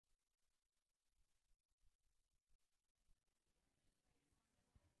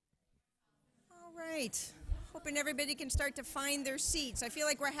right. Hoping everybody can start to find their seats. I feel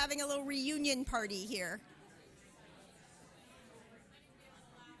like we're having a little reunion party here.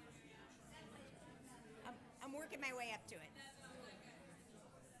 I'm working my way up to it.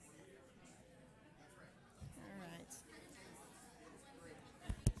 All right.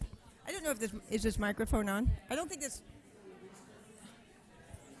 I don't know if is this microphone on. I don't think this.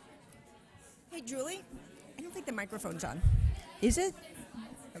 Hey, Julie. I don't think the microphone's on. Is it?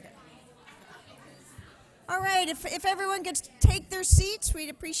 Okay. All right, if everyone could take their seats, we'd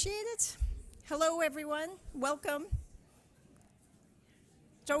appreciate it. Hello, everyone. Welcome.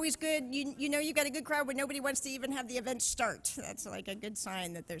 It's always good. You know you got a good crowd when nobody wants to even have the event start. That's like a good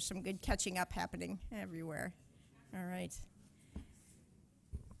sign that there's some good catching up happening everywhere. All right.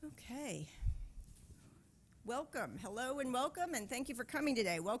 Okay. Welcome. Hello and welcome, and thank you for coming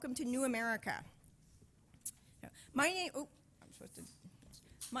today. Welcome to New America. My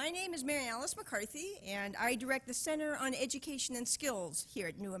name is Mary Alice McCarthy, and I direct the Center on Education and Skills here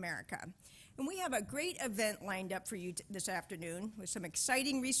at New America. And we have a great event lined up for you this afternoon with some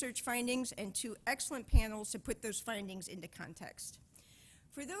exciting research findings and two excellent panels to put those findings into context.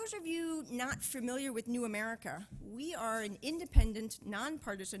 For those of you not familiar with New America, we are an independent,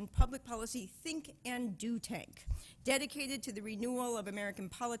 nonpartisan public policy think and do tank dedicated to the renewal of American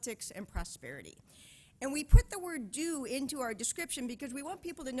politics and prosperity. And we put the word do into our description because we want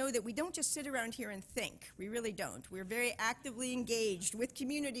people to know that we don't just sit around here and think. We really don't. We're very actively engaged with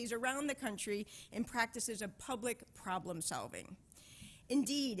communities around the country in practices of public problem solving.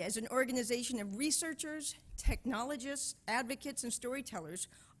 Indeed, as an organization of researchers, technologists, advocates, and storytellers,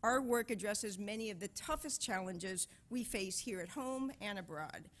 our work addresses many of the toughest challenges we face here at home and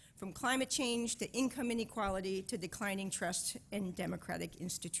abroad, from climate change to income inequality to declining trust in democratic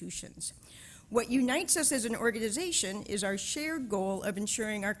institutions. What unites us as an organization is our shared goal of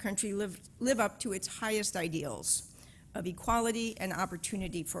ensuring our country live up to its highest ideals of equality and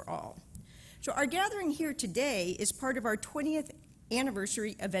opportunity for all. So our gathering here today is part of our 20th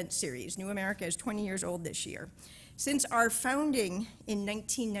anniversary event series. New America is 20 years old this year. Since our founding in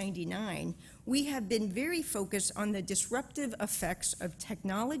 1999, we have been very focused on the disruptive effects of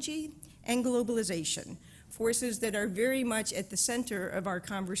technology and globalization, forces that are very much at the center of our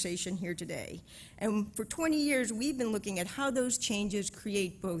conversation here today. And for 20 years, we've been looking at how those changes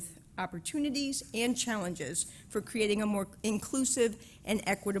create both opportunities and challenges for creating a more inclusive and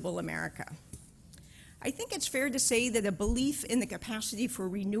equitable America. I think it's fair to say that a belief in the capacity for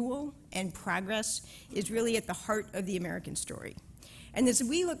renewal and progress is really at the heart of the American story. And as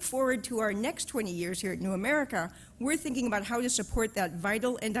we look forward to our next 20 years here at New America, we're thinking about how to support that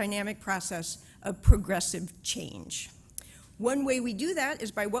vital and dynamic process of progressive change. One way we do that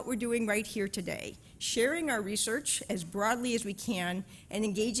is by what we're doing right here today, sharing our research as broadly as we can and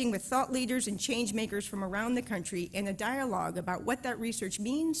engaging with thought leaders and change makers from around the country in a dialogue about what that research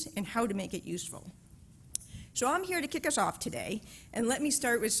means and how to make it useful. So I'm here to kick us off today, and let me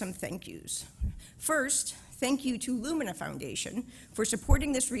start with some thank yous. First, thank you to Lumina Foundation for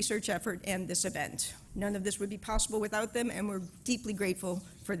supporting this research effort and this event. None of this would be possible without them, and we're deeply grateful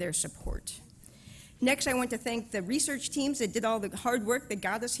for their support. Next, I want to thank the research teams that did all the hard work that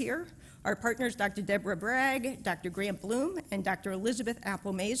got us here. Our partners, Dr. Deborah Bragg, Dr. Grant Bloom, and Dr. Elizabeth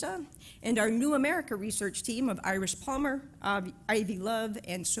Apple-Meza, and our New America research team of Iris Palmer, Ivy Love,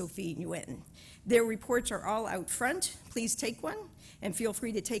 and Sophie Nguyen. Their reports are all out front. Please take one, and feel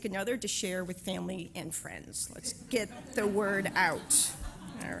free to take another to share with family and friends. Let's get the word out.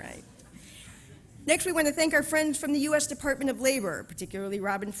 All right. Next, we want to thank our friends from the U.S. Department of Labor, particularly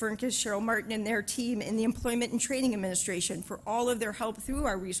Robin Furnkiss, Cheryl Martin, and their team in the Employment and Training Administration for all of their help through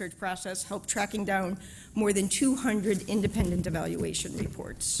our research process, help tracking down more than 200 independent evaluation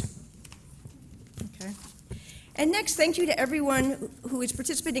reports. Okay. And next, thank you to everyone who is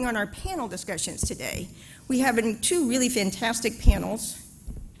participating on our panel discussions today. We have two really fantastic panels,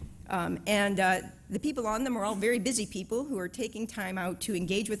 the people on them are all very busy people who are taking time out to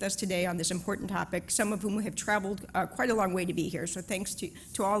engage with us today on this important topic, some of whom have traveled quite a long way to be here. So thanks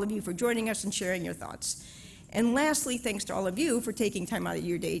to all of you for joining us and sharing your thoughts. And lastly, thanks to all of you for taking time out of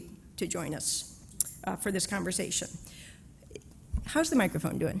your day to join us for this conversation. How's the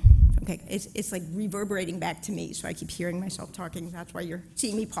microphone doing? Okay, it's like reverberating back to me, so I keep hearing myself talking. That's why you're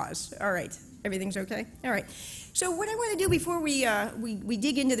seeing me pause. All right, everything's okay? All right. So what I want to do before we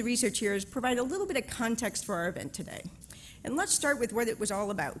dig into the research here is provide a little bit of context for our event today. And let's start with what it was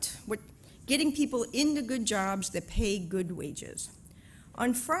all about, getting people into good jobs that pay good wages.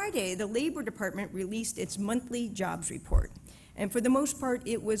 On Friday, the Labor Department released its monthly jobs report, and for the most part,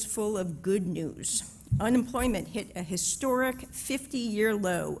 it was full of good news. unemployment hit a historic 50-year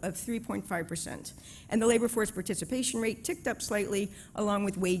low of 3.5%, and the labor force participation rate ticked up slightly, along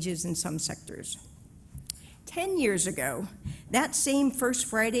with wages in some sectors. 10 years ago, that same first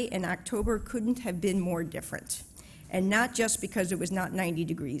Friday in October couldn't have been more different, and not just because it was not 90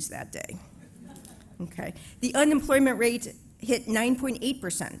 degrees that day. Okay. The unemployment rate hit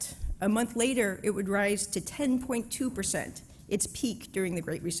 9.8%. A month later, it would rise to 10.2%, its peak during the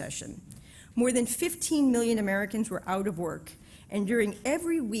Great Recession. More than 15 million Americans were out of work, and during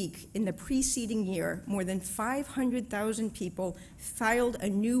every week in the preceding year, more than 500,000 people filed a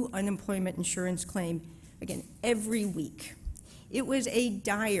new unemployment insurance claim, again, every week. It was a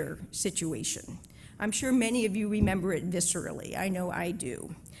dire situation. I'm sure many of you remember it viscerally. I know I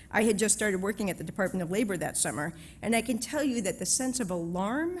do. I had just started working at the Department of Labor that summer, and I can tell you that the sense of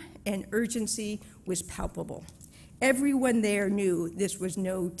alarm and urgency was palpable. Everyone there knew this was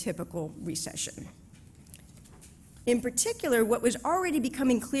no typical recession. In particular, what was already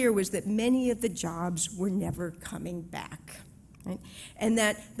becoming clear was that many of the jobs were never coming back, right? And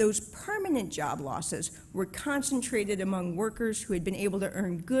that those permanent job losses were concentrated among workers who had been able to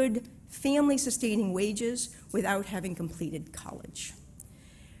earn good, family-sustaining wages without having completed college.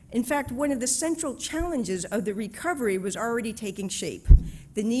 In fact, one of the central challenges of the recovery was already taking shape: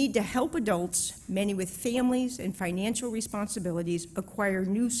 the need to help adults, many with families and financial responsibilities, acquire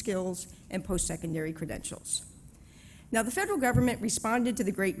new skills and post-secondary credentials. Now, the federal government responded to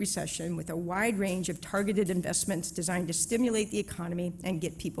the Great Recession with a wide range of targeted investments designed to stimulate the economy and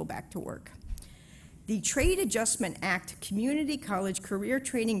get people back to work. The Trade Adjustment Act Community College Career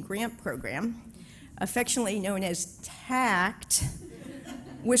Training Grant Program, affectionately known as TAACCCT,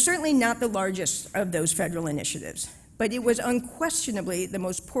 was certainly not the largest of those federal initiatives, but it was unquestionably the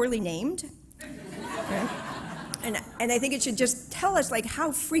most poorly named. Okay? And I think it should just tell us like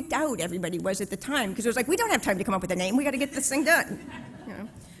how freaked out everybody was at the time, because it was like, we don't have time to come up with a name, we got to get this thing done. You know?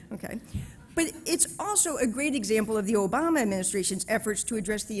 Okay. But it's also a great example of the Obama administration's efforts to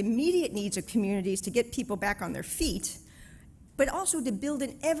address the immediate needs of communities to get people back on their feet, but also to build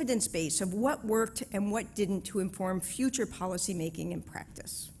an evidence base of what worked and what didn't to inform future policymaking and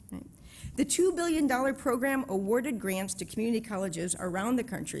practice. Right? The $2 billion program awarded grants to community colleges around the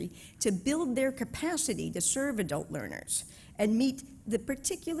country to build their capacity to serve adult learners and meet the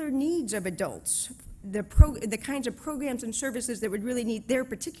particular needs of adults, the kinds of programs and services that would really meet their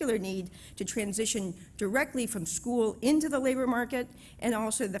particular need to transition directly from school into the labor market, and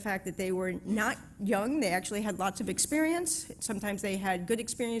also the fact that they were not young, they actually had lots of experience. Sometimes they had good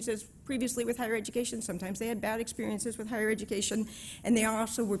experiences previously with higher education, sometimes they had bad experiences with higher education, and they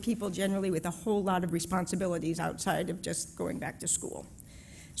also were people generally with a whole lot of responsibilities outside of just going back to school.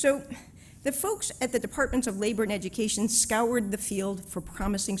 So the folks at the Departments of Labor and Education scoured the field for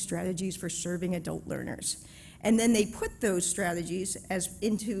promising strategies for serving adult learners. And then they put those strategies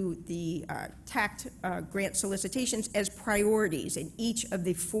into the TAACCCT grant solicitations as priorities in each of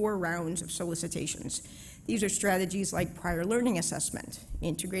the 4 rounds of solicitations. These are strategies like prior learning assessment,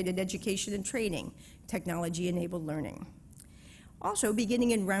 integrated education and training, technology-enabled learning. Also,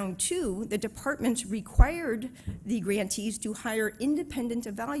 beginning in round 2, the departments required the grantees to hire independent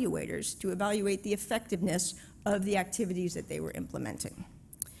evaluators to evaluate the effectiveness of the activities that they were implementing.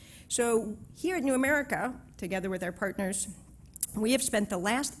 So here at New America, together with our partners, we have spent the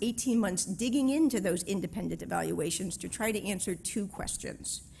last 18 months digging into those independent evaluations to try to answer 2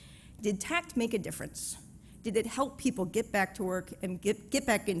 questions. Did TAACCCT make a difference? Did it help people get back to work and get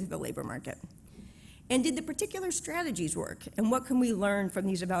back into the labor market? And did the particular strategies work? And what can we learn from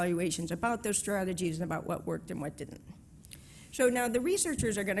these evaluations about those strategies and about what worked and what didn't? So now the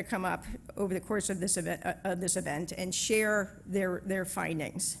researchers are going to come up over the course of this event and share their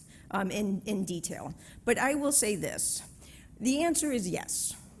findings in detail. But I will say this. The answer is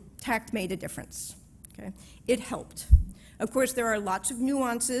yes. TAACCCT made a difference. Okay? It helped. Of course, there are lots of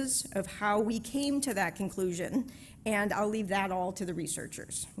nuances of how we came to that conclusion, and I'll leave that all to the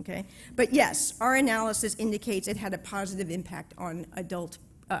researchers, okay? But yes, our analysis indicates it had a positive impact on adults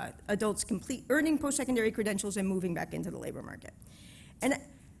earning post-secondary credentials and moving back into the labor market.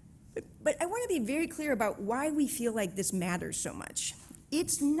 But I want to be very clear about why we feel like this matters so much.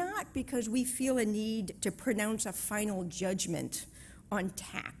 It's not because we feel a need to pronounce a final judgment on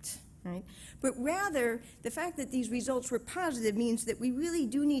TAACCCT, right? But rather, the fact that these results were positive means that we really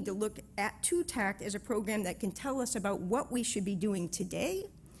do need to look to TAACCCT as a program that can tell us about what we should be doing today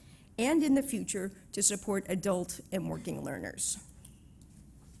and in the future to support adult and working learners.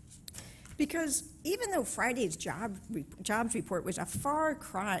 Because even though Friday's jobs report was a far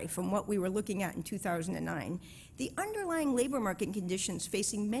cry from what we were looking at in 2009, the underlying labor market conditions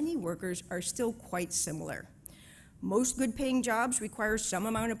facing many workers are still quite similar. Most good-paying jobs require some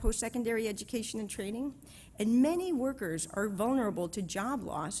amount of post-secondary education and training, and many workers are vulnerable to job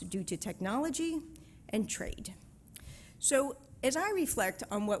loss due to technology and trade. So, as I reflect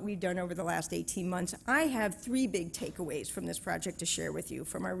on what we've done over the last 18 months, I have 3 big takeaways from this project to share with you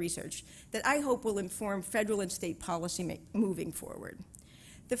from our research that I hope will inform federal and state policy moving forward.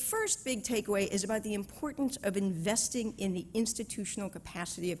 The first big takeaway is about the importance of investing in the institutional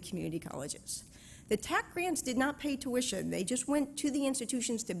capacity of community colleges. The TAACCCT grants did not pay tuition. They just went to the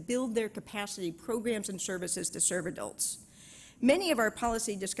institutions to build their capacity programs and services to serve adults. Many of our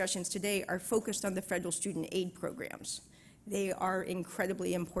policy discussions today are focused on the federal student aid programs. They are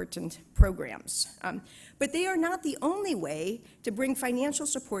incredibly important programs. But they are not the only way to bring financial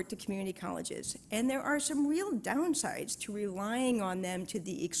support to community colleges. And there are some real downsides to relying on them to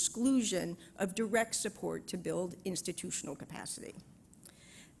the exclusion of direct support to build institutional capacity.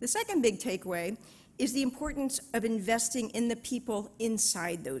 The second big takeaway is the importance of investing in the people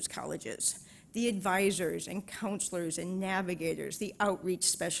inside those colleges. The advisors and counselors and navigators, the outreach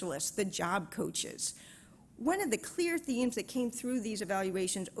specialists, the job coaches. One of the clear themes that came through these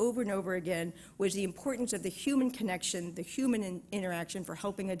evaluations over and over again was the importance of the human connection, the human interaction for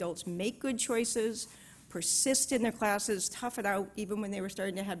helping adults make good choices, persist in their classes, tough it out even when they were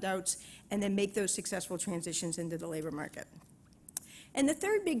starting to have doubts, and then make those successful transitions into the labor market. And the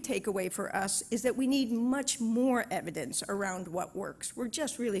third big takeaway for us is that we need much more evidence around what works. We're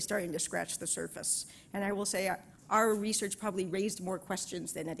just really starting to scratch the surface. And I will say our research probably raised more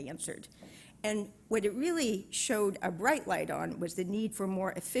questions than it answered. And what it really showed a bright light on was the need for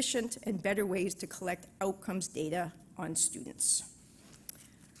more efficient and better ways to collect outcomes data on students.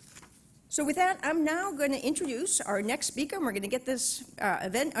 So with that, I'm now going to introduce our next speaker, and we're going to get this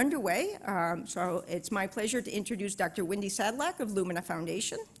event underway. So it's my pleasure to introduce Dr. Wendy Sadlak of Lumina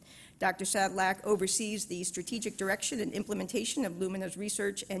Foundation. Dr. Sadlak oversees the strategic direction and implementation of Lumina's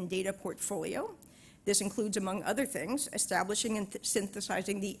research and data portfolio. This includes, among other things, establishing and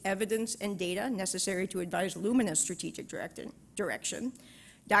synthesizing the evidence and data necessary to advise Lumina's strategic direction,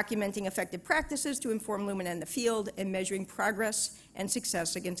 documenting effective practices to inform Lumina in the field, and measuring progress and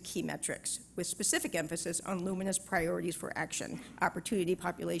success against key metrics, with specific emphasis on Lumina's priorities for action, opportunity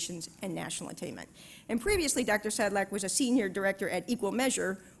populations, and national attainment. And previously, Dr. Sadlak was a senior director at Equal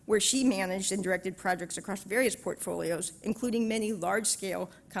Measure, where she managed and directed projects across various portfolios, including many large-scale,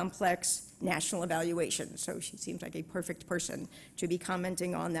 complex national evaluations. So she seems like a perfect person to be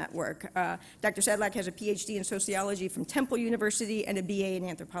commenting on that work. Dr. Sadlak has a PhD in sociology from Temple University and a BA in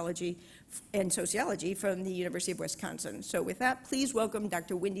anthropology and sociology from the University of Wisconsin. So with that, please welcome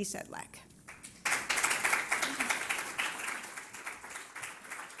Dr. Wendy Sadlak.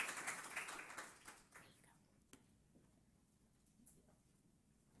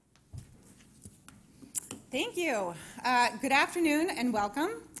 Thank you. Good afternoon and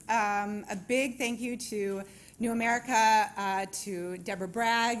welcome. A big thank you to New America, to Deborah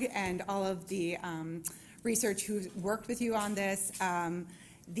Bragg, and all of the research who worked with you on this,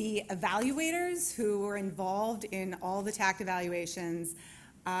 the evaluators who were involved in all the TAACCCT evaluations,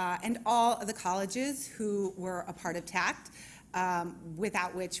 and all of the colleges who were a part of TAACCCT,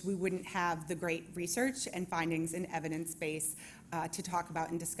 without which we wouldn't have the great research and findings and evidence base to talk about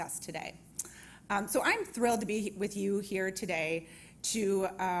and discuss today. So I'm thrilled to be with you here today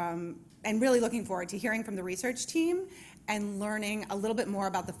and really looking forward to hearing from the research team and learning a little bit more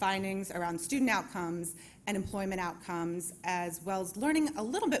about the findings around student outcomes and employment outcomes, as well as learning a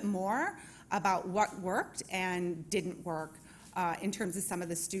little bit more about what worked and didn't work in terms of some of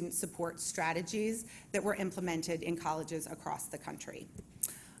the student support strategies that were implemented in colleges across the country.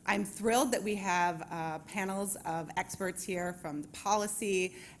 I'm thrilled that we have panels of experts here from the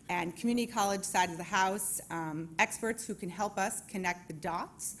policy and community college side of the house, experts who can help us connect the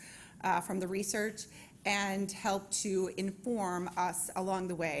dots from the research and help to inform us along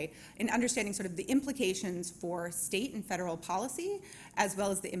the way in understanding sort of the implications for state and federal policy, as well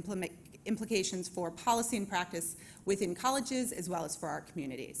as the implications for policy and practice within colleges, as well as for our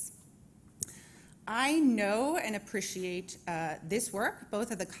communities. I know and appreciate this work,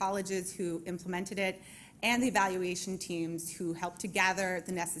 both of the colleges who implemented it and the evaluation teams who helped to gather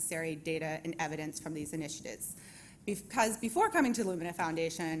the necessary data and evidence from these initiatives. Because before coming to Lumina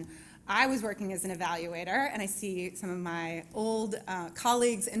Foundation, I was working as an evaluator, and I see some of my old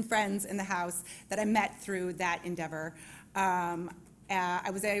colleagues and friends in the house that I met through that endeavor. And I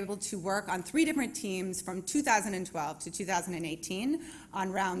was able to work on 3 different teams from 2012 to 2018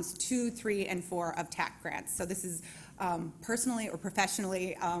 on rounds 2, 3, and 4 of TAACCCT grants. So this is personally or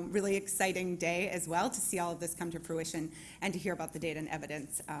professionally really exciting day as well to see all of this come to fruition and to hear about the data and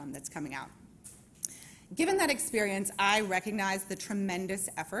evidence that's coming out. Given that experience, I recognize the tremendous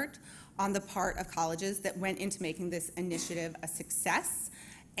effort on the part of colleges that went into making this initiative a success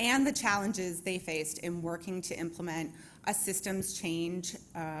and the challenges they faced in working to implement a systems change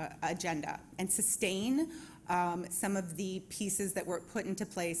agenda and sustain some of the pieces that were put into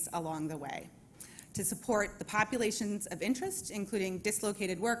place along the way to support the populations of interest, including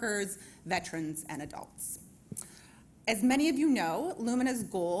dislocated workers, veterans, and adults. As many of you know, Lumina's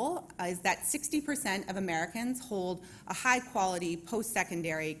goal is that 60% of Americans hold a high-quality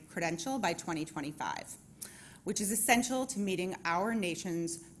post-secondary credential by 2025, which is essential to meeting our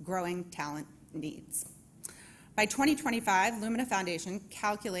nation's growing talent needs. By 2025, Lumina Foundation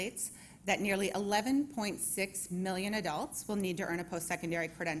calculates that nearly 11.6 million adults will need to earn a post-secondary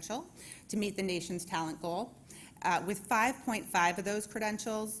credential to meet the nation's talent goal, with 5.5 of those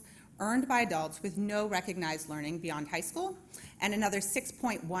credentials earned by adults with no recognized learning beyond high school, and another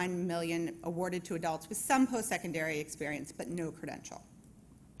 6.1 million awarded to adults with some post-secondary experience but no credential.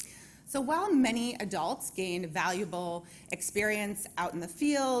 So while many adults gain valuable experience out in the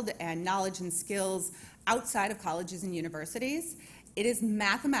field and knowledge and skills outside of colleges and universities, it is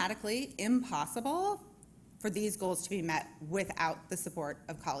mathematically impossible for these goals to be met without the support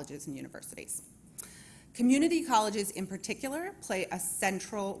of colleges and universities. Community colleges in particular play a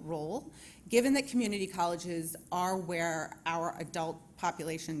central role, given that community colleges are where our adult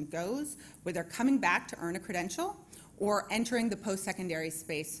population goes, where they're coming back to earn a credential or entering the post-secondary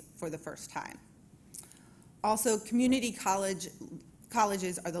space for the first time. Also, community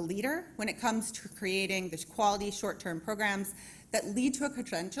colleges are the leader when it comes to creating the quality short-term programs that lead to a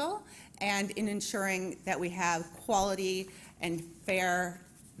credential and in ensuring that we have quality and fair,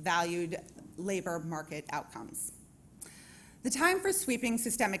 valued labor market outcomes. The time for sweeping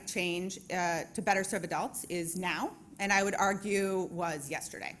systemic change to better serve adults is now, and I would argue was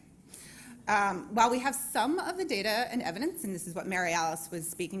yesterday. While we have some of the data and evidence, and this is what Mary Alice was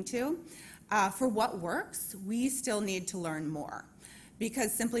speaking to, for what works, we still need to learn more.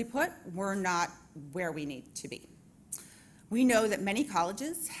 Because simply put, we're not where we need to be. We know that many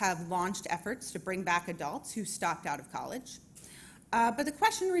colleges have launched efforts to bring back adults who stopped out of college. But the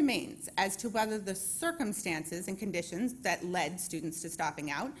question remains as to whether the circumstances and conditions that led students to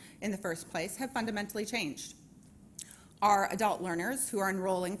stopping out in the first place have fundamentally changed. Are adult learners who are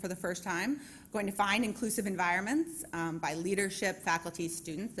enrolling for the first time going to find inclusive environments by leadership, faculty,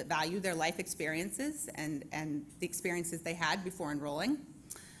 students that value their life experiences and the experiences they had before enrolling?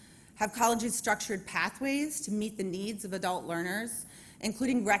 Have colleges structured pathways to meet the needs of adult learners,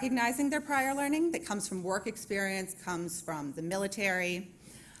 including recognizing their prior learning that comes from work experience, comes from the military?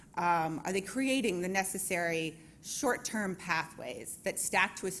 Are they creating the necessary short-term pathways that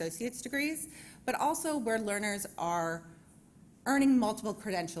stack to associate's degrees, but also where learners are earning multiple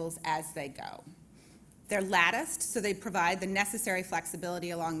credentials as they go? They're latticed, so they provide the necessary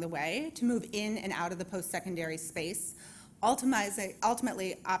flexibility along the way to move in and out of the post-secondary space,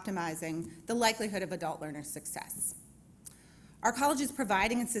 ultimately optimizing the likelihood of adult learner success. Are colleges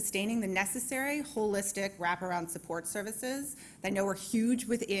providing and sustaining the necessary holistic wraparound support services that I know are huge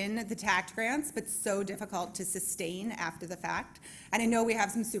within the TAACCCT grants, but so difficult to sustain after the fact? And I know we have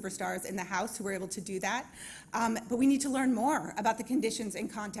some superstars in the House who were able to do that, but we need to learn more about the conditions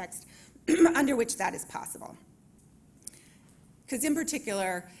and context under which that is possible. Because in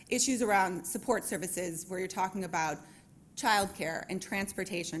particular, issues around support services where you're talking about childcare and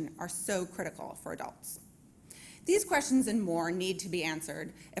transportation are so critical for adults. These questions and more need to be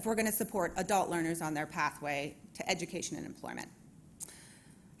answered if we're going to support adult learners on their pathway to education and employment.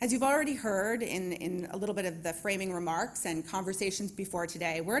 As you've already heard in a little bit of the framing remarks and conversations before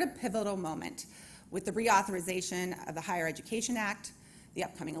today, we're at a pivotal moment with the reauthorization of the Higher Education Act, the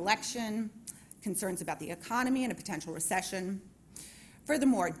upcoming election, concerns about the economy and a potential recession.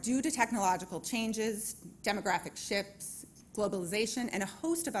 Furthermore, due to technological changes, demographic shifts, globalization, and a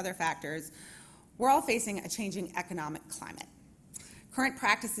host of other factors, we're all facing a changing economic climate. Current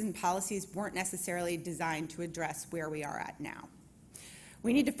practices and policies weren't necessarily designed to address where we are at now.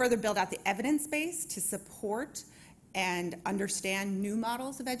 We need to further build out the evidence base to support and understand new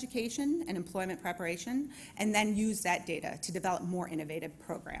models of education and employment preparation, and then use that data to develop more innovative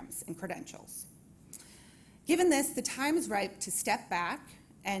programs and credentials. Given this, the time is ripe to step back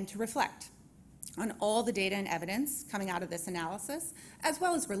and to reflect on all the data and evidence coming out of this analysis, as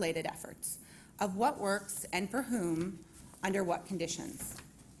well as related efforts of what works and for whom under what conditions.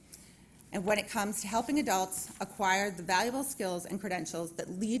 And when it comes to helping adults acquire the valuable skills and credentials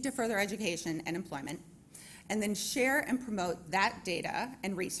that lead to further education and employment, and then share and promote that data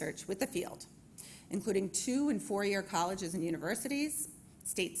and research with the field, including 2- and 4-year colleges and universities,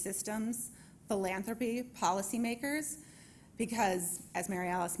 state systems, philanthropy, policymakers, because, as Mary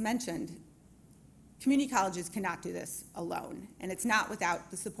Alice mentioned, community colleges cannot do this alone, and it's not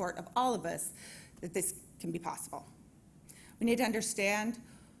without the support of all of us that this can be possible. We need to understand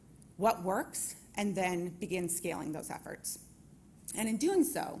what works and then begin scaling those efforts. And in doing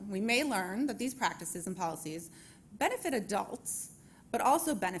so, we may learn that these practices and policies benefit adults, but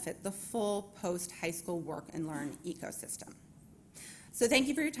also benefit the full post-high school work and learn ecosystem. So thank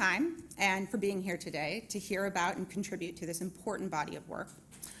you for your time and for being here today to hear about and contribute to this important body of work.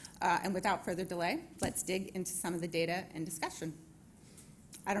 And without further delay, let's dig into some of the data and discussion.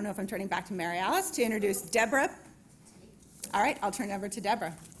 I don't know if I'm turning back to Mary Alice to introduce Deborah. All right, I'll turn it over to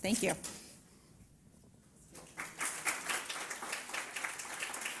Deborah. Thank you.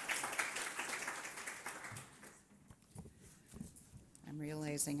 I'm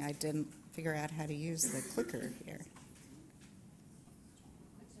realizing I didn't figure out how to use the clicker here.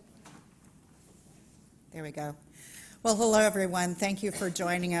 There we go. Well, hello, everyone. Thank you for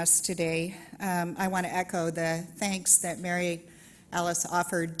joining us today. I want to echo the thanks that Mary Alice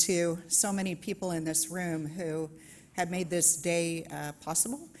offered to so many people in this room who have made this day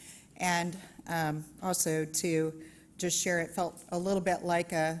possible, and also to just share, it felt a little bit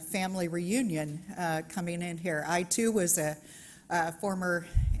like a family reunion coming in here. I, too, was a former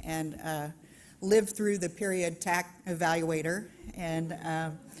and lived through the period TAACCCT evaluator, and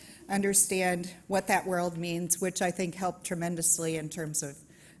understand what that world means, which I think helped tremendously in terms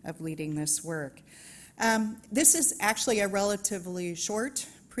of leading this work. This is actually a relatively short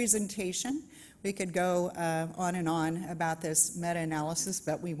presentation. We could go on and on about this meta-analysis,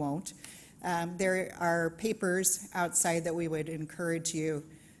 but we won't. There are papers outside that we would encourage you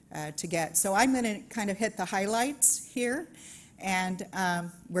to get. So I'm going to kind of hit the highlights here, and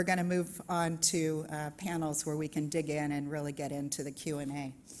we're going to move on to panels where we can dig in and really get into the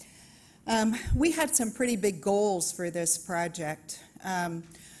Q&A. We had some pretty big goals for this project.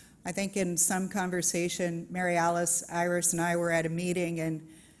 I think in some conversation, Mary Alice, Iris, and I were at a meeting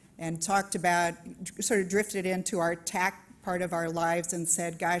and talked about, sort of drifted into our TAACCCT part of our lives and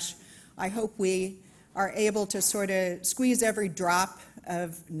said, gosh, I hope we are able to sort of squeeze every drop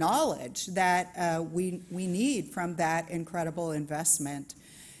of knowledge that we need from that incredible investment,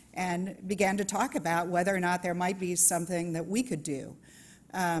 and began to talk about whether or not there might be something that we could do.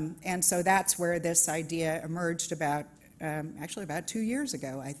 And so that's where this idea emerged actually about 2 years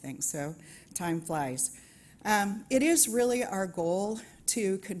ago, I think, so time flies. It is really our goal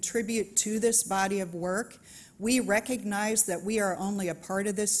to contribute to this body of work. We recognize that we are only a part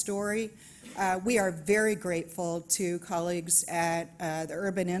of this story. We are very grateful to colleagues at the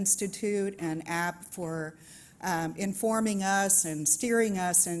Urban Institute and APP for informing us and steering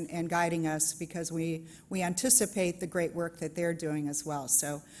us and guiding us, because we anticipate the great work that they're doing as well.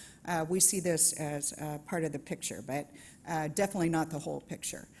 So we see this as part of the picture, but definitely not the whole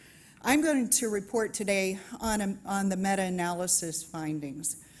picture. I'm going to report today on the meta-analysis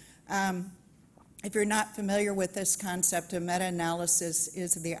findings. If you're not familiar with this concept of meta-analysis,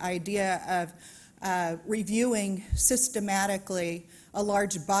 is the idea of reviewing systematically a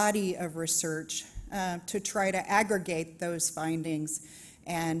large body of research to try to aggregate those findings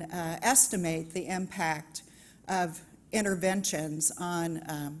and estimate the impact of interventions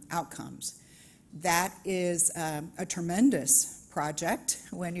on outcomes. That is a tremendous project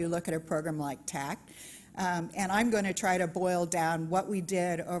when you look at a program like TAACCCT. And I'm going to try to boil down what we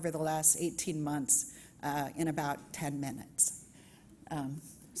did over the last 18 months in about 10 minutes.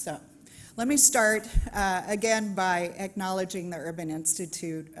 So let me start again by acknowledging the Urban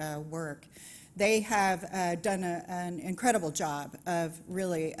Institute work. They have done an incredible job of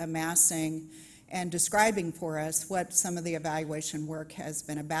really amassing and describing for us what some of the evaluation work has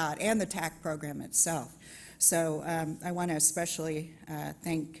been about, and the TAACCCT program itself. So I want to especially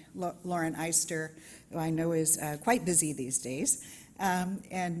thank Lauren Eister, who I know is quite busy these days,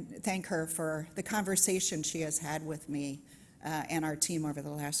 and thank her for the conversation she has had with me and our team over the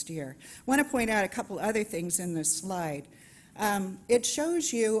last year. I want to point out a couple other things in this slide. It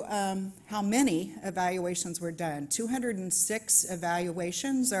shows you how many evaluations were done. 206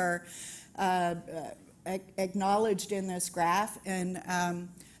 evaluations are acknowledged in this graph, and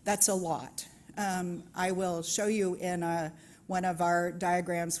that's a lot. I will show you in one of our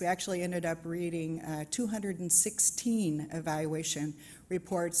diagrams, we actually ended up reading 216 evaluation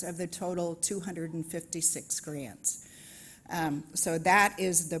reports of the total 256 grants. So that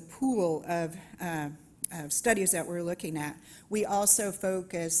is the pool of studies that we're looking at. We also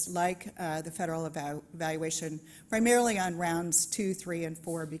focus, like the federal evaluation, primarily on rounds 2, 3, and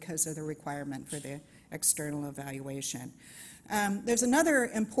 4 because of the requirement for the external evaluation. There's another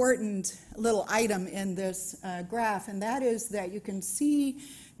important little item in this graph, and that is that you can see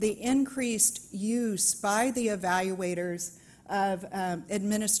the increased use by the evaluators of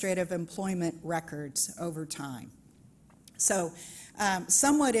administrative employment records over time. So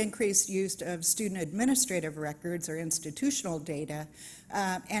somewhat increased use of student administrative records or institutional data,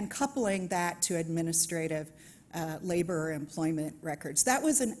 and coupling that to administrative labor or employment records. That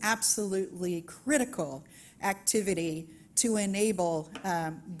was an absolutely critical activity to enable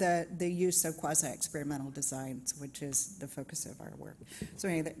the use of quasi-experimental designs, which is the focus of our work. So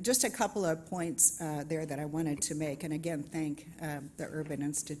anyway, just a couple of points there that I wanted to make, and again, thank the Urban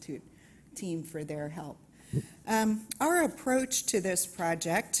Institute team for their help. Our approach to this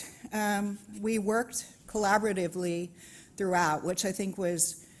project, we worked collaboratively throughout, which I think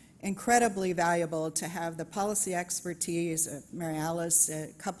was incredibly valuable to have the policy expertise of Mary Alice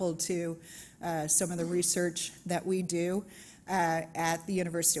coupled to some of the research that we do at the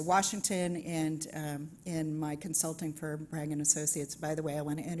University of Washington and in my consulting firm, Bragg and Associates. By the way, I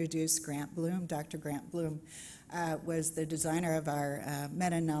want to introduce Grant Bloom. Dr. Grant Bloom was the designer of our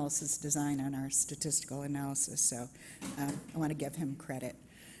meta-analysis design on our statistical analysis, so I want to give him credit.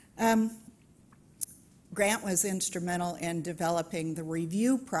 Grant was instrumental in developing the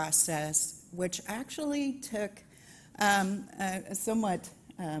review process, which actually took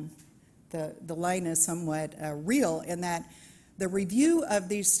the line is somewhat real in that the review of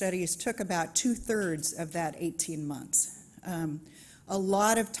these studies took about 2/3 of that 18 months. A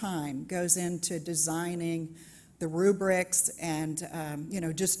lot of time goes into designing the rubrics and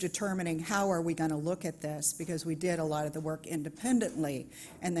just determining how are we going to look at this, because we did a lot of the work independently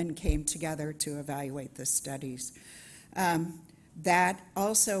and then came together to evaluate the studies. That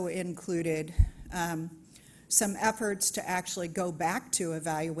also included some efforts to actually go back to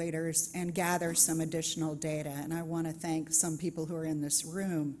evaluators and gather some additional data. And I want to thank some people who are in this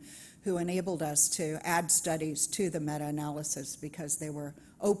room who enabled us to add studies to the meta-analysis because they were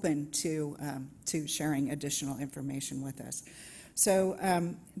open to sharing additional information with us.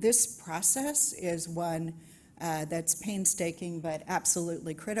 So this process is one that's painstaking but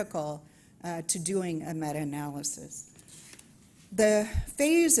absolutely critical to doing a meta-analysis. The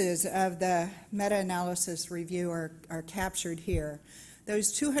phases of the meta-analysis review are captured here.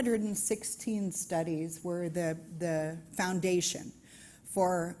 Those 216 studies were the foundation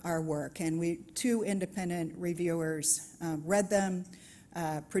for our work, and two independent reviewers read them,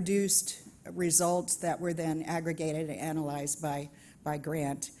 produced results that were then aggregated and analyzed by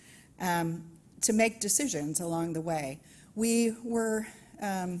Grant to make decisions along the way. We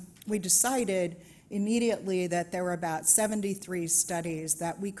decided immediately that there were about 73 studies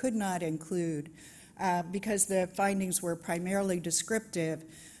that we could not include because the findings were primarily descriptive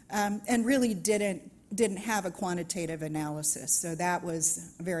and really didn't have a quantitative analysis. So that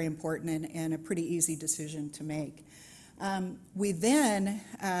was very important and a pretty easy decision to make. We then,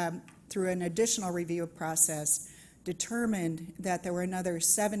 through an additional review process, determined that there were another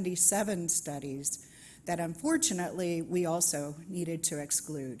 77 studies that unfortunately we also needed to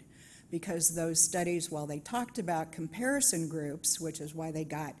exclude, because those studies, while they talked about comparison groups, which is why they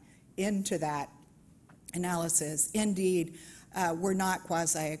got into that analysis, indeed were not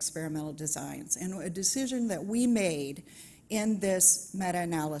quasi-experimental designs. And a decision that we made in this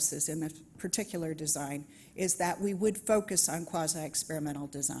meta-analysis, in this particular design, is that we would focus on quasi-experimental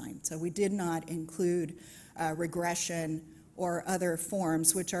design. So we did not include regression or other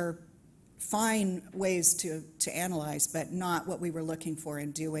forms, which are fine ways to analyze, but not what we were looking for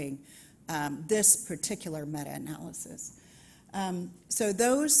in doing this particular meta-analysis. So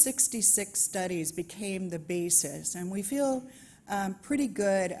those 66 studies became the basis, and we feel pretty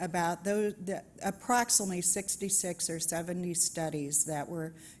good about those. Approximately 66 or 70 studies that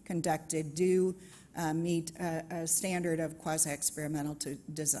were conducted do meet a standard of quasi-experimental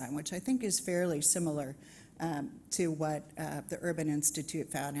design, which I think is fairly similar to what the Urban Institute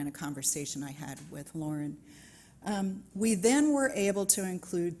found in a conversation I had with Lauren. We then were able to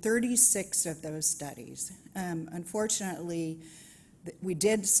include 36 of those studies. Unfortunately, we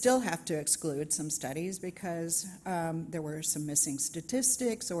did still have to exclude some studies because there were some missing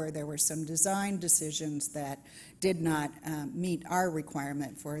statistics or there were some design decisions that did not meet our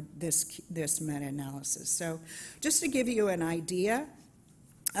requirement for this meta-analysis. So just to give you an idea,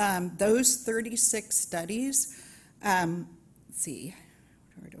 those 36 studies, let's see,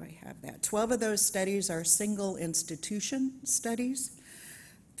 Or do I have that? 12 of those studies are single institution studies.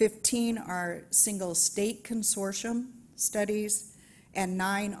 15 are single state consortium studies, and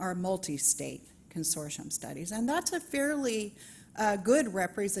 9 are multi-state consortium studies. And that's a fairly good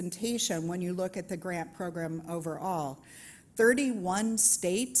representation when you look at the grant program overall. 31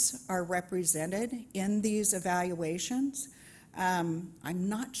 states are represented in these evaluations. I'm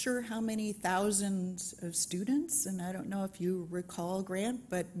not sure how many thousands of students, and I don't know if you recall, Grant,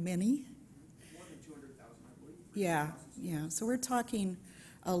 but many. More than 200,000, I believe. Yeah. So we're talking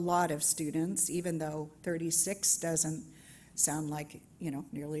a lot of students, even though 36 doesn't sound like,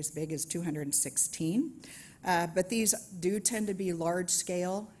 nearly as big as 216. But these do tend to be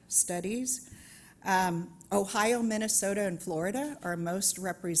large-scale studies. Ohio, Minnesota, and Florida are most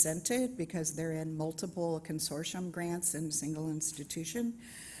represented because they're in multiple consortium grants and single institution.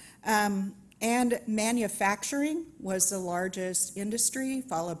 And manufacturing was the largest industry,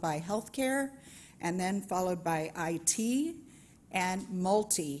 followed by healthcare, and then followed by IT and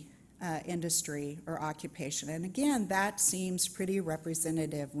multi-industry or occupation. And again, that seems pretty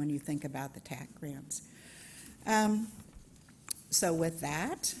representative when you think about the TAACCCT grants. So with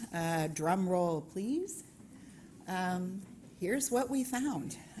that, drum roll, please. Here's what we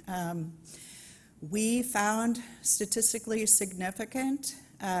found. We found statistically significant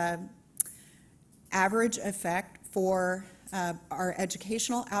average effect for our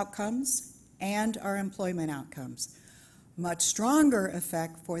educational outcomes and our employment outcomes. Much stronger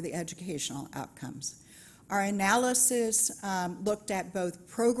effect for the educational outcomes. Our analysis looked at both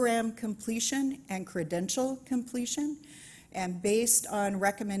program completion and credential completion, and based on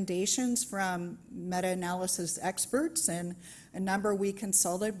recommendations from meta-analysis experts and a number we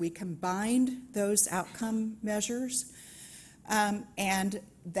consulted, we combined those outcome measures, and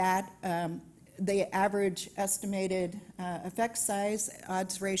that the average estimated effect size,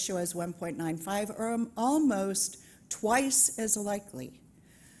 odds ratio is 1.95, or almost twice as likely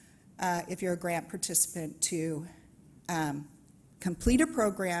if you're a grant participant to complete a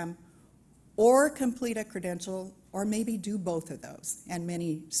program or complete a credential, or maybe do both of those, and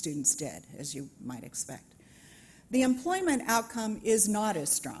many students did, as you might expect. The employment outcome is not as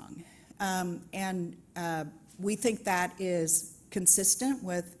strong, and we think that is consistent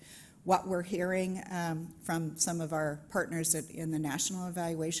with what we're hearing from some of our partners in the national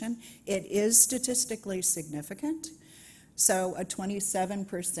evaluation. It is statistically significant, so a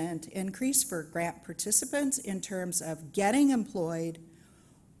 27% increase for grant participants in terms of getting employed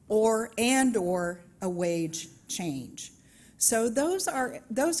or a wage change. So those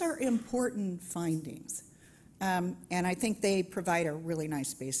are important findings, and I think they provide a really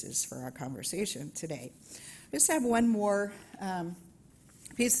nice basis for our conversation today. I just have one more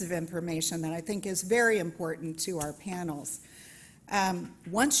piece of information that I think is very important to our panels.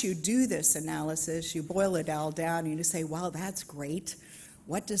 Once you do this analysis, you boil it all down and you say, wow, that's great.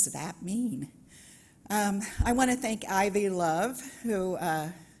 What does that mean? I want to thank Ivy Love, who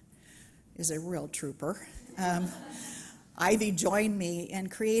is a real trooper. Ivy joined me in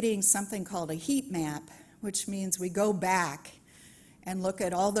creating something called a heat map, which means we go back and look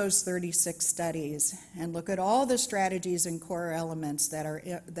at all those 36 studies and look at all the strategies and core elements that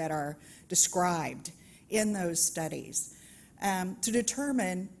are described in those studies to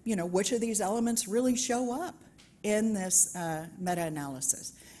determine, which of these elements really show up in this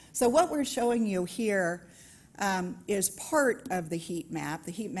meta-analysis. So what we're showing you here is part of the heat map.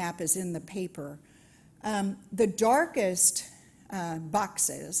 The heat map is in the paper. The darkest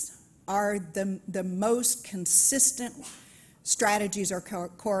boxes are the most consistent strategies or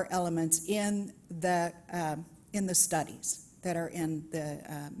core elements in the studies that are in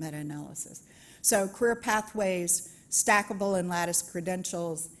the meta-analysis. So career pathways, stackable and lattice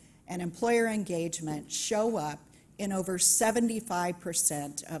credentials, and employer engagement show up in over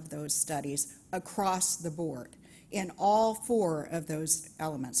 75% of those studies across the board in all 4 of those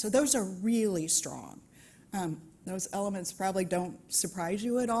elements. So those are really strong. Those elements probably don't surprise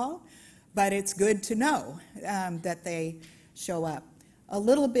you at all, but it's good to know that they show up. A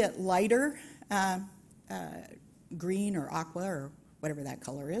little bit lighter green or aqua or whatever that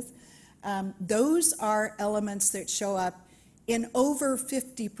color is, those are elements that show up in over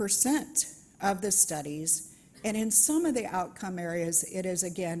 50% of the studies, and in some of the outcome areas it is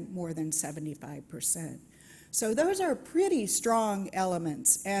again more than 75%. So those are pretty strong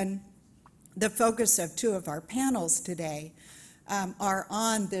elements, and the focus of 2 of our panels today are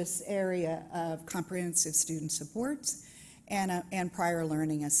on this area of comprehensive student supports and prior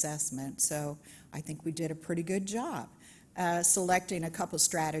learning assessment. So I think we did a pretty good job selecting a couple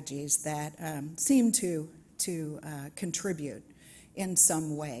strategies that seem to contribute in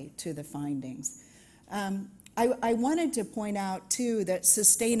some way to the findings. I wanted to point out, too, that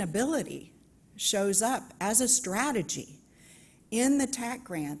sustainability shows up as a strategy in the TAACCCT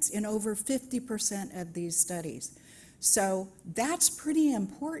grants in over 50% of these studies. So that's pretty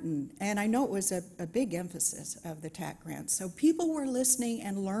important, and I know it was a big emphasis of the TAACCCT grants. So people were listening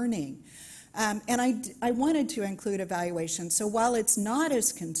and learning. And I wanted to include evaluation. So while it's not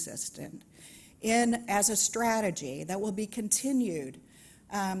as consistent as a strategy that will be continued,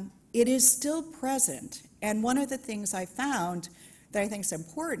 it is still present. And one of the things I found that I think is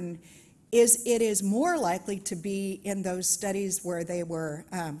important is it is more likely to be in those studies where they were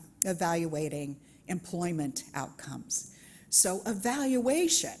evaluating employment outcomes. So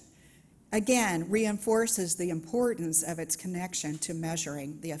evaluation, again, reinforces the importance of its connection to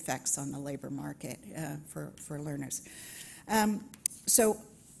measuring the effects on the labor market for learners. So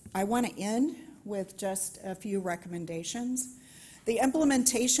I want to end with just a few recommendations. The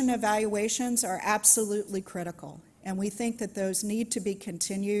implementation evaluations are absolutely critical, and we think that those need to be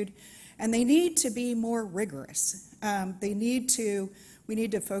continued, and they need to be more rigorous. We need to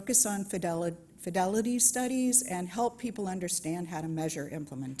focus on fidelity studies and help people understand how to measure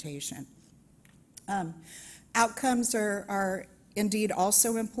implementation. Outcomes are indeed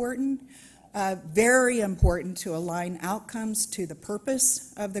also important. Very important to align outcomes to the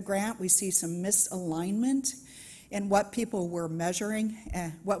purpose of the grant. We see some misalignment in what people were measuring,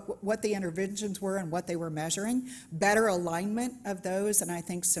 what the interventions were and what they were measuring. Better alignment of those, and I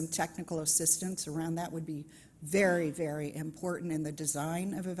think some technical assistance around that would be very, very important in the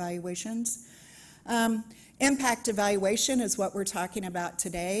design of evaluations. Impact evaluation is what we're talking about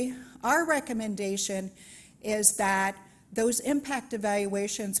today. Our recommendation is that those impact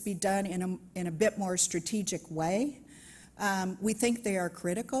evaluations be done in a bit more strategic way. We think they are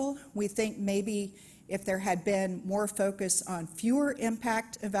critical. We think maybe if there had been more focus on fewer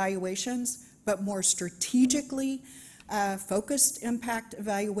impact evaluations, but more strategically focused impact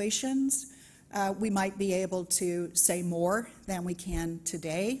evaluations, we might be able to say more than we can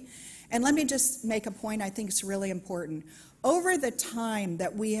today. And let me just make a point I think is really important. Over the time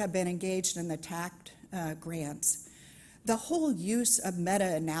that we have been engaged in the TAACCCT grants, the whole use of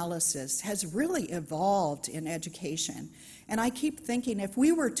meta-analysis has really evolved in education. And I keep thinking if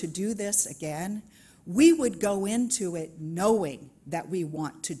we were to do this again, we would go into it knowing that we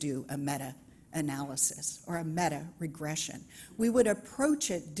want to do a meta-analysis or a meta-regression. We would approach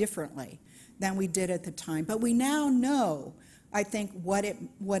it differently than we did at the time. But we now know, I think, what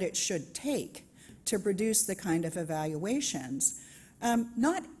it should take to produce the kind of evaluations.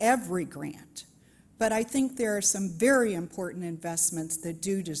 Not every grant, but I think there are some very important investments that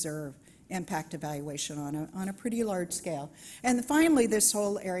do deserve impact evaluation on a pretty large scale. And finally, this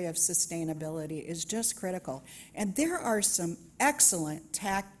whole area of sustainability is just critical. And there are some excellent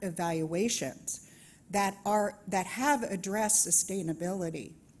TAACCCT evaluations that have addressed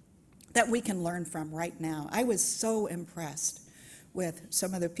sustainability that we can learn from right now. I was so impressed with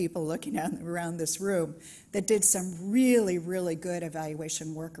some of the people looking around this room that did some really, really good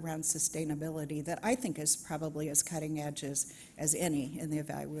evaluation work around sustainability that I think is probably as cutting edge as any in the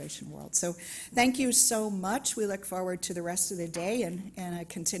evaluation world. So thank you so much. We look forward to the rest of the day and a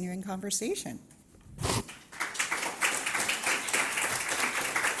continuing conversation.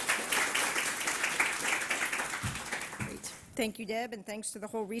 Thank you, Deb, and thanks to the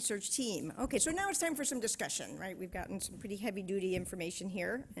whole research team. Okay, so now it's time for some discussion, right? We've gotten some pretty heavy-duty information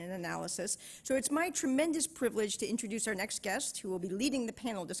here and analysis. So it's my tremendous privilege to introduce our next guest, who will be leading the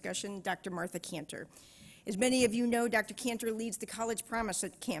panel discussion, Dr. Martha Kanter. As many of you know, Dr. Kanter leads the College Promise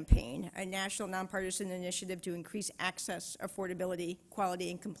campaign, a national nonpartisan initiative to increase access, affordability,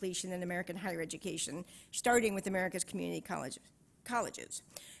 quality, and completion in American higher education, starting with America's community colleges.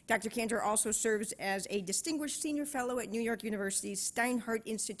 Dr. Kanter also serves as a distinguished senior fellow at New York University's Steinhardt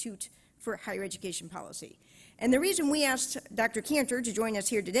Institute for Higher Education Policy. And the reason we asked Dr. Kanter to join us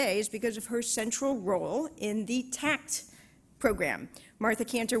here today is because of her central role in the TAACCCT program. Martha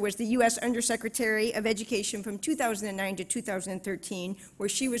Kanter was the U.S. Undersecretary of Education from 2009 to 2013, where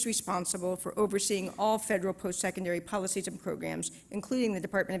she was responsible for overseeing all federal post-secondary policies and programs, including the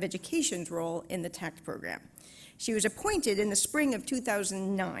Department of Education's role in the TAACCCT program. She was appointed in the spring of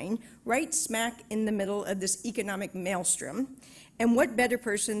 2009, right smack in the middle of this economic maelstrom. And what better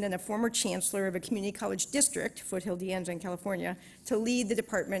person than a former chancellor of a community college district, Foothill De Anza in California, to lead the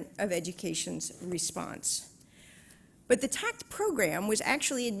Department of Education's response. But the TAACCCT program was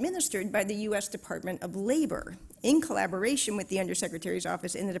actually administered by the U.S. Department of Labor in collaboration with the Undersecretary's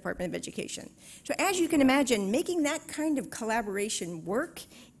office in the Department of Education. So as you can imagine, making that kind of collaboration work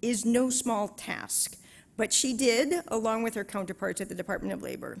is no small task. But she did, along with her counterparts at the Department of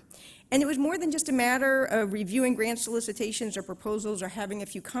Labor. And it was more than just a matter of reviewing grant solicitations or proposals or having a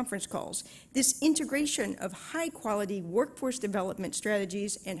few conference calls. This integration of high-quality workforce development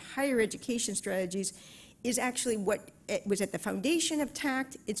strategies and higher education strategies is actually what was at the foundation of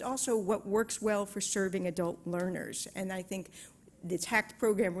TAACCCT. It's also what works well for serving adult learners. And I think the TAACCCT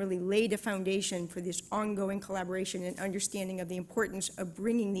program really laid a foundation for this ongoing collaboration and understanding of the importance of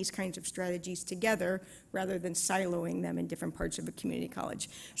bringing these kinds of strategies together rather than siloing them in different parts of a community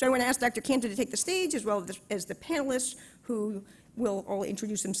college. So I want to ask Dr. Cantor to take the stage, as well as the panelists, who will all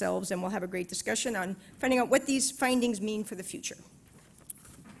introduce themselves, and we'll have a great discussion on finding out what these findings mean for the future.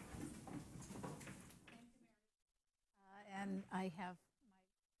 And I have here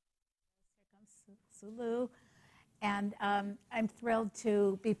comes Sulu. And I'm thrilled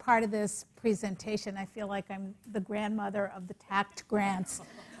to be part of this presentation. I feel like I'm the grandmother of the TAACCCT grants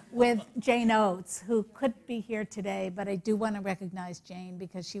with Jane Oates, who couldn't be here today, but I do want to recognize Jane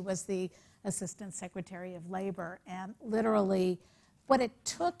because she was the Assistant Secretary of Labor. And literally, what it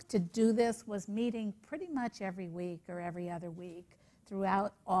took to do this was meeting pretty much every week or every other week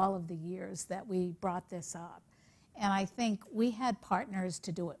throughout all of the years that we brought this up. And I think we had partners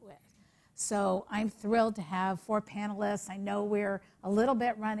to do it with. So I'm thrilled to have 4 panelists. I know we're a little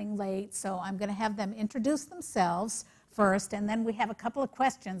bit running late, so I'm going to have them introduce themselves first, and then we have a couple of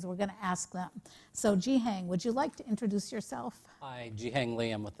questions we're going to ask them. So Jihang, would you like to introduce yourself? Hi, Jihang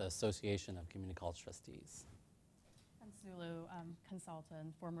Lee. I'm with the Association of Community College Trustees. I'm Zulu,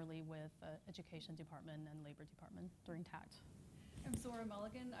 consultant, formerly with Education Department and Labor Department during TAACCCT. I'm Zora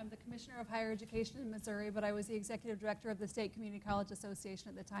Mulligan. I'm the Commissioner of Higher Education in Missouri, but I was the Executive Director of the State Community College Association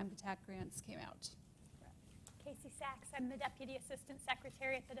at the time the TAACCCT grants came out. Casey Sachs. I'm the Deputy Assistant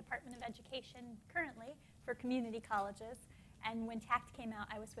Secretary at the Department of Education currently for community colleges. And when TAACCCT came out,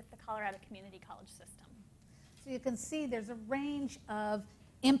 I was with the Colorado Community College System. So you can see there's a range of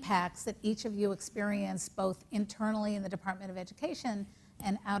impacts that each of you experience both internally in the Department of Education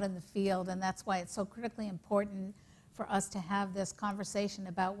and out in the field. And that's why it's so critically important for us to have this conversation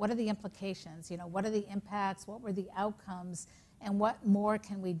about what are the implications, what are the impacts, what were the outcomes, and what more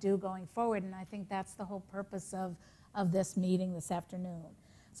can we do going forward. And I think that's the whole purpose of this meeting this afternoon.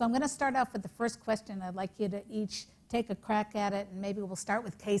 So I'm going to start off with the first question. I'd like you to each take a crack at it, and maybe we'll start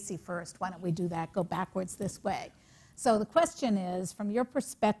with Casey first. Why don't we do that, go backwards this way. So the question is, from your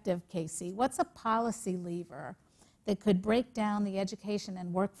perspective, Casey, what's a policy lever that could break down the education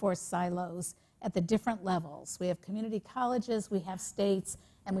and workforce silos at the different levels? We have community colleges, we have states,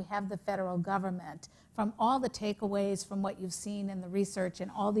 and we have the federal government. From all the takeaways from what you've seen in the research and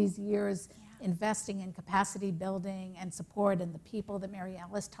all these years investing in capacity building and support and the people that Mary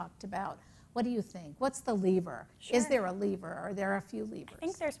Alice talked about, what do you think? What's the lever? Sure. Is there a lever, or are there a few levers? I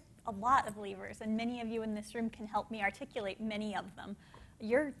think there's a lot of levers, and many of you in this room can help me articulate many of them.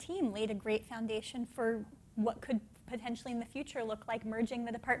 Your team laid a great foundation for what could potentially in the future look like merging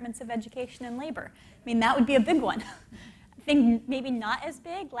the Departments of Education and Labor. I mean, that would be a big one. I think maybe not as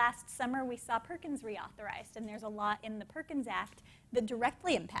big. Last summer we saw Perkins reauthorized, and there's a lot in the Perkins Act that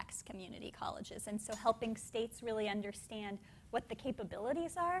directly impacts community colleges, and so helping states really understand what the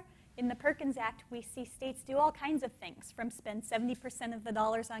capabilities are. In the Perkins Act, we see states do all kinds of things, from spend 70% of the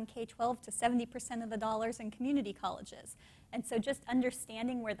dollars on K-12 to 70% of the dollars in community colleges. And so just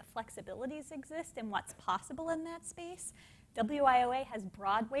understanding where the flexibilities exist and what's possible in that space. WIOA has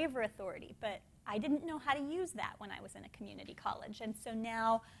broad waiver authority, but I didn't know how to use that when I was in a community college. And so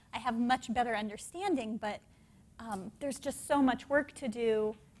now I have much better understanding, but there's just so much work to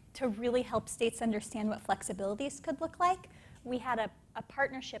do to really help states understand what flexibilities could look like. We had a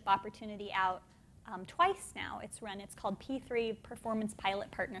partnership opportunity out twice now. It's called P3 Performance Pilot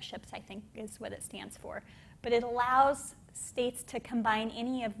Partnerships, I think is what it stands for. But it allows states to combine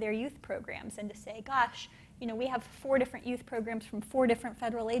any of their youth programs and to say, gosh, we have 4 different youth programs from 4 different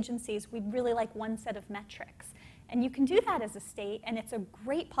federal agencies. We'd really like one set of metrics. And you can do that as a state, and it's a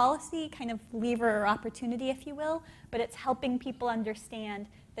great policy kind of lever or opportunity, if you will, but it's helping people understand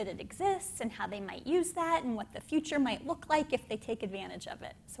that it exists and how they might use that and what the future might look like if they take advantage of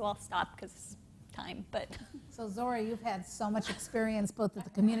it. So I'll stop because time, but. So Zora, you've had so much experience both at the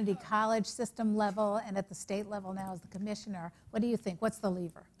community college system level and at the state level now as the commissioner. What do you think? What's the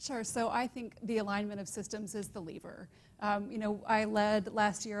lever? Sure. So I think the alignment of systems is the lever. I led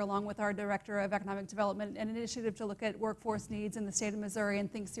last year, along with our Director of Economic Development, an initiative to look at workforce needs in the state of Missouri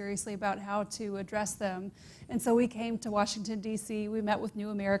and think seriously about how to address them. And so we came to Washington, D.C. We met with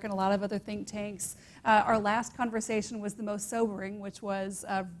New America and a lot of other think tanks. Our last conversation was the most sobering, which was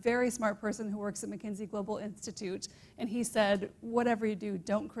a very smart person who works at McKinsey Global Institute. And he said, whatever you do,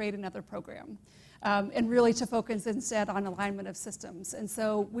 don't create another program. and really to focus instead on alignment of systems. And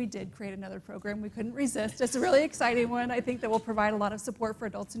so we did create another program we couldn't resist. It's a really exciting one. I think that will provide a lot of support for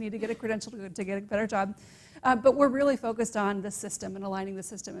adults who need to get a credential to get a better job. But we're really focused on the system and aligning the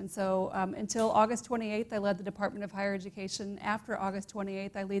system. And so until August 28th, I led the Department of Higher Education. After August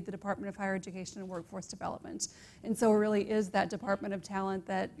 28th, I lead the Department of Higher Education and Workforce Development. And so it really is that Department of Talent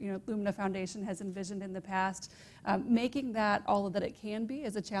that Lumina Foundation has envisioned in the past. Making that all that it can be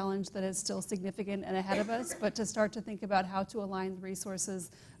is a challenge that is still significant and ahead of us, but to start to think about how to align the resources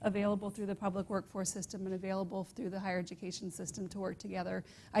available through the public workforce system and available through the higher education system to work together,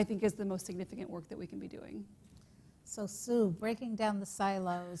 I think is the most significant work that we can be doing. So Sue, breaking down the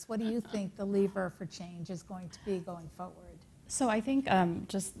silos, what do you think the lever for change is going to be going forward? So I think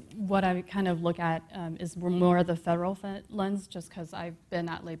just what I kind of look at is more the federal lens, just because I've been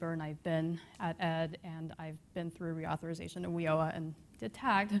at labor and I've been at ed and I've been through reauthorization of WIOA and did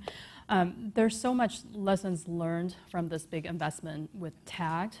TAACCCT. There's so much lessons learned from this big investment with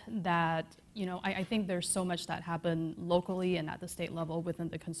TAACCCT that I think there's so much that happened locally and at the state level within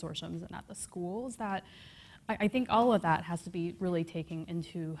the consortiums and at the schools that I think all of that has to be really taken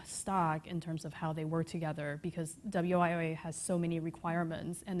into stock in terms of how they work together, because WIOA has so many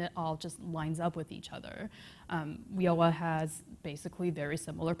requirements and it all just lines up with each other. WIOA has basically very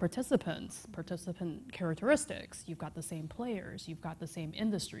similar participant characteristics. You've got the same players, you've got the same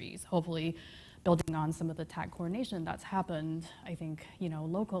industries, hopefully building on some of the TAACCCT coordination that's happened, I think,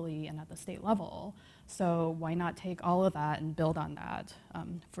 locally and at the state level. So why not take all of that and build on that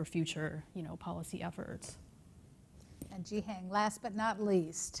for future, policy efforts? And Jihang, last but not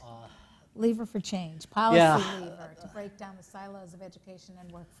least, lever for change, policy lever to break down the silos of education and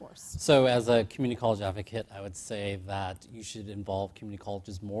workforce. So as a community college advocate, I would say that you should involve community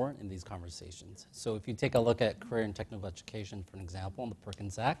colleges more in these conversations. So if you take a look at career and technical education, for an example, in the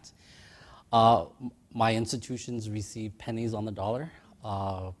Perkins Act, my institutions receive pennies on the dollar.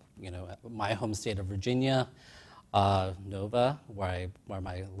 My home state of Virginia, Nova, where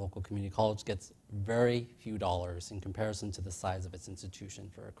my local community college gets very few dollars in comparison to the size of its institution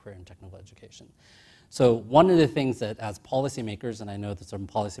for a career and technical education. So one of the things that as policymakers, and I know that some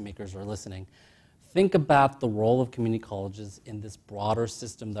policymakers are listening, think about the role of community colleges in this broader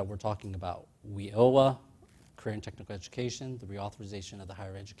system that we're talking about. WIOA, career and technical education, the reauthorization of the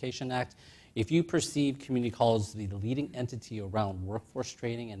Higher Education Act. If you perceive community colleges to be the leading entity around workforce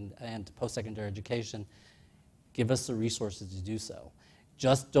training and post-secondary education, give us the resources to do so.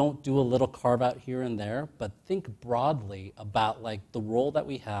 Just don't do a little carve out here and there, but think broadly about the role that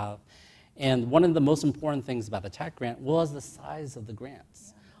we have. And one of the most important things about the TAACCCT grant was the size of the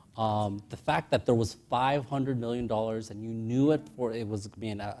grants. The fact that there was $500 million and you knew it was going to be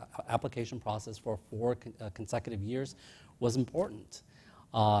an application process for 4 consecutive years was important.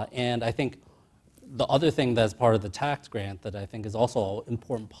 And I think the other thing that's part of the TAACCCT grant that I think is also an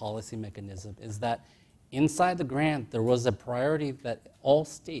important policy mechanism is that inside the grant, there was a priority that all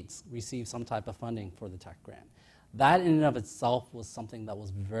states receive some type of funding for the TAACCCT grant. That in and of itself was something that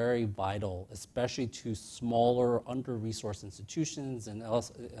was very vital, especially to smaller, under-resourced institutions and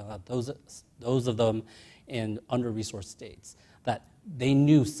those of them in under-resourced states, that they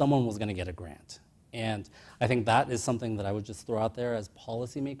knew someone was going to get a grant. And I think that is something that I would just throw out there as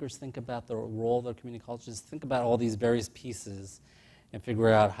policymakers think about the role of their community colleges, think about all these various pieces and figure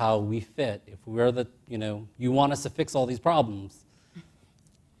out how we fit. If we're you want us to fix all these problems,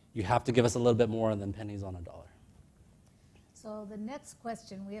 you have to give us a little bit more than pennies on a dollar. So the next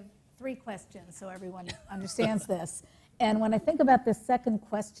question, we have 3 questions so everyone understands this. And when I think about this second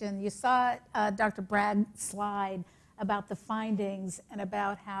question, you saw Dr. Bragg's slide about the findings and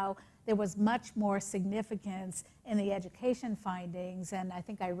about how there was much more significance in the education findings. And I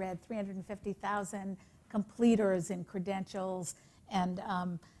think I read 350,000 completers in credentials and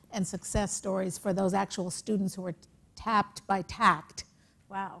success stories for those actual students who were tapped by TAACCCT.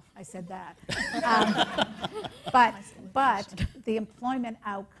 Wow, I said that. But the employment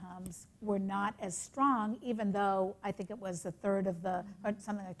outcomes were not as strong, even though I think it was a third of or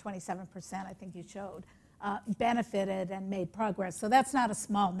something like 27%, I think you showed, benefited and made progress. So that's not a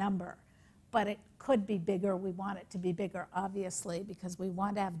small number, but it could be bigger. We want it to be bigger, obviously, because we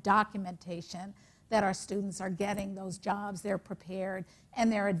want to have documentation that our students are getting those jobs, they're prepared,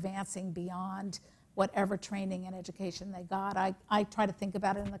 and they're advancing beyond whatever training and education they got. I try to think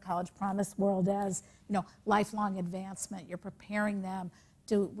about it in the College Promise world as, lifelong advancement. You're preparing them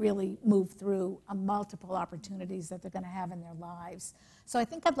to really move through multiple opportunities that they're going to have in their lives. So I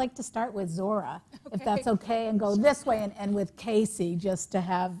think I'd like to start with Zora, if that's okay, and go this way, and with Casey, just to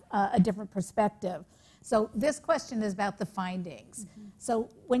have a different perspective. So this question is about the findings.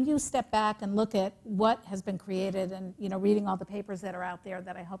 So when you step back and look at what has been created and, reading all the papers that are out there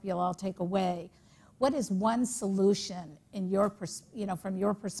that I hope you'll all take away, what is one solution in your, from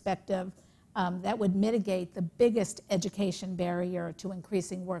your perspective that would mitigate the biggest education barrier to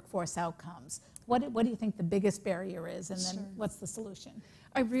increasing workforce outcomes? What do you think the biggest barrier is, and then what's the solution?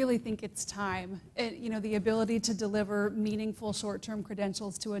 I really think it's time. The ability to deliver meaningful short-term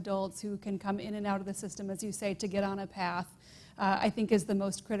credentials to adults who can come in and out of the system, as you say, to get on a path, I think is the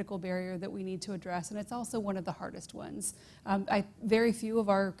most critical barrier that we need to address, and it's also one of the hardest ones. Very few of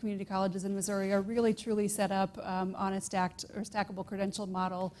our community colleges in Missouri are really truly set up on a stacked or stackable credential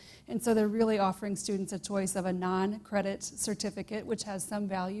model, and so they're really offering students a choice of a non-credit certificate, which has some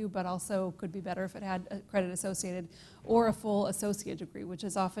value but also could be better if it had a credit associated, or a full associate degree, which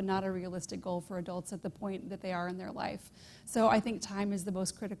is often not a realistic goal for adults at the point that they are in their life. So I think time is the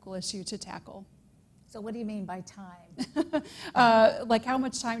most critical issue to tackle. So what do you mean by time? Like how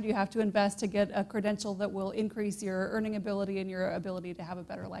much time do you have to invest to get a credential that will increase your earning ability and your ability to have a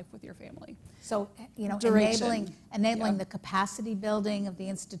better life with your family? So, Duration. enabling the capacity building of the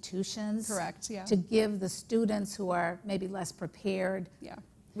institutions. Correct, yeah. To give the students who are maybe less prepared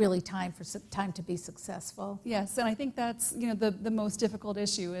really time to be successful. Yes, and I think that's the most difficult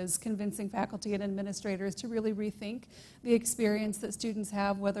issue is convincing faculty and administrators to really rethink the experience that students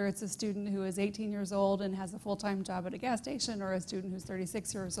have, whether it's a student who is 18 years old and has a full-time job at a gas station, or a student who's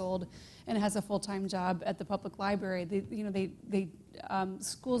 36 years old and has a full-time job at the public library.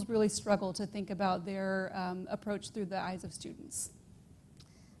 Schools really struggle to think about their approach through the eyes of students.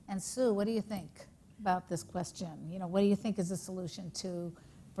 And Sue, what do you think about this question? What do you think is the solution to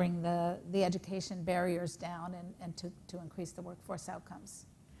bring the education barriers down and to increase the workforce outcomes?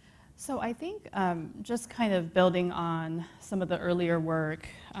 So I think just kind of building on some of the earlier work,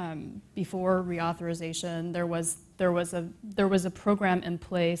 before reauthorization, there was a program in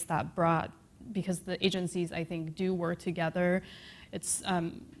place that brought, because the agencies I think do work together, it's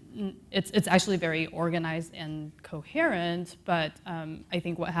actually very organized and coherent, but I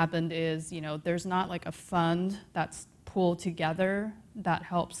think what happened is, there's not like a fund that's pooled together that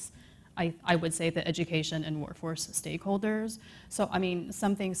helps, I would say, the education and workforce stakeholders. So,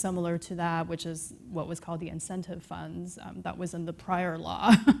 something similar to that, which is what was called the incentive funds that was in the prior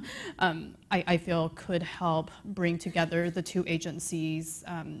law, I feel could help bring together the two agencies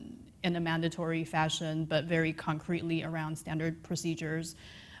in a mandatory fashion, but very concretely around standard procedures,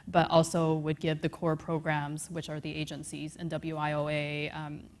 but also would give the core programs, which are the agencies in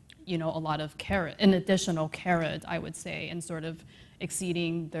WIOA, a lot of carrot, an additional carrot, I would say, in sort of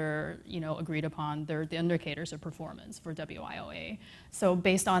exceeding their, agreed upon, the indicators of performance for WIOA. So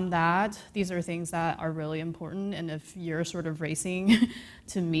based on that, these are things that are really important, and if you're sort of racing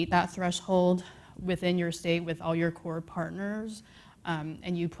to meet that threshold within your state with all your core partners,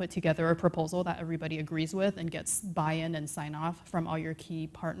 and you put together a proposal that everybody agrees with and gets buy-in and sign-off from all your key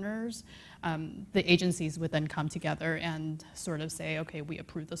partners, the agencies would then come together and sort of say, okay, we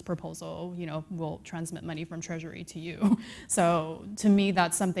approve this proposal, we'll transmit money from Treasury to you. So to me,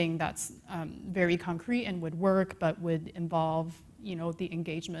 that's something that's very concrete and would work, but would involve, the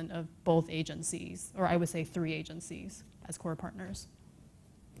engagement of both agencies, or I would say 3 agencies as core partners.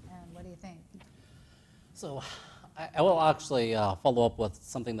 And what do you think? So I will actually follow up with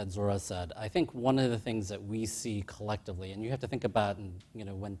something that Zora said. I think one of the things that we see collectively, and you have to think about,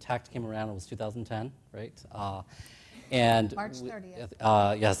 when TAACCCT came around, it was 2010, right? And March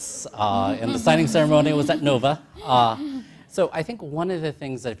 30th. Yes, and the signing ceremony was at Nova. So I think one of the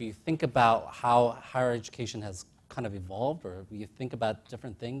things that if you think about how higher education has kind of evolved, or you think about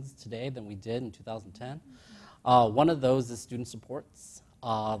different things today than we did in 2010, one of those is student supports.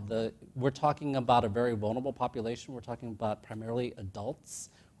 We're talking about a very vulnerable population. We're talking about primarily adults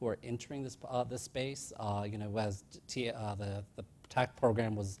who are entering this space. As the TAACCCT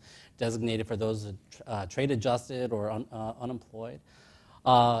program was designated for those trade adjusted or unemployed.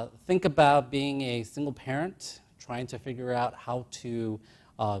 Think about being a single parent trying to figure out how to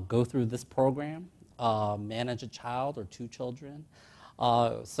go through this program, manage a child or 2 children.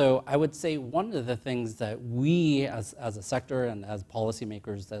 So I would say one of the things that we as a sector and as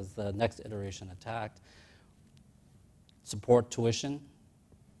policymakers, as the next iteration of TAACCCT, support tuition,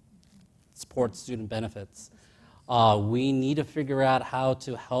 support student benefits. We need to figure out how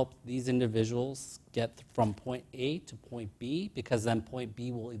to help these individuals get from point A to point B, because then point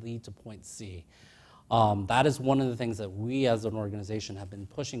B will lead to point C. That is one of the things that we as an organization have been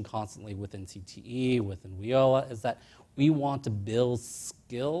pushing constantly within CTE, within WIOA, is that we want to build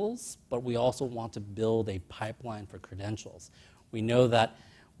skills, but we also want to build a pipeline for credentials. We know that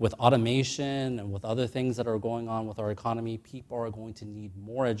with automation and with other things that are going on with our economy, people are going to need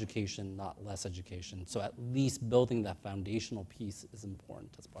more education, not less education. So at least building that foundational piece is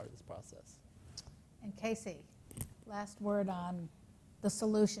important as part of this process. And Casey, last word on the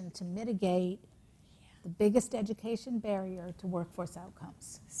solution to mitigate the biggest education barrier to workforce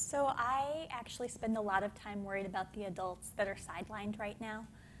outcomes. So I actually spend a lot of time worried about the adults that are sidelined right now.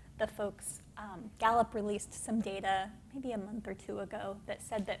 The folks, Gallup released some data maybe a month or two ago that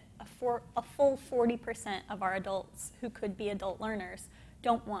said that a full 40% of our adults who could be adult learners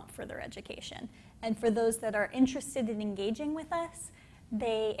don't want further education. And for those that are interested in engaging with us,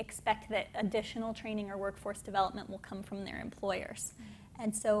 they expect that additional training or workforce development will come from their employers.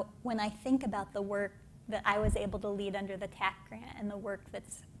 And so when I think about the work that I was able to lead under the TAACCCT grant and the work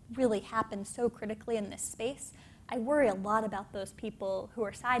that's really happened so critically in this space, I worry a lot about those people who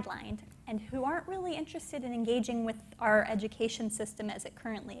are sidelined and who aren't really interested in engaging with our education system as it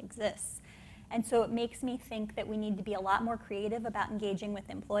currently exists. And so it makes me think that we need to be a lot more creative about engaging with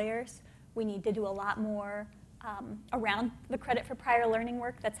employers. We need to do a lot more around the credit for prior learning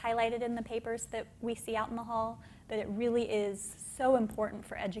work that's highlighted in the papers that we see out in the hall, that it really is so important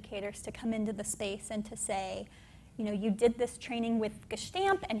for educators to come into the space and to say, you know, you did this training with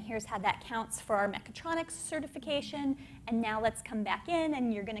Gestamp, and here's how that counts for our mechatronics certification, and now let's come back in,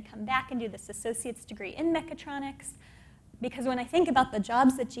 and you're going to come back and do this associate's degree in mechatronics. Because when I think about the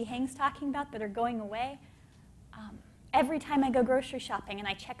jobs that Jihang's talking about that are going away, every time I go grocery shopping and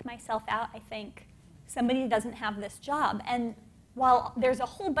I check myself out, I think, somebody doesn't have this job. And while there's a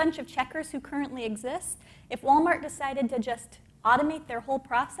whole bunch of checkers who currently exist, if Walmart decided to just automate their whole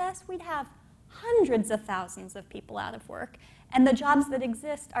process, we'd have hundreds of thousands of people out of work. And the jobs that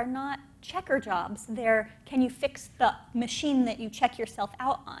exist are not checker jobs. They're, can you fix the machine that you check yourself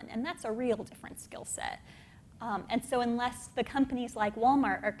out on? And that's a real different skill set. And so unless the companies like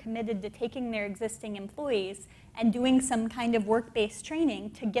Walmart are committed to taking their existing employees and doing some kind of work-based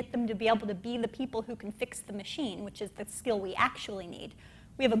training to get them to be able to be the people who can fix the machine, which is the skill we actually need,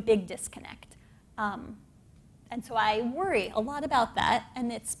 we have a big disconnect. And so I worry a lot about that,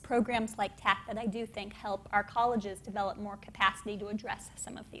 and it's programs like TAACCCT that I do think help our colleges develop more capacity to address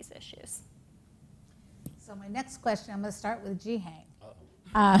some of these issues. So my next question, I'm going to start with Jihang.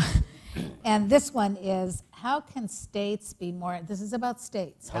 And this one is, how can states be more, this is about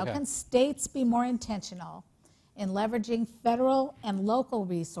states, how can states be more intentional in leveraging federal and local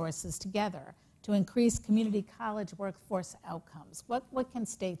resources together to increase community college workforce outcomes? What can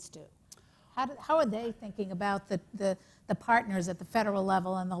states do? How are they thinking about the partners at the federal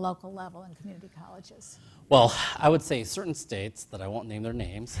level and the local level in community colleges? Well, I would say certain states, that I won't name their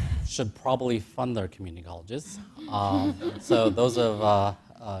names, should probably fund their community colleges. So those of,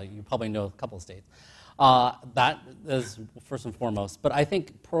 you probably know a couple of states. That is first and foremost. But I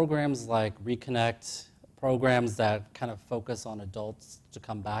think programs like Reconnect, programs that kind of focus on adults to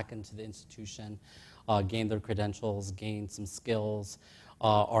come back into the institution, gain their credentials, gain some skills,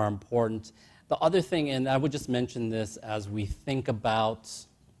 are important. The other thing, and I would just mention this as we think about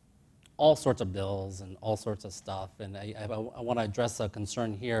all sorts of bills and all sorts of stuff, and I want to address a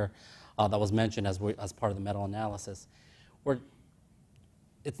concern here that was mentioned as part of the meta-analysis, where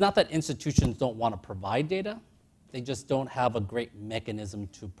it's not that institutions don't want to provide data, they just don't have a great mechanism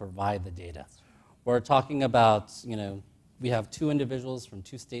to provide the data. We're talking about, you know, we have two individuals from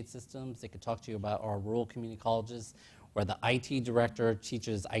two state systems. They could talk to you about our rural community colleges, where the IT director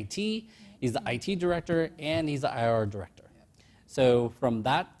teaches IT, he's the IT director, and he's the IR director. So from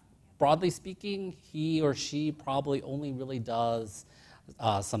that, broadly speaking, he or she probably only really does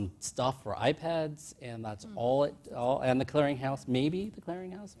some stuff for iPads, and that's all, and the clearinghouse, maybe the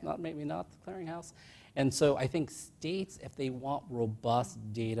clearinghouse, maybe not the clearinghouse. And so I think states, if they want robust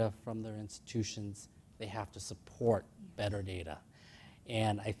data from their institutions, they have to support better data.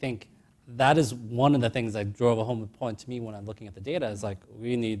 And I think that is one of the things that drove a home point to me when I'm looking at the data, is like,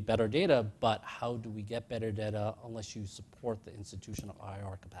 we need better data, but how do we get better data unless you support the institutional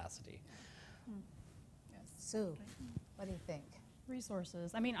IR capacity? Sue, what do you think?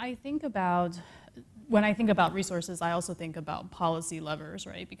 Resources. I mean, when I think about resources, I also think about policy levers,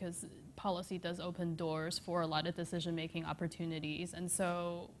 right? Because policy does open doors for a lot of decision-making opportunities. And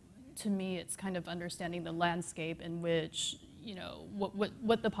so to me, it's kind of understanding the landscape in which, you know,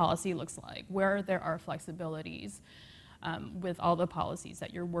 what the policy looks like, where there are flexibilities with all the policies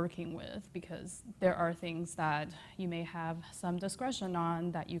that you're working with, because there are things that you may have some discretion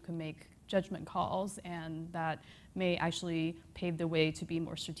on that you can make judgment calls, and that may actually pave the way to be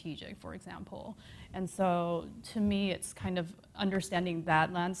more strategic, for example. And so to me, it's kind of understanding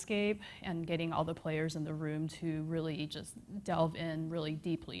that landscape and getting all the players in the room to really just delve in really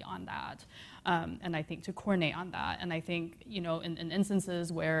deeply on that. And I think to coordinate on that. And I think, you know, in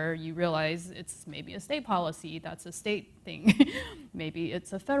instances where you realize it's maybe a state policy, that's a state thing. Maybe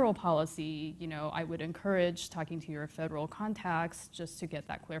it's a federal policy, you know, I would encourage talking to your federal contacts just to get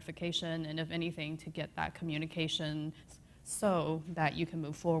that clarification, and if anything, to get that communication so that you can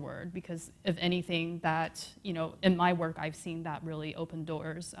move forward. Because if anything, that, you know, in my work, I've seen that really open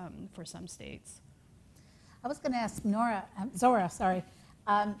doors for some states. I was going to ask Zora, sorry,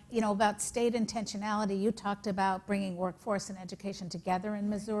 you know, about state intentionality. You talked about bringing workforce and education together in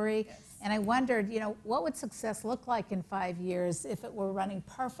Missouri. Yes. And I wondered, you know, what would success look like in 5 years if it were running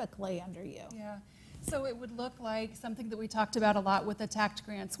perfectly under you? Yeah. So it would look like something that we talked about a lot with the TAACCCT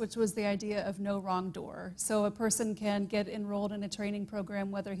grants, which was the idea of no wrong door. So a person can get enrolled in a training program,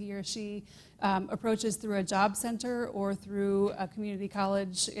 whether he or she approaches through a job center or through a community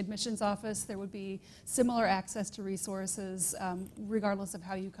college admissions office. There would be similar access to resources regardless of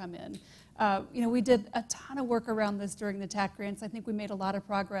how you come in. You know, we did a ton of work around this during the TAACCCT grants. I think we made a lot of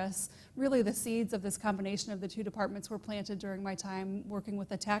progress. Really, the seeds of this combination of the two departments were planted during my time working with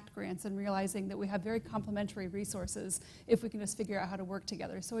the TAACCCT grants and realizing that we have very complementary resources if we can just figure out how to work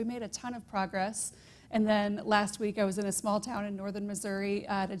together. So we made a ton of progress. And then last week, I was in a small town in northern Missouri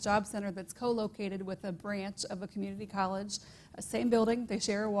at a job center that's co-located with a branch of a community college. Same building, they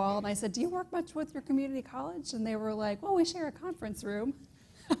share a wall. And I said, do you work much with your community college? And they were like, well, we share a conference room.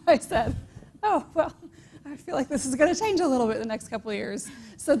 I said, oh, well, I feel like this is going to change a little bit in the next couple of years.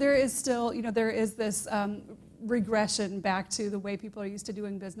 So there is still, you know, there is this regression back to the way people are used to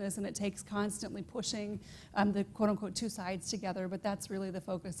doing business, and it takes constantly pushing the quote-unquote two sides together, but that's really the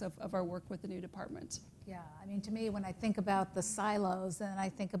focus of our work with the new department. Yeah, I mean, to me, when I think about the silos and I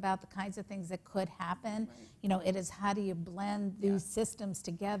think about the kinds of things that could happen, you know, it is how do you blend these systems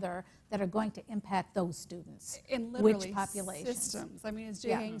together that are going to impact those students? And literally which populations? Systems. I mean, as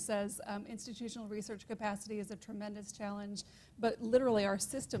Jay Haynes says, institutional research capacity is a tremendous challenge, but literally our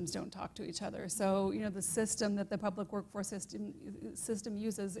systems don't talk to each other. So, you know, the system that the public workforce system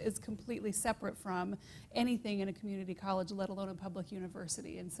uses is completely separate from anything in a community college, let alone a public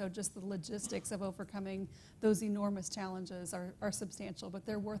university. And so just the logistics of overcoming those enormous challenges are substantial, but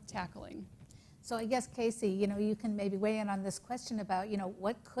they're worth tackling. So I guess, Casey, you know, you can maybe weigh in on this question about, you know,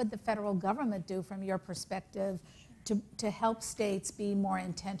 what could the federal government do from your perspective to help states be more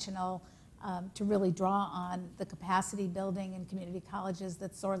intentional, to really draw on the capacity building in community colleges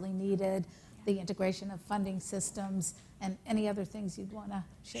that's sorely needed, the integration of funding systems, and any other things you'd want to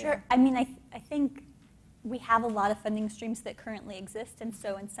share? Sure. I mean, I think we have a lot of funding streams that currently exist, and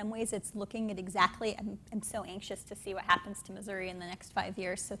so in some ways it's looking at exactly, I'm so anxious to see what happens to Missouri in the next 5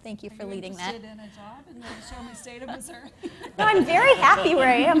 years, so thank you for leading that. Are you interested in a job in the show me state of Missouri? No, I'm very happy where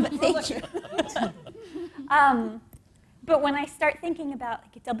I am, but thank you. But when I start thinking about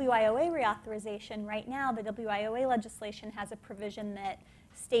like WIOA reauthorization, right now the WIOA legislation has a provision that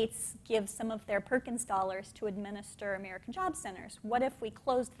states give some of their Perkins dollars to administer American Job Centers. What if we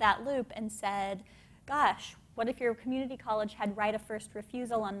closed that loop and said, gosh, what if your community college had right of first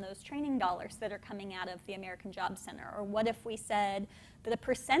refusal on those training dollars that are coming out of the American Job Center? Or what if we said that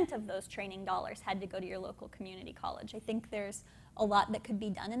 1% of those training dollars had to go to your local community college? I think there's a lot that could be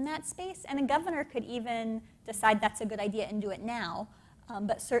done in that space, and a governor could even decide that's a good idea and do it now.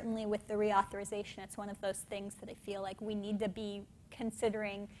 But certainly with the reauthorization, it's one of those things that I feel like we need to be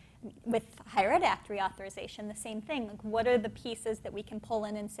considering. With Higher Ed Act reauthorization, the same thing. Like, what are the pieces that we can pull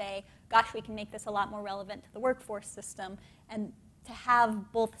in and say, gosh, we can make this a lot more relevant to the workforce system, and to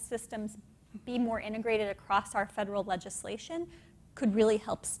have both systems be more integrated across our federal legislation could really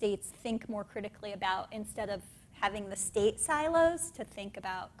help states think more critically about, instead of having the state silos, to think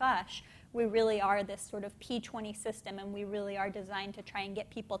about, gosh, we really are this sort of P20 system, and we really are designed to try and get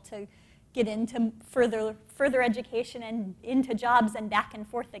people to get into further education and into jobs and back and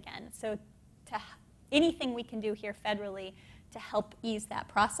forth again. So anything we can do here federally to help ease that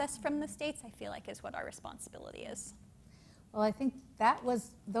process from the states, I feel like is what our responsibility is. Well, I think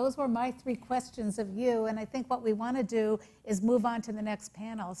those were my 3 questions of you, and I think what we want to do is move on to the next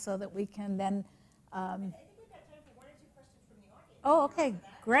panel so that we can then. I think we've got time for 1 or 2 questions from the audience. Oh, okay,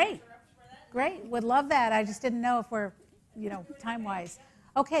 great, great. Would love that. I just didn't know if we're, you know, time-wise.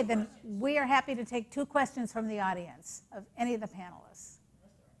 Okay, then we are happy to take 2 questions from the audience of any of the panelists.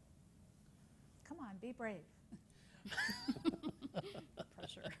 Come on, be brave.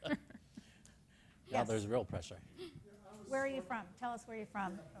 Pressure. Yes. There's real pressure. I was Where are you from? Tell us where you're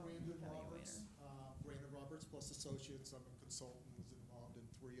from. Brandon Roberts plus Associates. I'm a consultant who's involved in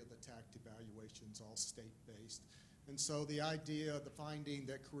 3 of the TAACCCT evaluations, all state-based. And so the idea, the finding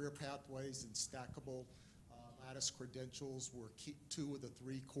that career pathways and stackable lattice credentials were 2 of the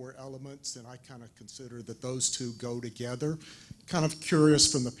 3 core elements, and I kind of consider that those 2 go together. Kind of curious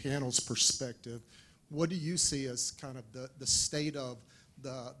from the panel's perspective, what do you see as kind of the state of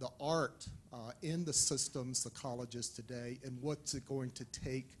the art in the systems, the colleges today, and what's it going to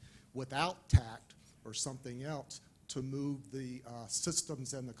take without TAACCCT or something else to move the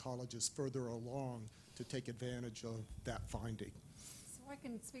systems and the colleges further along to take advantage of that finding? So I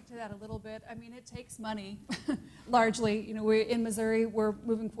can speak to that a little bit. I mean, it takes money, largely. You know, we're in Missouri, we're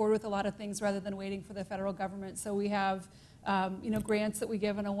moving forward with a lot of things rather than waiting for the federal government. So we have you know, grants that we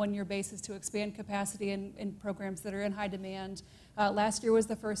give on a 1-year basis to expand capacity in programs that are in high demand. Last year was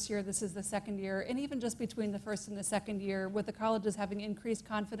the first year, this is the second year, and even just between the first and the second year, with the colleges having increased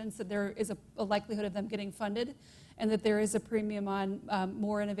confidence that there is a likelihood of them getting funded, and that there is a premium on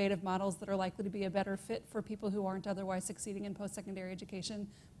more innovative models that are likely to be a better fit for people who aren't otherwise succeeding in post-secondary education,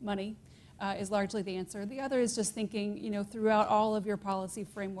 money is largely the answer. The other is just thinking, you know, throughout all of your policy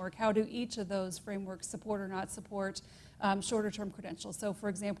framework, how do each of those frameworks support or not support shorter-term credentials? So, for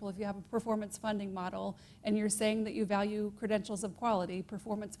example, if you have a performance funding model and you're saying that you value credentials of quality,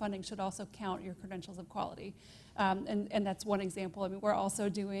 performance funding should also count your credentials of quality. And that's one example. I mean, we're also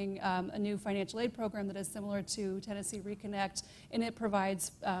doing a new financial aid program that is similar to Tennessee Reconnect, and it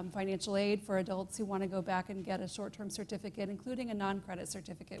provides financial aid for adults who want to go back and get a short-term certificate, including a non-credit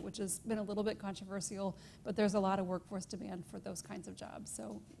certificate, which has been a little bit controversial, but there's a lot of workforce demand for those kinds of jobs.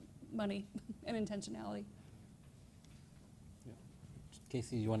 So money and intentionality. Yeah.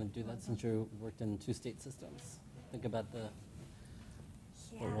 Casey, you want to do that since you worked in 2 state systems? Think about the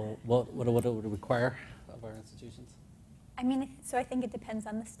what it would require of our institutions. I mean, so I think it depends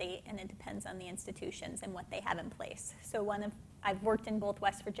on the state and it depends on the institutions and what they have in place. So I've worked in both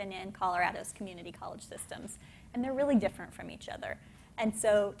West Virginia and Colorado's community college systems, and they're really different from each other. And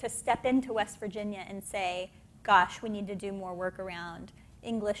so to step into West Virginia and say, gosh, we need to do more work around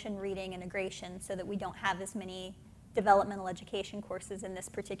English and reading integration so that we don't have as many developmental education courses in this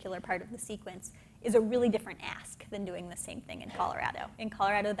particular part of the sequence is a really different ask than doing the same thing in Colorado. In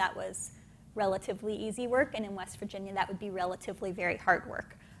Colorado, that was relatively easy work, and in West Virginia, that would be relatively very hard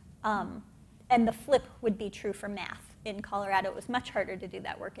work. And the flip would be true for math. In Colorado, it was much harder to do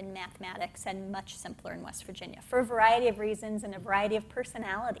that work in mathematics and much simpler in West Virginia for a variety of reasons and a variety of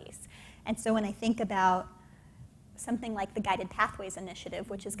personalities. And so when I think about something like the Guided Pathways Initiative,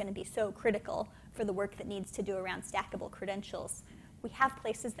 which is going to be so critical for the work that needs to do around stackable credentials, we have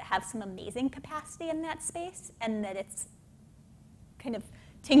places that have some amazing capacity in that space, and that it's kind of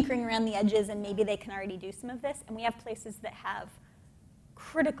tinkering around the edges, and maybe they can already do some of this. And we have places that have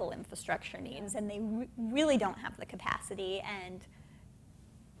critical infrastructure needs, and they really don't have the capacity. And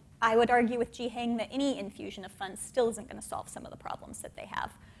I would argue with Ji-Heng that any infusion of funds still isn't going to solve some of the problems that they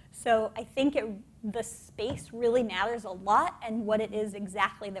have. So I think the space really matters a lot, and what it is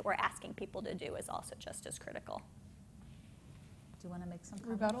exactly that we're asking people to do is also just as critical. Do you want to make some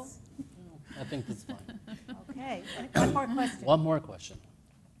comments? Rebuttal? I think that's fine. Okay. One more question. One more question.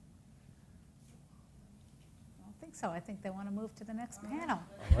 I don't think so. I think they want to move to the next panel.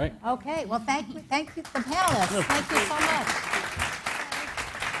 All right. Okay. Well, thank you, the panelists. Thank you so much.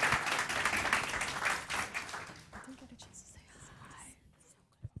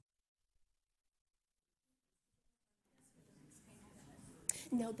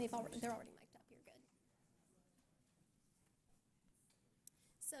 No, they're already mic'd up. You're good.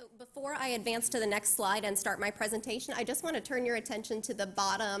 So before I advance to the next slide and start my presentation, I just want to turn your attention to the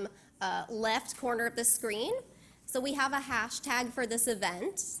bottom left corner of the screen. So we have a hashtag for this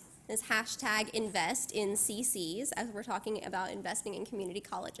event. This hashtag #InvestInCCs, as we're talking about investing in community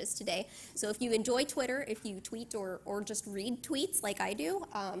colleges today. So if you enjoy Twitter, if you tweet or just read tweets like I do,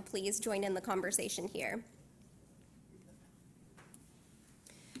 please join in the conversation here.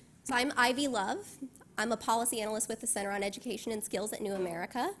 So I'm Ivy Love. I'm a policy analyst with the Center on Education and Skills at New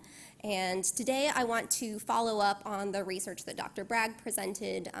America. And today I want to follow up on the research that Dr. Bragg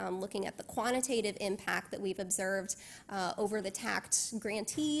presented, looking at the quantitative impact that we've observed over the TAACCCT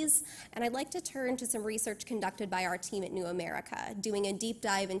grantees. And I'd like to turn to some research conducted by our team at New America, doing a deep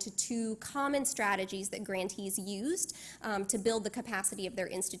dive into 2 common strategies that grantees used to build the capacity of their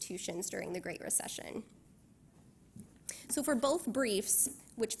institutions during the Great Recession. So for both briefs,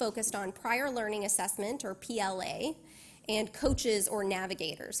 which focused on prior learning assessment, or PLA, and coaches or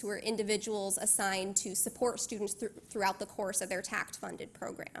navigators, who are individuals assigned to support students throughout the course of their TAACCCT-funded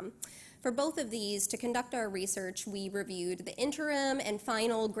program. For both of these, to conduct our research, we reviewed the interim and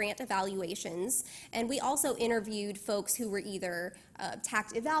final grant evaluations, and we also interviewed folks who were either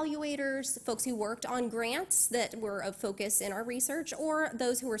TAACCCT evaluators, folks who worked on grants that were of focus in our research, or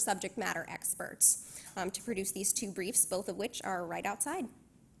those who were subject matter experts to produce these two briefs, both of which are right outside.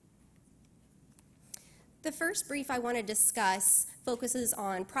 The first brief I want to discuss focuses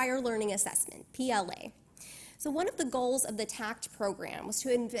on prior learning assessment, PLA. So one of the goals of the TAACCCT program was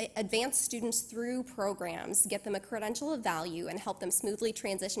to advance students through programs, get them a credential of value, and help them smoothly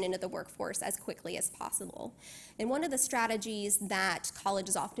transition into the workforce as quickly as possible. And one of the strategies that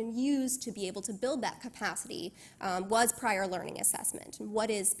colleges often use to be able to build that capacity was prior learning assessment. What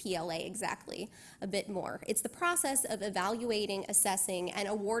is PLA exactly? A bit more. It's the process of evaluating, assessing, and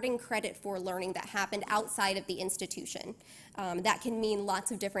awarding credit for learning that happened outside of the institution. That can mean lots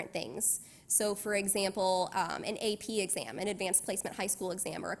of different things. So for example, an AP exam, an advanced placement high school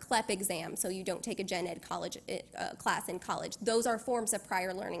exam, or a CLEP exam, so you don't take a gen ed college, class in college. Those are forms of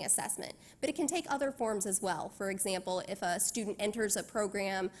prior learning assessment. But it can take other forms as well. For example, if a student enters a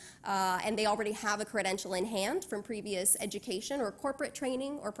program and they already have a credential in hand from previous education or corporate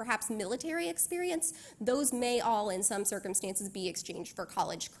training or perhaps military experience, those may all in some circumstances be exchanged for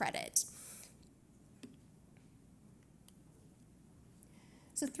college credit.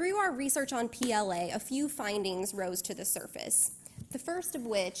 So through our research on PLA, a few findings rose to the surface. The first of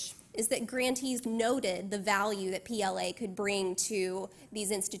which is that grantees noted the value that PLA could bring to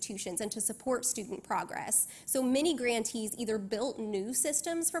these institutions and to support student progress. So many grantees either built new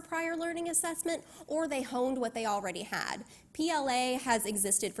systems for prior learning assessment or they honed what they already had. PLA has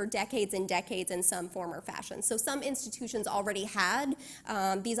existed for decades and decades in some form or fashion. So some institutions already had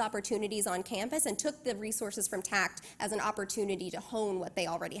these opportunities on campus and took the resources from TAACCCT as an opportunity to hone what they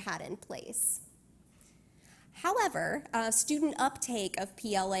already had in place. However, student uptake of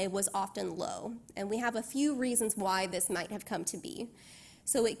PLA was often low, and we have a few reasons why this might have come to be.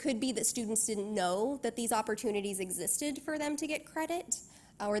 So it could be that students didn't know that these opportunities existed for them to get credit,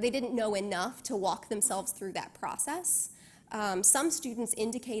 or they didn't know enough to walk themselves through that process. Some students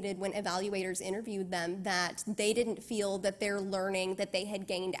indicated when evaluators interviewed them that they didn't feel that their learning that they had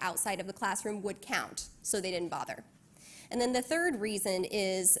gained outside of the classroom would count, so they didn't bother. And then the third reason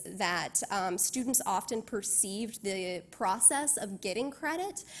is that students often perceived the process of getting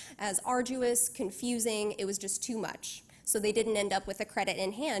credit as arduous, confusing. It was just too much. So they didn't end up with a credit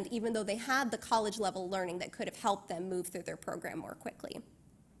in hand, even though they had the college level learning that could have helped them move through their program more quickly.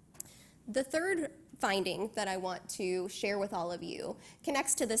 The third finding that I want to share with all of you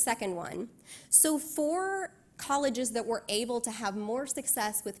connects to the second one. So for colleges that were able to have more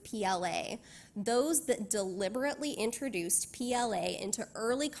success with PLA, those that deliberately introduced PLA into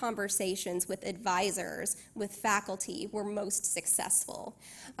early conversations with advisors, with faculty, were most successful.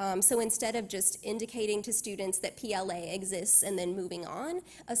 So instead of just indicating to students that PLA exists and then moving on,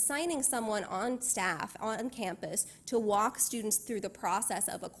 assigning someone on staff, on campus, to walk students through the process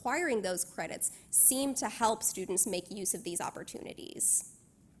of acquiring those credits seemed to help students make use of these opportunities.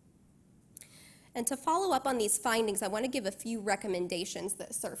 And to follow up on these findings, I want to give a few recommendations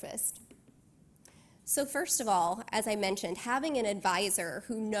that surfaced. So first of all, as I mentioned, having an advisor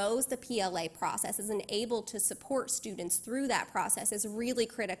who knows the PLA process and able to support students through that process is really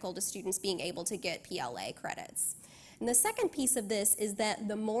critical to students being able to get PLA credits. And the second piece of this is that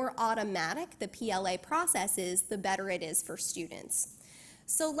the more automatic the PLA process is, the better it is for students.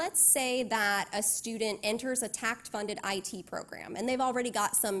 So let's say that a student enters a TAACCCT-funded IT program, and they've already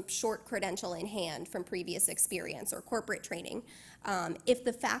got some short credential in hand from previous experience or corporate training. If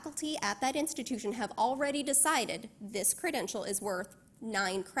the faculty at that institution have already decided this credential is worth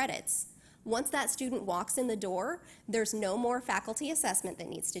 9 credits, once that student walks in the door, there's no more faculty assessment that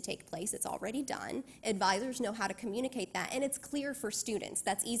needs to take place. It's already done. Advisors know how to communicate that, and it's clear for students.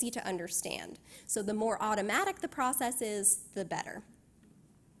 That's easy to understand. So the more automatic the process is, the better.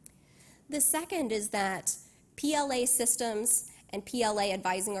 The second is that PLA systems and PLA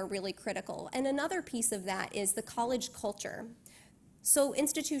advising are really critical. And another piece of that is the college culture. So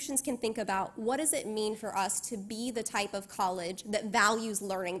institutions can think about, what does it mean for us to be the type of college that values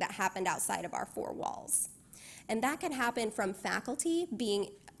learning that happened outside of our 4 walls? And that can happen from faculty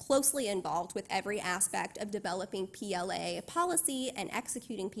being closely involved with every aspect of developing PLA policy and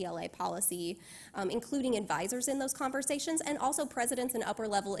executing PLA policy, including advisors in those conversations, and also presidents and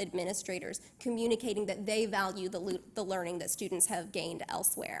upper-level administrators communicating that they value the learning that students have gained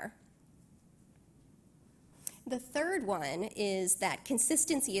elsewhere. The third one is that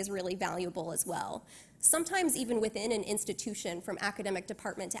consistency is really valuable as well. Sometimes even within an institution, from academic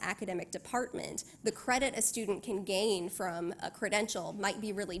department to academic department, the credit a student can gain from a credential might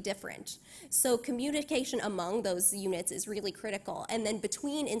be really different. So communication among those units is really critical, and then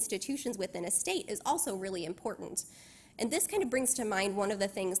between institutions within a state is also really important. And this kind of brings to mind one of the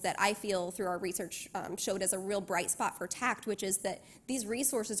things that I feel through our research showed as a real bright spot for TAACCCT, which is that these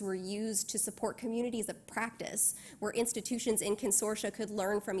resources were used to support communities of practice, where institutions in consortia could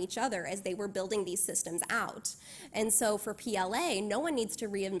learn from each other as they were building these systems out. And so for PLA, no one needs to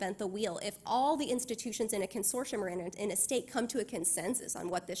reinvent the wheel. If all the institutions in a consortium or in a state come to a consensus on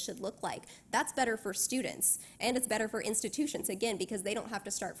what this should look like, that's better for students, and it's better for institutions, again, because they don't have to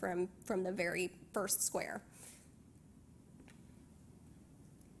start from the very first square.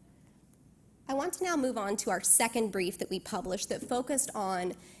 I want to now move on to our second brief that we published that focused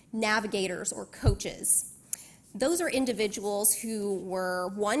on navigators or coaches. Those are individuals who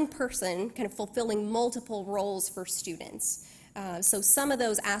were one person kind of fulfilling multiple roles for students. So some of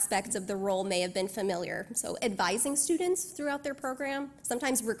those aspects of the role may have been familiar. So advising students throughout their program,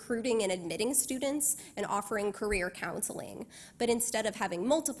 sometimes recruiting and admitting students, and offering career counseling. But instead of having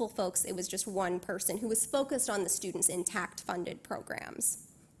multiple folks, it was just one person who was focused on the students in TAACCCT-funded programs.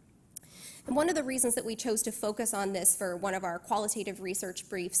 And one of the reasons that we chose to focus on this for one of our qualitative research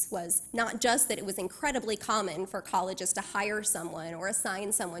briefs was not just that it was incredibly common for colleges to hire someone or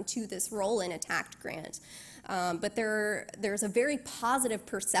assign someone to this role in a TAACCCT grant, but there's a very positive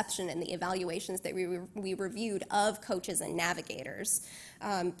perception in the evaluations that we reviewed of coaches and navigators.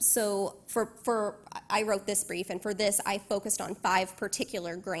 So I wrote this brief, and for this I focused on 5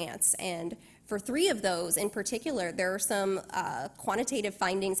 particular grants, and for 3 of those in particular, there are some quantitative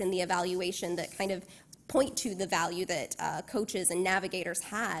findings in the evaluation that kind of point to the value that coaches and navigators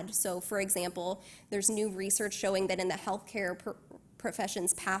had. So for example, there's new research showing that in the healthcare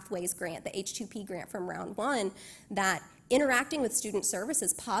professions pathways grant, the H2P grant from round 1, that interacting with student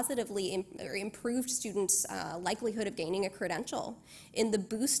services positively improved students' likelihood of gaining a credential. In the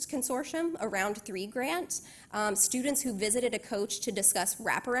BOOST consortium, a round 3 grant, students who visited a coach to discuss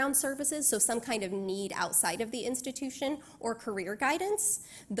wraparound services, so some kind of need outside of the institution, or career guidance,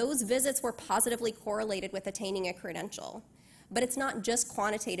 those visits were positively correlated with attaining a credential. But it's not just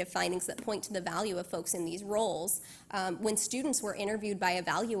quantitative findings that point to the value of folks in these roles. When students were interviewed by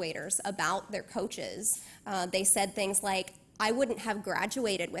evaluators about their coaches, they said things like, "I wouldn't have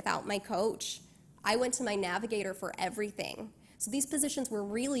graduated without my coach. I went to my navigator for everything." So these positions were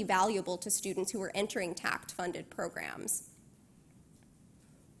really valuable to students who were entering TAACCCT-funded programs.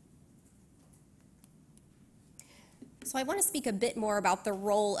 So I want to speak a bit more about the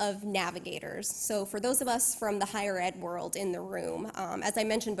role of navigators. So for those of us from the higher ed world in the room, as I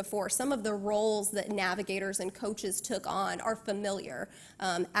mentioned before, some of the roles that navigators and coaches took on are familiar.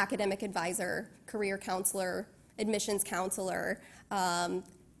 Academic advisor, career counselor, admissions counselor,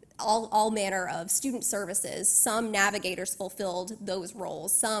 all manner of student services. Some navigators fulfilled those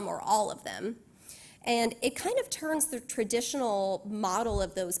roles, some or all of them. And it kind of turns the traditional model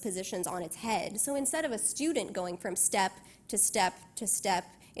of those positions on its head. So instead of a student going from step to step to step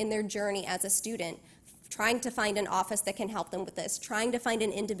in their journey as a student, trying to find an office that can help them with this, trying to find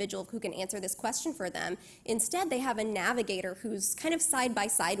an individual who can answer this question for them, instead they have a navigator who's kind of side by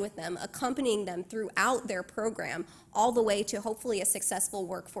side with them, accompanying them throughout their program, all the way to hopefully a successful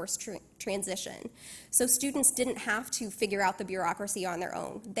workforce transition. So students didn't have to figure out the bureaucracy on their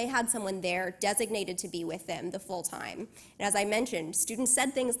own. They had someone there designated to be with them the full time. And as I mentioned, students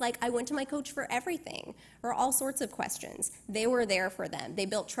said things like, "I went to my coach for everything," or all sorts of questions. They were there for them. They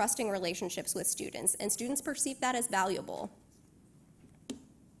built trusting relationships with students, and students perceived that as valuable.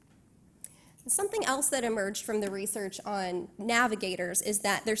 Something else that emerged from the research on navigators is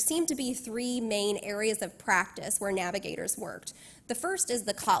that there seemed to be 3 main areas of practice where navigators worked. The first is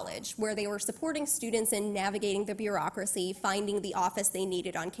the college, where they were supporting students in navigating the bureaucracy, finding the office they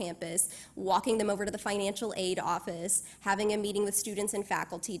needed on campus, walking them over to the financial aid office, having a meeting with students and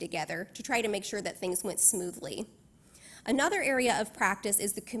faculty together to try to make sure that things went smoothly. Another area of practice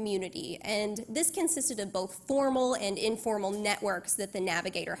is the community, and this consisted of both formal and informal networks that the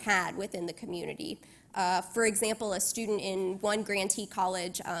navigator had within the community. For example, a student in one grantee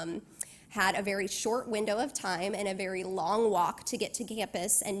college had a very short window of time and a very long walk to get to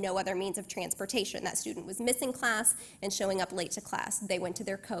campus and no other means of transportation. That student was missing class and showing up late to class. They went to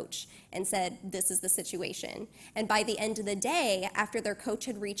their coach and said, "This is the situation." And by the end of the day, after their coach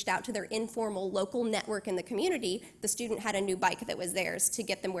had reached out to their informal local network in the community, the student had a new bike that was theirs to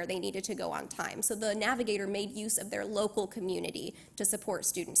get them where they needed to go on time. So the navigator made use of their local community to support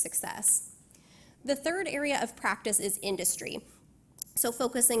student success. The third area of practice is industry. So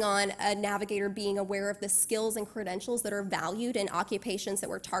focusing on a navigator being aware of the skills and credentials that are valued in occupations that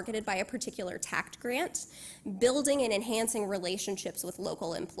were targeted by a particular TAACCCT grant, building and enhancing relationships with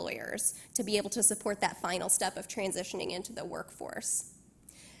local employers to be able to support that final step of transitioning into the workforce.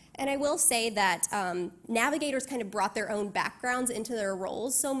 And I will say that navigators kind of brought their own backgrounds into their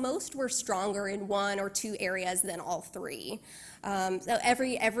roles, so most were stronger in one or two areas than all three. So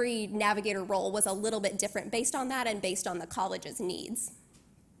every navigator role was a little bit different based on that and based on the college's needs.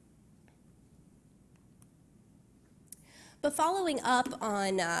 But following up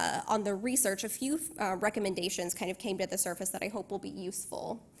on the research, a few recommendations kind of came to the surface that I hope will be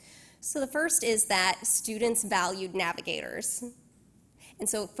useful. So the first is that students valued navigators. And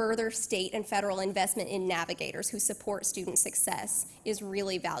so further state and federal investment in navigators who support student success is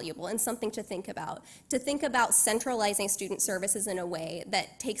really valuable and something to think about. To think about centralizing student services in a way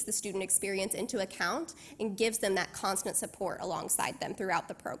that takes the student experience into account and gives them that constant support alongside them throughout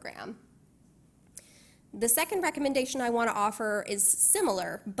the program. The second recommendation I want to offer is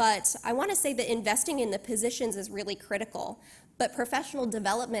similar, but I want to say that investing in the positions is really critical. But professional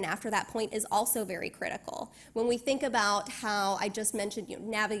development after that point is also very critical. When we think about how I just mentioned,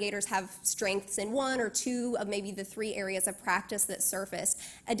 navigators have strengths in one or two of maybe the three areas of practice that surface,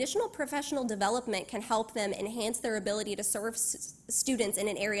 additional professional development can help them enhance their ability to serve students in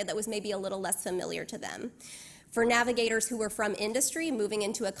an area that was maybe a little less familiar to them. For navigators who were from industry moving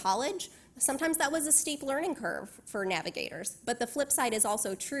into a college, sometimes that was a steep learning curve for navigators. But the flip side is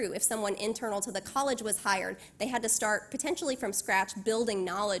also true. If someone internal to the college was hired, they had to start potentially from scratch building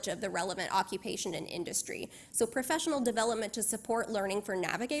knowledge of the relevant occupation and industry. So professional development to support learning for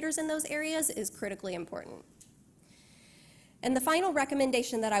navigators in those areas is critically important. And the final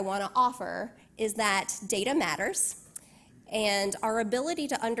recommendation that I want to offer is that data matters. And our ability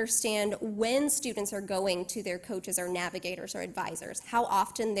to understand when students are going to their coaches or navigators or advisors, how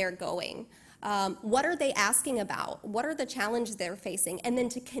often they're going, what are they asking about, what are the challenges they're facing, and then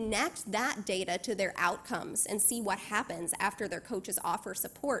to connect that data to their outcomes and see what happens after their coaches offer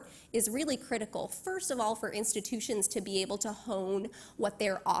support is really critical. First of all, for institutions to be able to hone what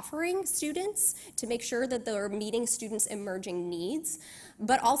they're offering students, to make sure that they're meeting students' emerging needs,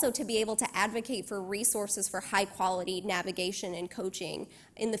 but also to be able to advocate for resources for high quality navigation and coaching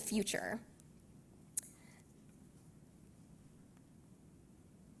in the future.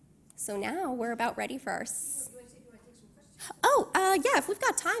 So now we're about ready for our... yeah, if we've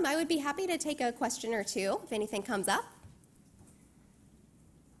got time, I would be happy to take a question or two if anything comes up.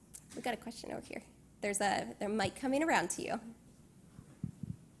 We've got a question over here. There's a mic coming around to you.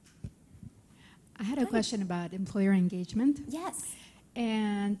 I had a question about employer engagement. Yes.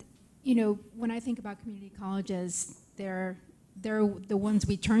 And, when I think about community colleges, they're the ones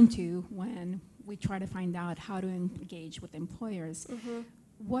we turn to when we try to find out how to engage with employers. Mm-hmm.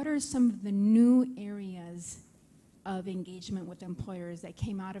 What are some of the new areas of engagement with employers that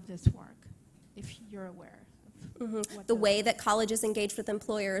came out of this work, if you're aware? Mm-hmm. The way that colleges engage with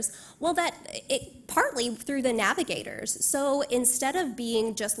employers, well, partly through the navigators. So instead of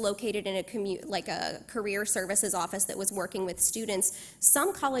being just located in a career services office that was working with students,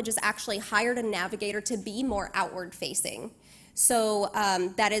 some colleges actually hired a navigator to be more outward facing. So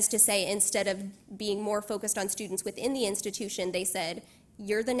that is to say, instead of being more focused on students within the institution, they said,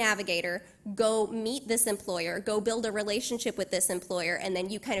 you're the navigator, go meet this employer, go build a relationship with this employer, and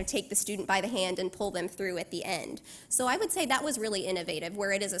then you kind of take the student by the hand and pull them through at the end. So I would say that was really innovative,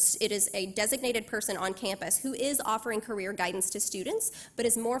 where it is a designated person on campus who is offering career guidance to students, but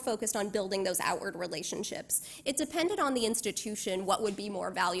is more focused on building those outward relationships. It depended on the institution what would be more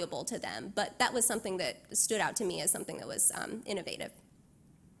valuable to them, but that was something that stood out to me as something that was innovative.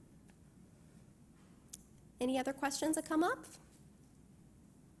 Any other questions that come up?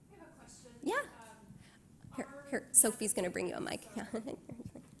 Yeah. Here, Sophie's going to bring you a mic. Yeah.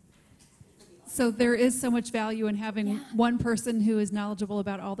 So there is so much value in having one person who is knowledgeable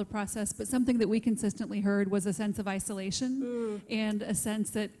about all the process, but something that we consistently heard was a sense of isolation and a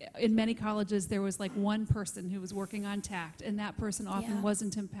sense that in many colleges there was like one person who was working on TAACCCT, and that person often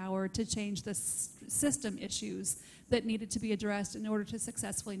wasn't empowered to change the system issues that needed to be addressed in order to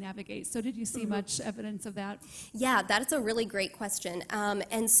successfully navigate. So did you see much evidence of that? Yeah, that's a really great question.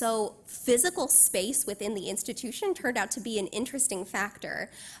 And so physical space within the institution turned out to be an interesting factor.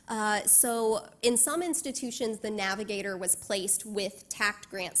 So in some institutions, the navigator was placed with TAACCCT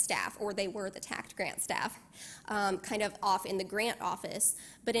grant staff, or they were the TAACCCT grant staff, kind of off in the grant office.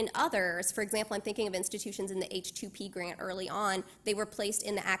 But in others, for example, I'm thinking of institutions in the H2P grant early on, they were placed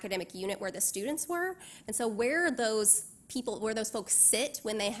in the academic unit where the students were. And so where those where those folks sit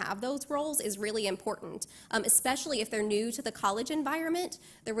when they have those roles is really important, especially if they're new to the college environment.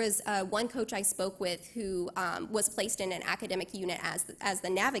 There was one coach I spoke with who was placed in an academic unit as the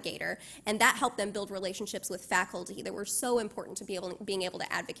navigator, and that helped them build relationships with faculty that were so important to being able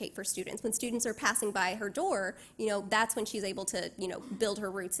to advocate for students. When students are passing by her door, that's when she's able to, build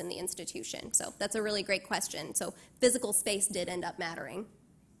her roots in the institution. So that's a really great question. So physical space did end up mattering.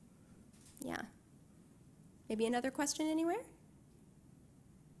 Yeah. Maybe another question anywhere?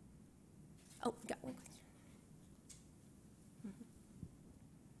 Oh, we got one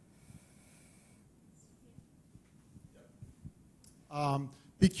question.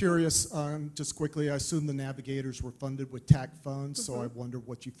 Be curious, just quickly, I assume the navigators were funded with TAACCCT funds, so I wonder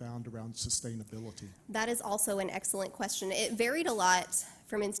what you found around sustainability. That is also an excellent question. It varied a lot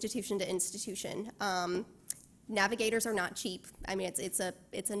from institution to institution. Navigators are not cheap. I mean,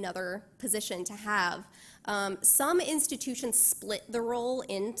 it's another position to have. Some institutions split the role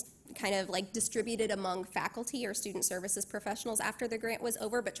in kind of like distributed among faculty or student services professionals after the grant was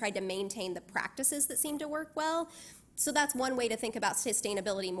over, but tried to maintain the practices that seemed to work well. So that's one way to think about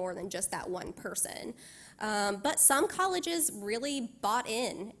sustainability more than just that one person. But some colleges really bought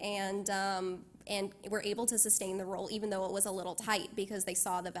in and were able to sustain the role even though it was a little tight because they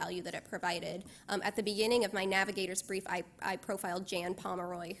saw the value that it provided. At the beginning of my navigator's brief, I profiled Jan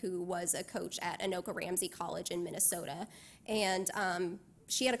Pomeroy, who was a coach at Anoka Ramsey College in Minnesota. And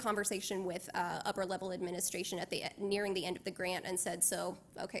she had a conversation with upper level administration nearing the end of the grant and said, so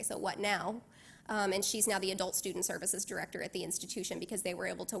what now? And she's now the adult student services director at the institution because they were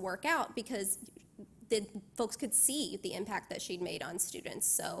able to work out because the folks could see the impact that she'd made on students.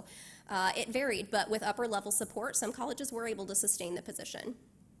 So it varied, but with upper level support, some colleges were able to sustain the position.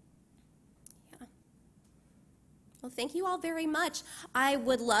 Yeah. Well, thank you all very much. I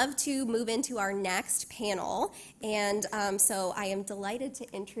would love to move into our next panel, and so I am delighted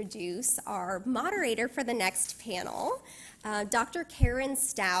to introduce our moderator for the next panel. Dr. Karen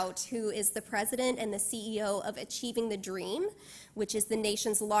Stout, who is the president and the CEO of Achieving the Dream, which is the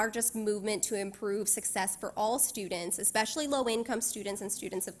nation's largest movement to improve success for all students, especially low-income students and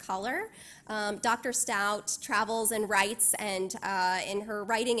students of color. Dr. Stout travels and writes, and in her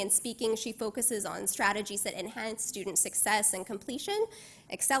writing and speaking, she focuses on strategies that enhance student success and completion,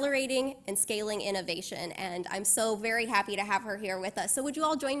 accelerating and scaling innovation. And I'm so very happy to have her here with us. So would you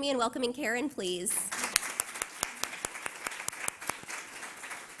all join me in welcoming Karen, please?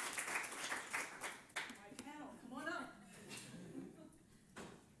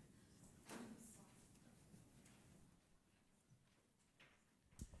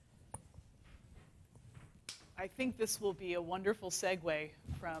 I think this will be a wonderful segue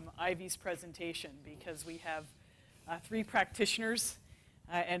from Ivy's presentation because we have 3 practitioners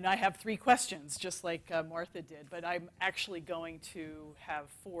and I have 3 questions just like Martha did, but I'm actually going to have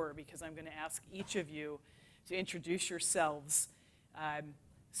 4 because I'm going to ask each of you to introduce yourselves,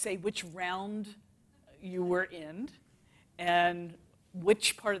 say which round you were in and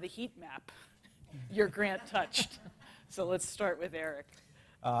which part of the heat map your grant touched. So let's start with Eric.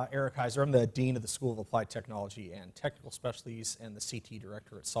 Eric Heiser. I'm the Dean of the School of Applied Technology and Technical Specialties and the CT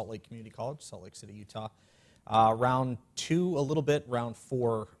Director at Salt Lake Community College, Salt Lake City, Utah. Round 2 a little bit, round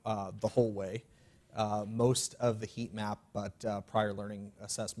 4 the whole way. Most of the heat map, but prior learning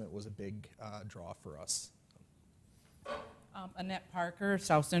assessment was a big draw for us. Annette Parker,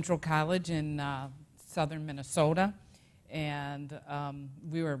 South Central College in southern Minnesota, and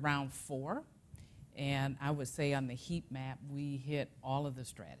we were round 4. And I would say on the heat map, we hit all of the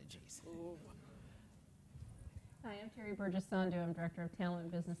strategies. Ooh. Hi, I'm Terry Burgess-Sandu. I'm Director of Talent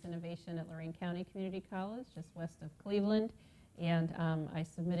and Business Innovation at Lorain County Community College, just west of Cleveland. And I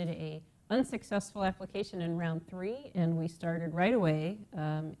submitted a unsuccessful application in round 3, and we started right away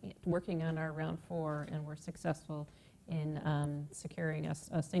working on our round 4, and were successful in securing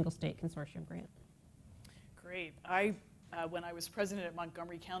a single state consortium grant. Great. When I was president at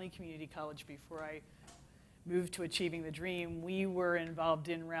Montgomery County Community College before I moved to Achieving the Dream, we were involved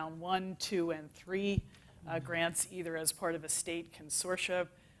in round 1, 2, and 3 grants, either as part of a state consortia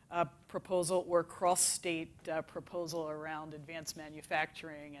proposal or cross-state proposal around advanced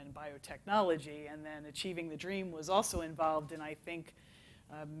manufacturing and biotechnology. And then Achieving the Dream was also involved in, I think,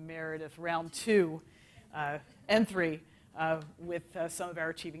 Meredith, round 2 and 3 with some of our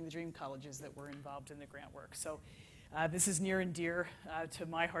Achieving the Dream colleges that were involved in the grant work. So this is near and dear to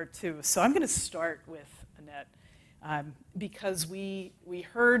my heart, too. So I'm going to start with Annette because we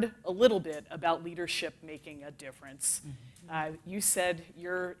heard a little bit about leadership making a difference. You said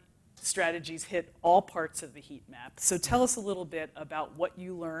your strategies hit all parts of the heat map. So tell us a little bit about what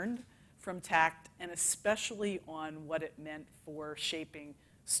you learned from TAACCCT, and especially on what it meant for shaping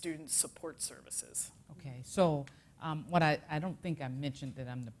student support services. Okay, so I don't think I mentioned that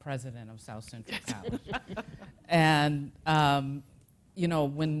I'm the president of South Central College. And, you know,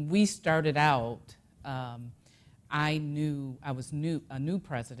 when we started out, I was a new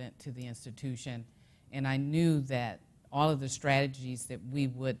president to the institution, and I knew that all of the strategies that we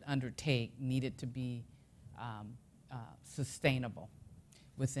would undertake needed to be sustainable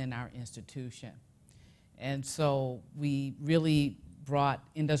within our institution. And so we really brought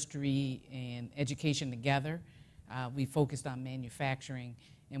industry and education together. We focused on manufacturing,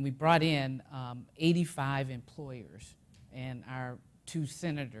 and we brought in 85 employers and our 2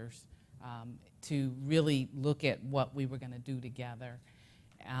 senators to really look at what we were going to do together.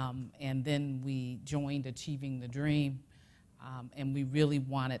 And then we joined Achieving the Dream, and we really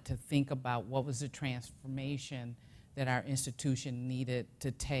wanted to think about what was the transformation that our institution needed to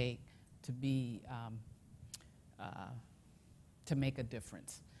take to be to make a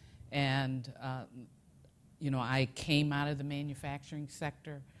difference. And you know, I came out of the manufacturing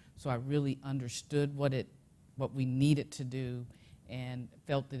sector, so I really understood what we needed to do, and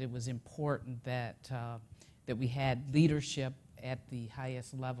felt that it was important that that we had leadership at the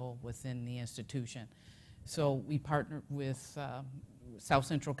highest level within the institution. So we partnered with South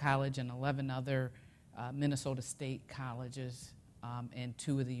Central College and 11 other Minnesota State colleges and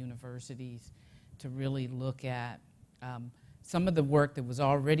 2 of the universities to really look at some of the work that was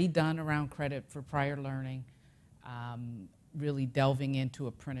already done around credit for prior learning, really delving into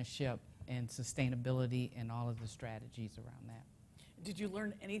apprenticeship and sustainability and all of the strategies around that. Did you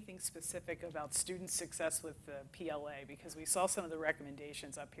learn anything specific about student success with the PLA? Because we saw some of the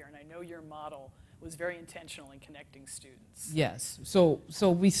recommendations up here, and I know your model was very intentional in connecting students. Yes. So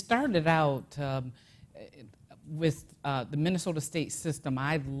we started out with the Minnesota State system.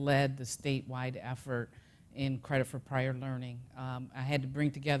 I led the statewide effort in credit for prior learning. I had to bring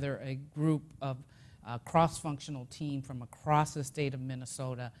together a group of cross-functional team from across the state of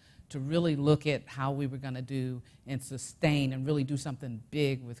Minnesota to really look at how we were going to do and sustain and really do something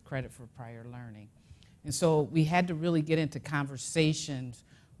big with credit for prior learning. And so we had to really get into conversations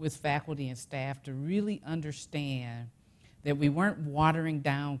with faculty and staff to really understand that we weren't watering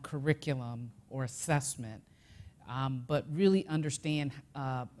down curriculum or assessment, but really understand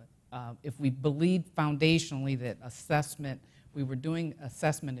if we believed foundationally that we were doing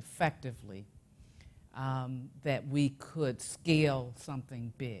assessment effectively, that we could scale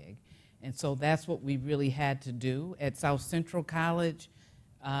something big. And so that's what we really had to do. At South Central College,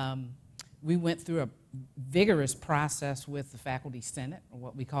 we went through a vigorous process with the Faculty Senate, or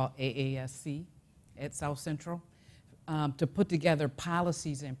what we call AASC at South Central, to put together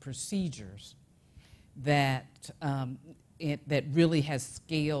policies and procedures that, that really has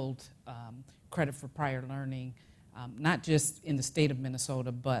scaled credit for prior learning, not just in the state of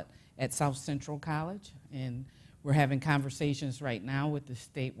Minnesota, but at South Central College. And we're having conversations right now with the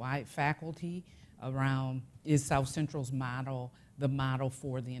statewide faculty around, is South Central's model the model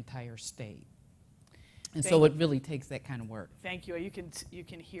for the entire state? And so it really takes that kind of work. Thank you. You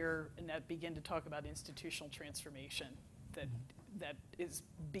can hear Annette begin to talk about institutional transformation that is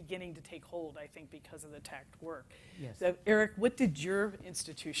beginning to take hold, I think, because of the TAACCCT work. Yes. So, Eric, what did your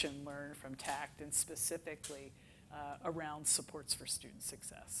institution learn from TAACCCT, and specifically around supports for student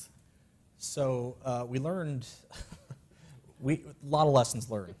success? So we learned a lot of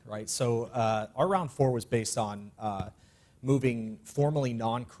lessons learned, right? So our round 4 was based on moving formally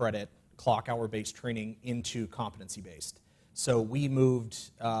non-credit clock hour-based training into competency-based. So we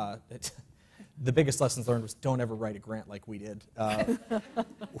moved, the biggest lessons learned was don't ever write a grant like we did.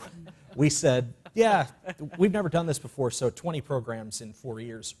 We said, yeah, we've never done this before, so 20 programs in 4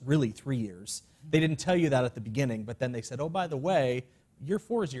 years, really 3 years. They didn't tell you that at the beginning, but then they said, oh, by the way, year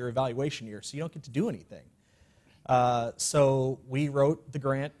 4 is your evaluation year, so you don't get to do anything. So we wrote the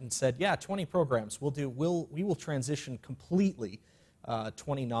grant and said, yeah, 20 programs. We will transition completely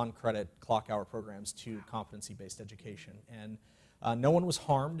 20 non-credit clock hour programs to competency-based education. And no one was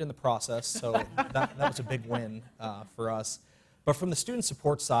harmed in the process, so that was a big win for us. But from the student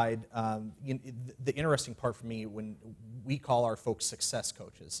support side, the interesting part for me, when we call our folks success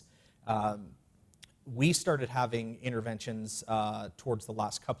coaches, we started having interventions towards the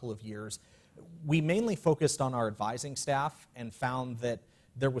last couple of years. We mainly focused on our advising staff and found that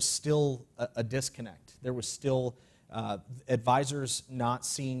there was still a disconnect. There was still advisors not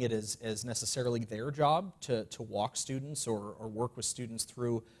seeing it as necessarily their job to walk students or work with students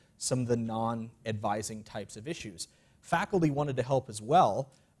through some of the non-advising types of issues. Faculty wanted to help as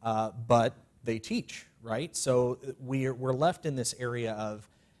well, but they teach, right? So we're left in this area of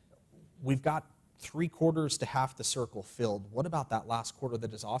we've got 3/4 to half the circle filled. What about that last quarter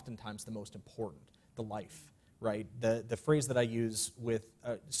that is oftentimes the most important, the life, right? The phrase that I use with,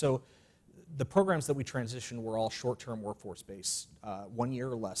 so the programs that we transitioned were all short-term workforce-based, 1 year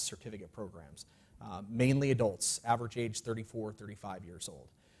or less certificate programs, mainly adults, average age 34, 35 years old.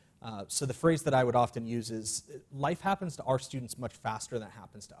 So the phrase that I would often use is, life happens to our students much faster than it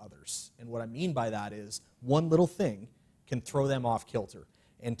happens to others. And what I mean by that is, one little thing can throw them off kilter.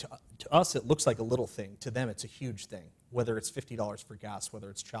 And to us, it looks like a little thing. To them, it's a huge thing, whether it's $50 for gas, whether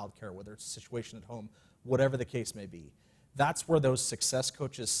it's childcare, whether it's a situation at home, whatever the case may be. That's where those success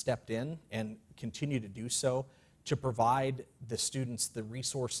coaches stepped in and continue to do so to provide the students the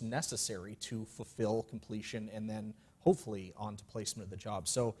resource necessary to fulfill completion and then hopefully on to placement of the job.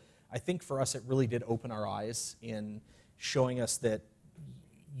 So I think for us, it really did open our eyes in showing us that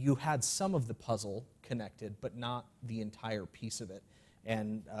you had some of the puzzle connected, but not the entire piece of it.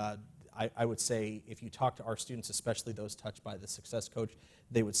 And I would say if you talk to our students, especially those touched by the success coach,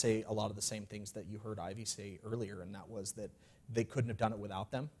 they would say a lot of the same things that you heard Ivy say earlier, and that was that they couldn't have done it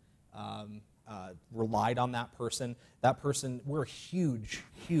without them, relied on that person. That person, we're a huge,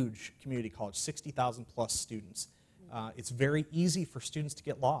 huge community college, 60,000 plus students. It's very easy for students to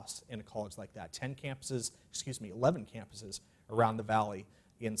get lost in a college like that. 11 campuses around the valley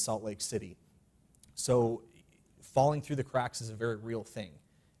in Salt Lake City. So falling through the cracks is a very real thing.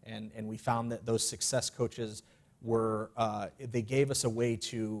 And we found that those success coaches were, they gave us a way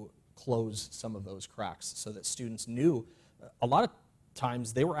to close some of those cracks so that students knew. A lot of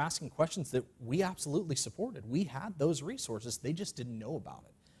times they were asking questions that we absolutely supported. We had those resources, they just didn't know about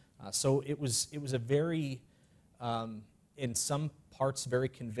it. So it was a very, in some parts, very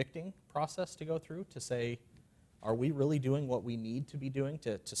convicting process to go through to say, are we really doing what we need to be doing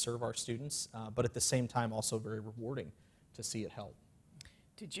to serve our students? But at the same time, also very rewarding to see it help.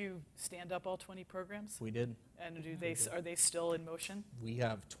 Did you stand up all 20 programs? We did. And are they still in motion? We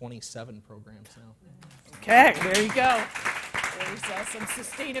have 27 programs now. Okay, there you go. There's some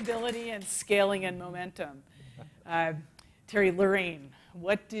sustainability and scaling and momentum. Terry, Lorraine,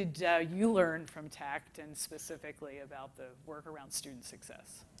 what did you learn from TAACCCT and specifically about the work around student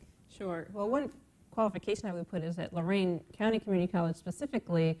success? Sure. Well, one qualification I would put is that Lorain County Community College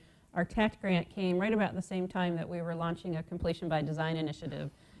specifically, our TAACCCT grant came right about the same time that we were launching a completion by design initiative.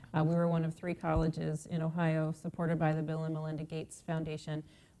 We were one of 3 colleges in Ohio supported by the Bill and Melinda Gates Foundation.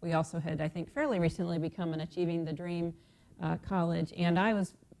 We also had, I think, fairly recently become an Achieving the Dream college, and I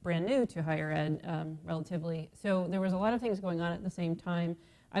was brand new to higher ed relatively. So there was a lot of things going on at the same time.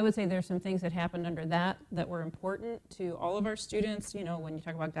 I would say there's some things that happened under that were important to all of our students. You know, when you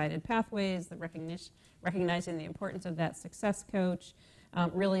talk about guided pathways, the recognizing the importance of that success coach,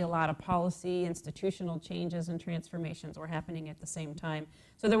 really a lot of policy, institutional changes and transformations were happening at the same time.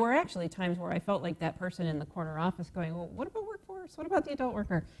 So there were actually times where I felt like that person in the corner office going, well, what about workforce? What about the adult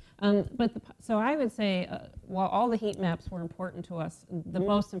worker? So I would say while all the heat maps were important to us, the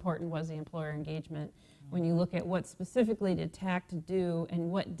most important was the employer engagement. When you look at what specifically did TAACCCT do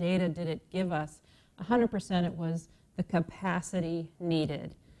and what data did it give us, 100% it was the capacity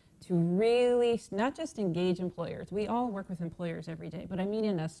needed to really not just engage employers. We all work with employers every day, but I mean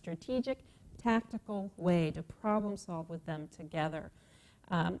in a strategic, tactical way to problem solve with them together.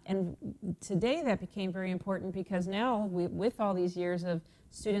 And today that became very important because now, with all these years of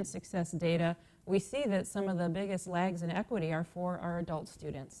student success data, we see that some of the biggest lags in equity are for our adult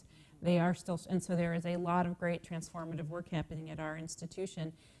students. They are still, and so there is a lot of great transformative work happening at our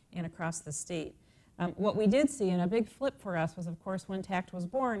institution and across the state. What we did see, and a big flip for us was, of course, when TAACCCT was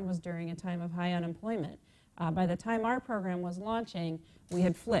born, was during a time of high unemployment. By the time our program was launching, we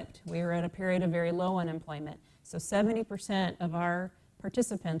had flipped. We were at a period of very low unemployment. So 70% of our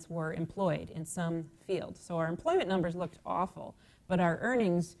participants were employed in some field. So our employment numbers looked awful, but our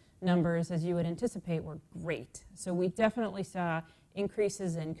earnings numbers, as you would anticipate, were great. So we definitely saw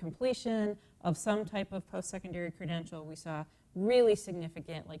increases in completion of some type of post-secondary credential. We saw really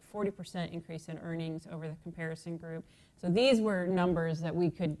significant, like 40% increase in earnings over the comparison group. So these were numbers that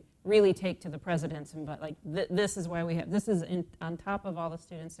we could really take to the presidents and but like this is why we have, this is on top of all the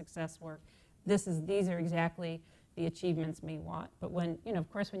student success work. These are exactly the achievements we want. But when, you know,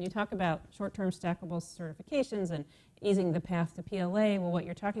 of course, when you talk about short-term stackable certifications and easing the path to PLA, well, what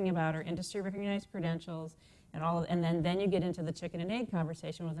you're talking about are industry-recognized credentials and all, and then you get into the chicken and egg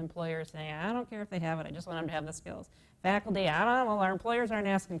conversation with employers saying, I don't care if they have it, I just want them to have the skills. Faculty, I don't know, well, our employers aren't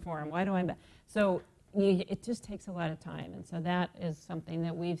asking for them, why do I? So it just takes a lot of time, and so that is something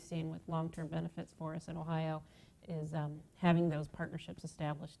that we've seen with long-term benefits for us in Ohio, having those partnerships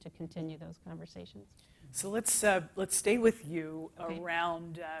established to continue those conversations. So let's stay with you Okay.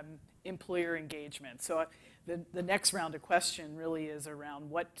 around employer engagement. So the next round of question really is around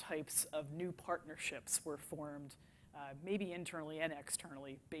what types of new partnerships were formed, maybe internally and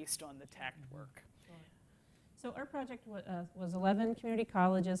externally, based on the TAACCCT work. So our project was 11 community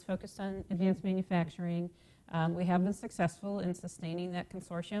colleges focused on advanced manufacturing. We have been successful in sustaining that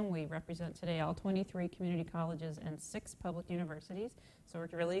consortium. We represent today all 23 community colleges and 6 public universities, so we're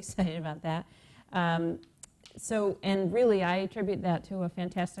really excited about that. And really I attribute that to a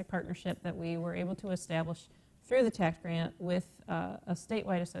fantastic partnership that we were able to establish through the TAACCCT grant with a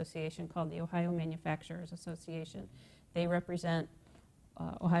statewide association called the Ohio Manufacturers Association. They represent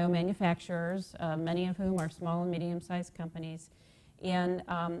Ohio manufacturers, many of whom are small and medium-sized companies. And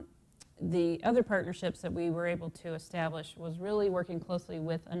the other partnerships that we were able to establish was really working closely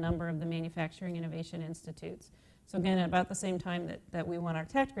with a number of the manufacturing innovation institutes. So again, at about the same time that we won our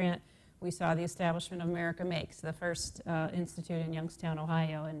TAACCCT grant, we saw the establishment of America Makes, the first institute in Youngstown,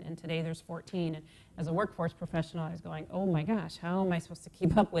 Ohio, and today there's 14. And as a workforce professional, I was going, oh my gosh, how am I supposed to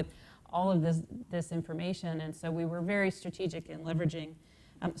keep up with all of this information? And so we were very strategic in leveraging.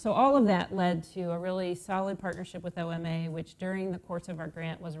 So all of that led to a really solid partnership with OMA, which during the course of our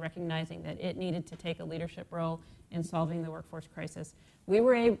grant was recognizing that it needed to take a leadership role in solving the workforce crisis. We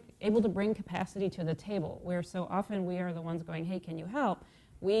were able to bring capacity to the table, where so often we are the ones going, hey, can you help?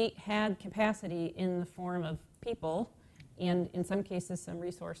 We had capacity in the form of people and in some cases some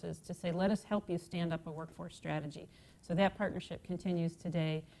resources to say, let us help you stand up a workforce strategy. So that partnership continues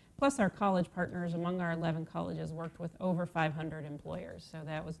today. Plus our college partners among our 11 colleges worked with over 500 employers. So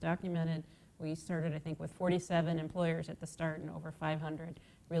that was documented. We started, I think, with 47 employers at the start and over 500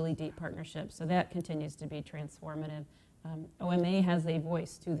 really deep partnerships. So that continues to be transformative. OMA has a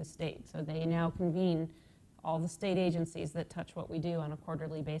voice to the state. So they now convene all the state agencies that touch what we do on a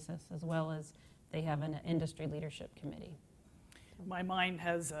quarterly basis, as well as they have an industry leadership committee. My mind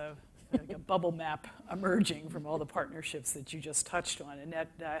has a bubble map emerging from all the partnerships that you just touched on. Annette,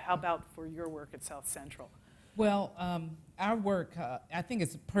 how about for your work at South Central? Well, our work, I think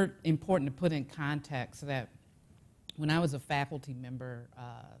it's important to put in context that when I was a faculty member,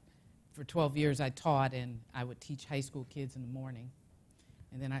 for 12 years I taught, and I would teach high school kids in the morning,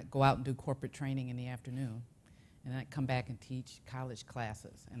 and then I'd go out and do corporate training in the afternoon, and I'd come back and teach college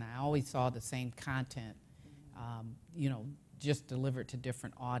classes. And I always saw the same content, just delivered to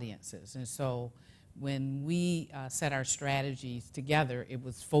different audiences. And so when we set our strategies together, it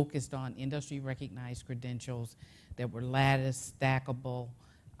was focused on industry-recognized credentials that were lattice, stackable,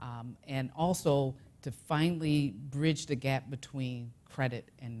 and also to finally bridge the gap between credit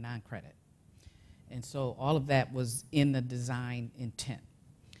and non-credit. And so all of that was in the design intent.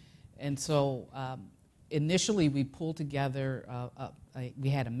 And so initially we pulled together, we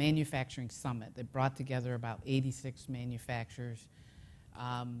had a manufacturing summit that brought together about 86 manufacturers.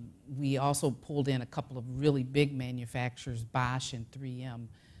 We also pulled in a couple of really big manufacturers, Bosch and 3M,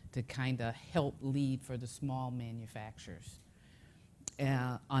 to kind of help lead for the small manufacturers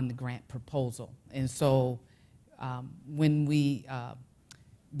on the grant proposal. And so when we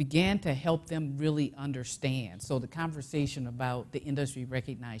began to help them really understand, so the conversation about the industry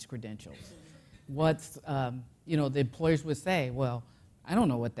recognized credentials, what's, the employers would say, well, I don't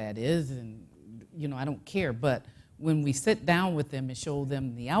know what that is, and I don't care. But when we sit down with them and show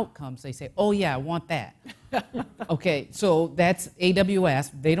them the outcomes, they say, oh yeah, I want that. Okay, so that's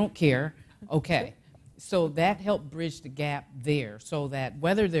AWS, they don't care. Okay, so that helped bridge the gap there, so that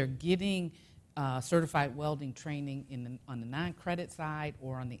whether they're getting certified welding training on the non-credit side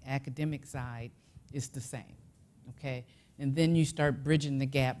or on the academic side, it's the same, okay? And then you start bridging the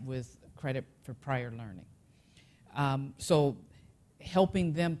gap with credit for prior learning. So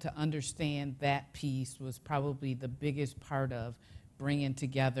helping them to understand that piece was probably the biggest part of bringing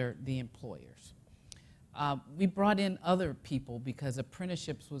together the employers. We brought in other people because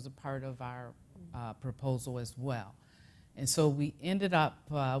apprenticeships was a part of our proposal as well. And so we ended up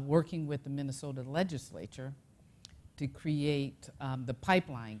working with the Minnesota legislature to create the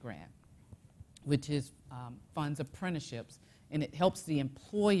pipeline grant, which is funds apprenticeships, and it helps the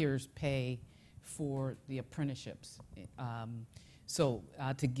employers pay for the apprenticeships.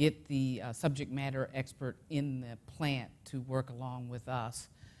 To get the subject matter expert in the plant to work along with us.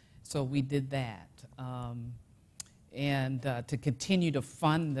 So we did that. And to continue to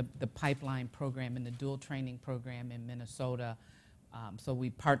fund the pipeline program and the dual training program in Minnesota. So we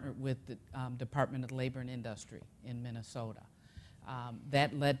partnered with the Department of Labor and Industry in Minnesota.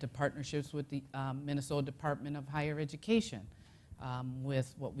 That led to partnerships with the Minnesota Department of Higher Education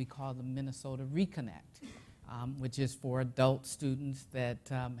with what we call the Minnesota Reconnect. which is for adult students that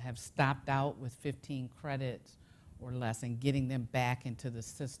have stopped out with 15 credits or less and getting them back into the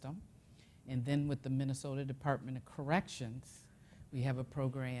system. And then with the Minnesota Department of Corrections, we have a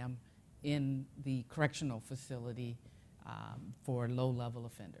program in the correctional facility for low-level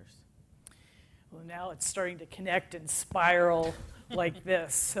offenders. Well, now it's starting to connect and spiral like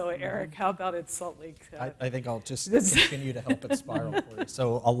this. So, Eric, how about at Salt Lake? I think I'll just continue to help it spiral for you.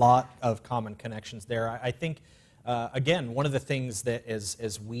 So a lot of common connections there. I think, again, one of the things that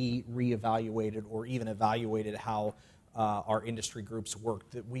as we reevaluated or even evaluated how our industry groups work,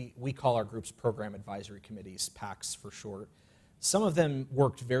 that we call our groups program advisory committees, PACCs for short. Some of them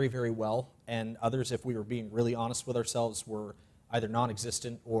worked very, very well, and others, if we were being really honest with ourselves, were either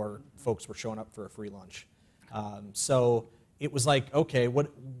non-existent or folks were showing up for a free lunch. So it was like, okay,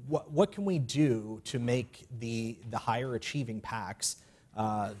 what can we do to make the higher achieving PACCs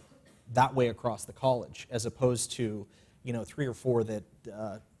that way across the college, as opposed to 3 or 4 that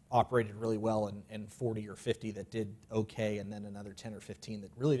operated really well and 40 or 50 that did okay, and then another 10 or 15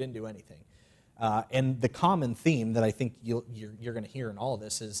 that really didn't do anything. And the common theme that I think you're going to hear in all of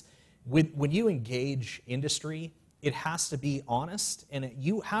this is when you engage industry, it has to be honest, and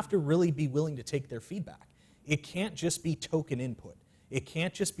you have to really be willing to take their feedback. It can't just be token input. It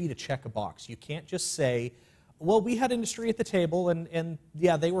can't just be to check a box. You can't just say, well, we had industry at the table, and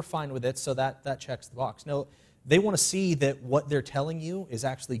yeah, they were fine with it, so that checks the box. No, they want to see that what they're telling you is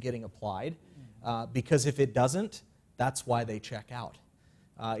actually getting applied, because if it doesn't, that's why they check out.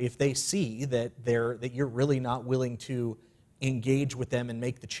 If they see that you're really not willing to engage with them and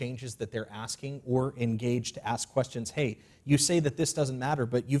make the changes that they're asking, or engage to ask questions, hey, you say that this doesn't matter,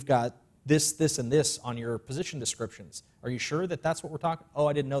 but you've got this, this, and this on your position descriptions. Are you sure that that's what we're talking? Oh,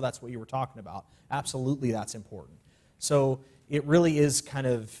 I didn't know that's what you were talking about. Absolutely, that's important. So it really is kind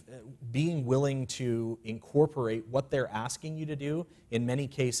of being willing to incorporate what they're asking you to do, in many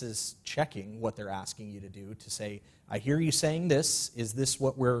cases checking what they're asking you to do, to say, I hear you saying this, is this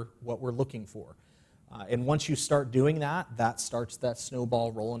what we're looking for? And once you start doing that, that starts that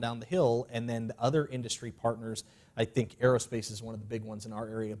snowball rolling down the hill, and then the other industry partners, I think aerospace is one of the big ones in our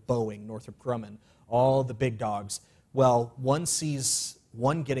area, Boeing, Northrop Grumman, all the big dogs. Well, one sees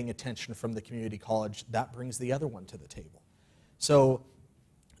one getting attention from the community college, that brings the other one to the table. So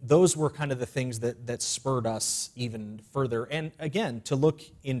those were kind of the things that spurred us even further. And again, to look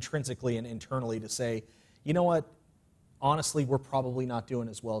intrinsically and internally to say, you know what, honestly, we're probably not doing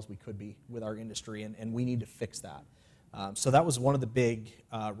as well as we could be with our industry, and we need to fix that. So that was one of the big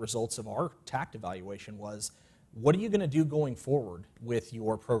results of our TAACCCT evaluation was, what are you going to do going forward with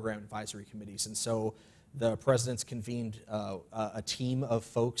your program advisory committees? And so the presidents convened a team of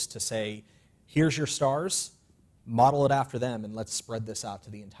folks to say, here's your stars, model it after them, and let's spread this out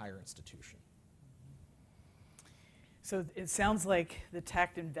to the entire institution. So it sounds like the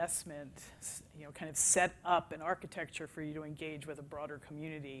TAACCCT investment, kind of set up an architecture for you to engage with a broader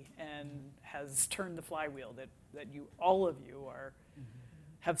community, and has turned the flywheel that all of you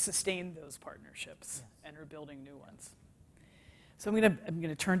have sustained those partnerships, yes, and are building new ones. So I'm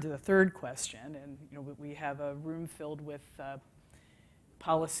gonna turn to the third question, and we have a room filled with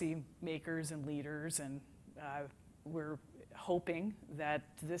policy makers and leaders, and we're hoping that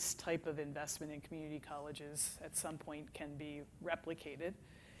this type of investment in community colleges at some point can be replicated.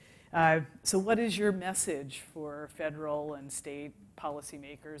 So what is your message for federal and state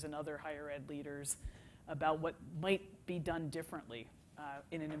policymakers and other higher ed leaders about what might be done differently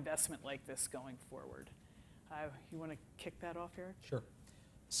in an investment like this going forward? You want to kick that off, Eric? Sure.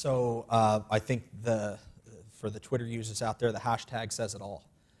 So I think for the Twitter users out there, the hashtag says it all.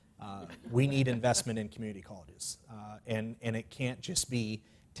 We need investment in community colleges, and it can't just be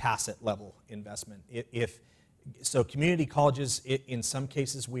tacit level investment. So community colleges, in some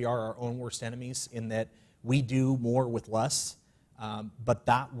cases, we are our own worst enemies in that we do more with less, but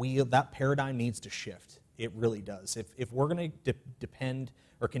that paradigm needs to shift. It really does. If we're going to depend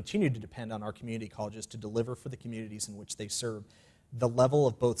or continue to depend on our community colleges to deliver for the communities in which they serve, the level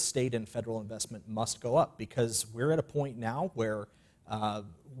of both state and federal investment must go up, because we're at a point now where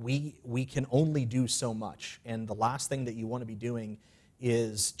we can only do so much, and the last thing that you want to be doing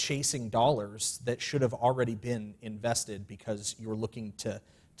is chasing dollars that should have already been invested because you're looking to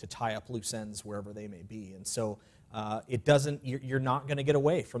tie up loose ends wherever they may be. And so you're not going to get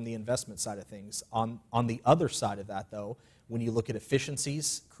away from the investment side of things. On the other side of that, though, when you look at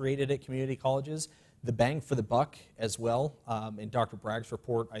efficiencies created at community colleges, the bang for the buck as well. In Dr. Bragg's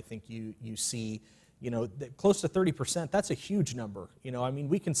report, I think you see, close to 30%. That's a huge number. I mean,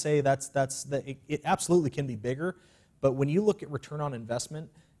 we can say it absolutely can be bigger, but when you look at return on investment,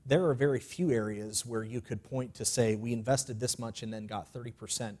 there are very few areas where you could point to say we invested this much and then got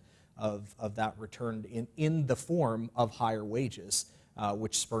 30% of that returned in the form of higher wages,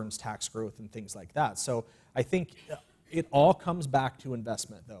 which spurns tax growth and things like that. So I think it all comes back to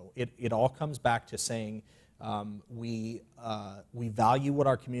investment, though. It all comes back to saying we value what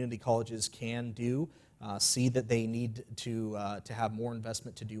our community colleges can do, see that they need to have more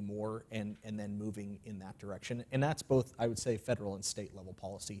investment to do more, and then moving in that direction. And that's both, I would say, federal and state level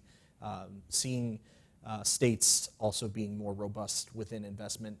policy. Seeing states also being more robust within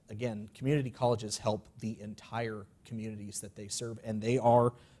investment. Again, community colleges help the entire communities that they serve, and they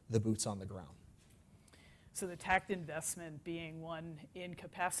are the boots on the ground. So the TAACCCT investment being one in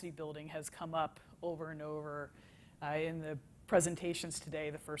capacity building has come up over and over in the presentations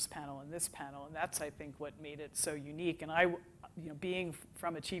today, the first panel and this panel, and that's, I think, what made it so unique. And being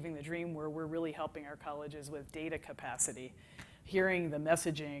from Achieving the Dream, where we're really helping our colleges with data capacity, hearing the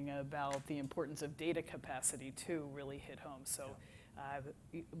messaging about the importance of data capacity too really hit home. So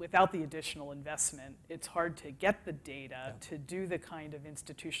without the additional investment, it's hard to get the data to do the kind of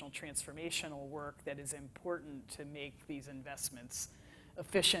institutional transformational work that is important to make these investments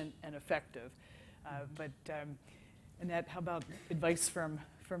efficient and effective. Annette, how about advice from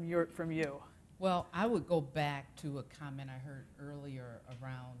you? Well, I would go back to a comment I heard earlier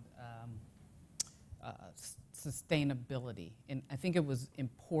around sustainability. And I think it was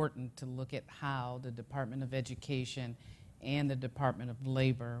important to look at how the Department of Education and the Department of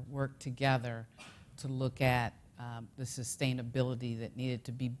Labor worked together to look at the sustainability that needed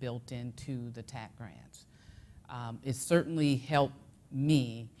to be built into the TAACCCT grants. It certainly helped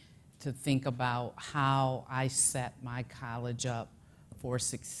me to think about how I set my college up for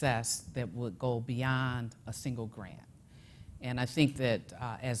success that would go beyond a single grant. And I think that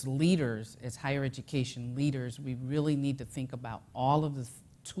as leaders, as higher education leaders, we really need to think about all of the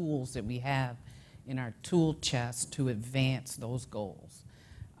tools that we have in our tool chest to advance those goals.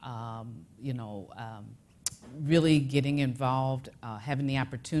 Really getting involved, having the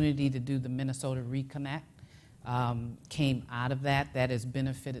opportunity to do the Minnesota Reconnect came out of that. That has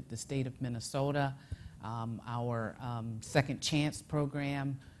benefited the state of Minnesota. Our Second Chance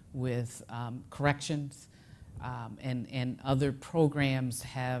program with corrections and other programs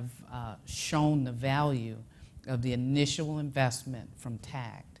have shown the value of the initial investment from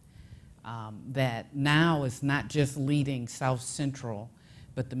TAACCCT that now is not just leading South Central,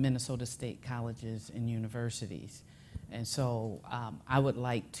 but the Minnesota State colleges and universities. And so I would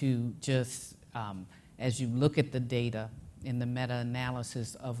like to just, as you look at the data in the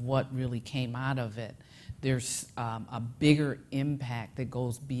meta-analysis of what really came out of it, there's a bigger impact that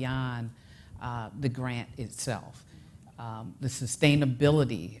goes beyond the grant itself. The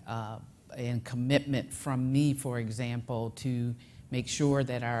sustainability and commitment from me, for example, to make sure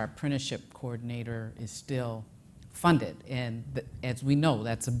that our apprenticeship coordinator is still funded. And as we know,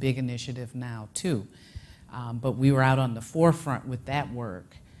 that's a big initiative now too. But we were out on the forefront with that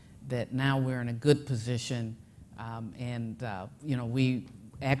work, that now we're in a good position. We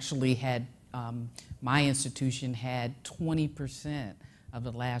actually had, my institution had 20% of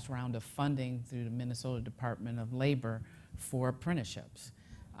the last round of funding through the Minnesota Department of Labor for apprenticeships.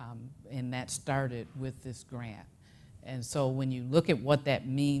 And that started with this grant. And so when you look at what that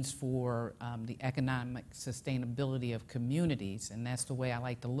means for the economic sustainability of communities, and that's the way I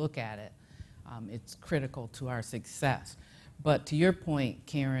like to look at it, it's critical to our success. But to your point,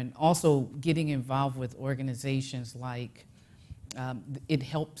 Karen, also getting involved with organizations like, it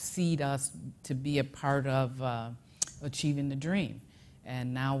helps seed us to be a part of Achieving the Dream.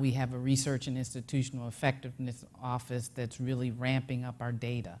 And now we have a research and institutional effectiveness office that's really ramping up our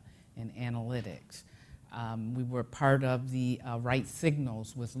data and analytics. We were part of the Right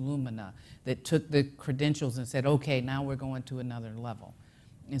Signals with Lumina that took the credentials and said, okay, now we're going to another level.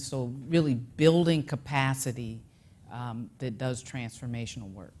 And so really building capacity that does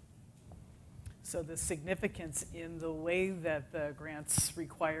transformational work. So the significance in the way that the grants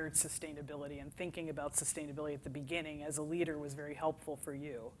required sustainability and thinking about sustainability at the beginning as a leader was very helpful for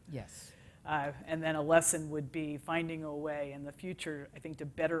you. Yes. And then a lesson would be finding a way in the future, I think, to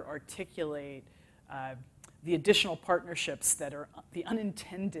better articulate the additional partnerships that are the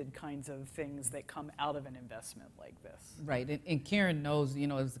unintended kinds of things that come out of an investment like this. Right, and Karen knows, it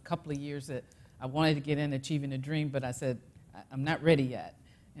was a couple of years that I wanted to get in Achieving the Dream, but I said, I'm not ready yet.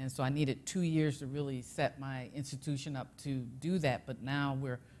 And so I needed 2 years to really set my institution up to do that, but now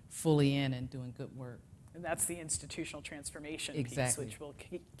we're fully in and doing good work. And that's the institutional transformation Exactly. piece, which will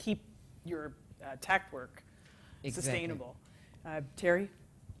keep your TAACCCT work sustainable. Terry?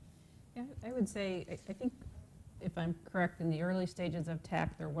 Yeah, I would say, I think if I'm correct, in the early stages of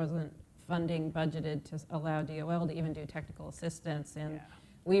TAC, there wasn't funding budgeted to allow DOL to even do technical assistance, and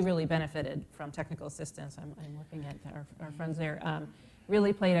we really benefited from technical assistance. I'm looking at our friends there.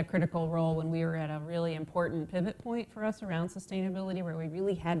 Really played a critical role when we were at a really important pivot point for us around sustainability, where we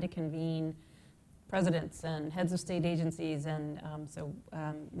really had to convene presidents and heads of state agencies, and so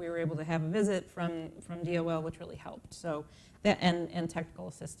we were able to have a visit from DOL, which really helped. So that and technical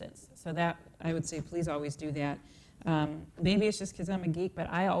assistance. So that, I would say, please always do that. Maybe it's just because I'm a geek, but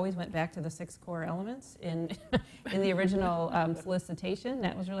I always went back to the 6 core elements in the original solicitation.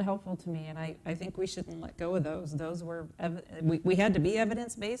 That was really helpful to me, and I think we shouldn't let go of those. Those were, we had to be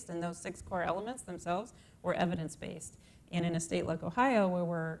evidence-based, and those 6 core elements themselves were evidence-based. And in a state like Ohio,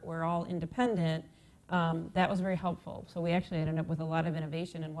 where we're all independent, that was very helpful. So we actually ended up with a lot of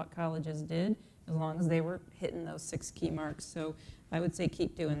innovation in what colleges did, as long as they were hitting those 6 key marks. So I would say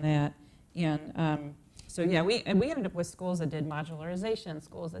keep doing that. And so yeah, we ended up with schools that did modularization,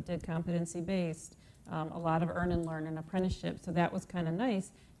 schools that did competency-based, a lot of earn and learn and apprenticeship. So that was kind of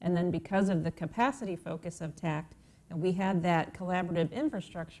nice. And then because of the capacity focus of TACCCT, and we had that collaborative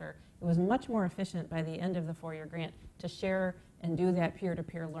infrastructure, it was much more efficient by the end of the 4-year grant to share and do that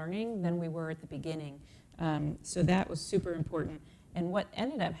peer-to-peer learning than we were at the beginning. So that was super important. And what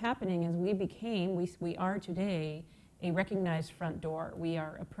ended up happening is we are today a recognized front door. We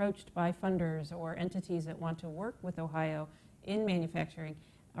are approached by funders or entities that want to work with Ohio in manufacturing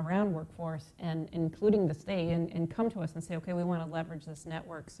around workforce, and including the state, and come to us and say, okay, we want to leverage this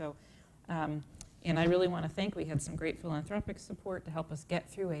network. So, and I really want to thank, we had some great philanthropic support to help us get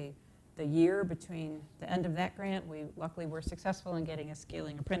through the year between the end of that grant. We luckily were successful in getting a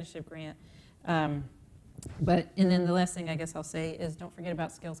scaling apprenticeship grant. And then the last thing I guess I'll say is don't forget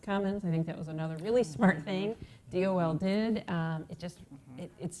about Skills Commons. I think that was another really smart thing DOL did.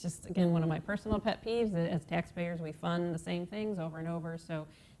 It's just, again, one of my personal pet peeves that as taxpayers we fund the same things over and over. So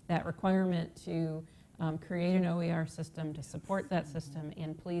that requirement to create an OER system, to support that system,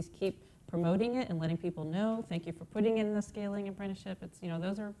 and please keep promoting it and letting people know. Thank you for putting in the scaling apprenticeship. It's,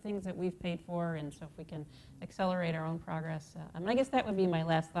 those are things that we've paid for, and so if we can accelerate our own progress. I guess that would be my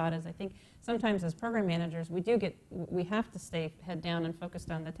last thought, is I think sometimes as program managers, we have to stay head down and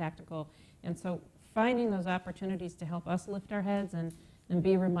focused on the tactical, and so finding those opportunities to help us lift our heads and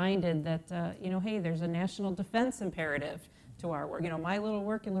be reminded that, hey, there's a national defense imperative to our work. My little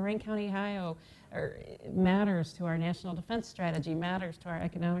work in Lorain County, Ohio, matters to our national defense strategy, matters to our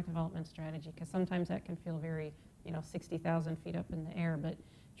economic development strategy, because sometimes that can feel very, 60,000 feet up in the air, but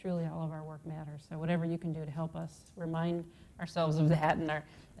truly all of our work matters. So whatever you can do to help us remind ourselves of that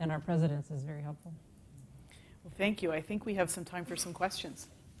and our presidents is very helpful. Well, thank you. I think we have some time for some questions.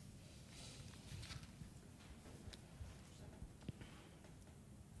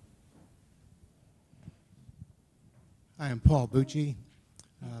 I am Paul Bucci,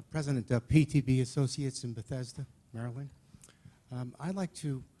 president of PTB Associates in Bethesda, Maryland. I'd like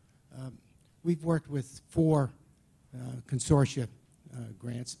to, we've worked with 4 consortia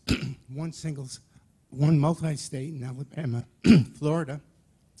grants, one multi-state in Alabama, Florida,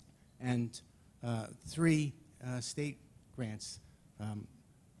 and 3 state grants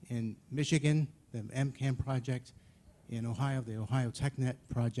in Michigan, the MCAM project, in Ohio, the Ohio TechNet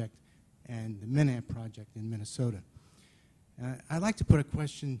project, and the MNAP project in Minnesota. I'd like to put a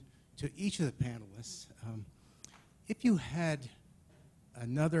question to each of the panelists. If you had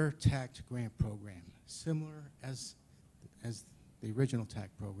another TACCCT grant program, similar as the original TACCCT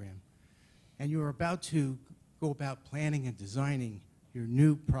program, and you were about to go about planning and designing your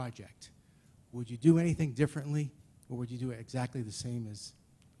new project, would you do anything differently, or would you do it exactly the same as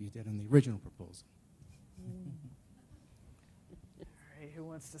you did in the original proposal? All right, who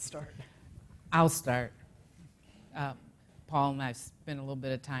wants to start? I'll start. Paul and I spent a little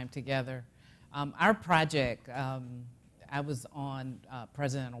bit of time together. Our project, I was on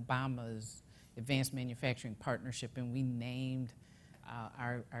President Obama's Advanced Manufacturing Partnership, and we named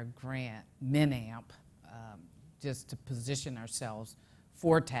our grant MNAP just to position ourselves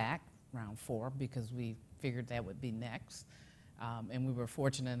for TAC, round 4, because we figured that would be next, and we were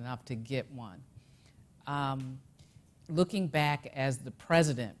fortunate enough to get one. Looking back as the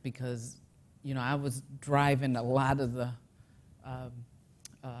president, because I was driving a lot of the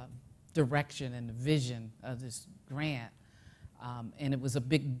direction and the vision of this grant, and it was a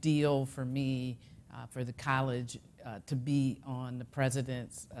big deal for me, for the college, to be on the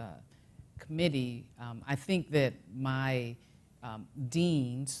president's committee. I think that my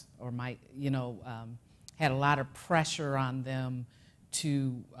deans, or my, had a lot of pressure on them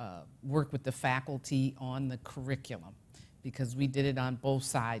to work with the faculty on the curriculum, because we did it on both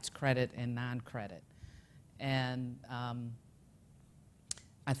sides, credit and non-credit. And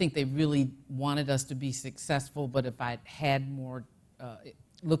I think they really wanted us to be successful, but if I'd had more,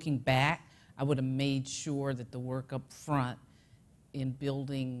 looking back, I would have made sure that the work up front in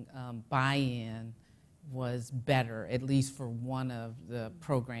building buy-in was better, at least for one of the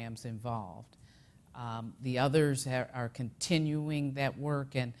programs involved. The others are continuing that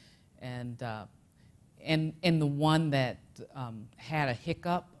work, and the one that had a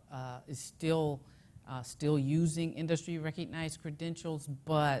hiccup is still using industry-recognized credentials,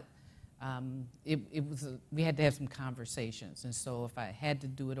 but we had to have some conversations, and so if I had to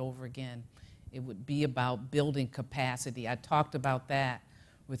do it over again, it would be about building capacity. I talked about that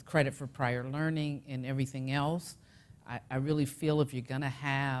with credit for prior learning and everything else. I really feel if you're going to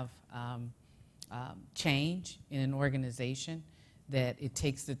have change in an organization, that it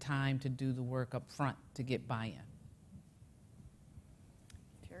takes the time to do the work up front to get buy-in.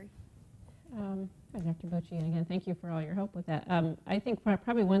 Terry? Hi, Dr. Bucci, and again, thank you for all your help with that. I think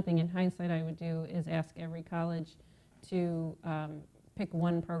probably one thing in hindsight I would do is ask every college to pick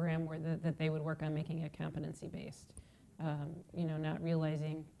one program where that they would work on making it competency-based. You know, not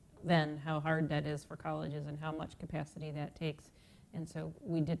realizing then how hard that is for colleges and how much capacity that takes. And so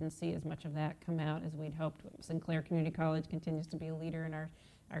we didn't see as much of that come out as we'd hoped. Sinclair Community College continues to be a leader in our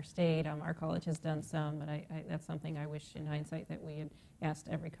state. Our college has done some, but that's something I wish in hindsight that we had asked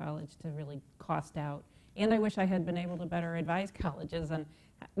every college to really cost out. And I wish I had been able to better advise colleges on,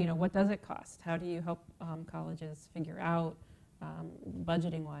 you know, what does it cost? How do you help colleges figure out,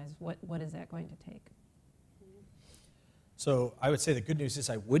 budgeting-wise, what is that going to take? So I would say the good news is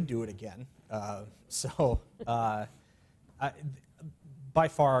I would do it again. By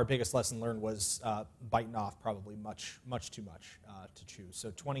far our biggest lesson learned was biting off probably much too much to chew.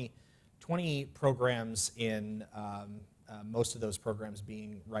 So 20 programs in, most of those programs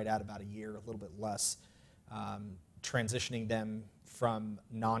being right at about a year, a little bit less, transitioning them from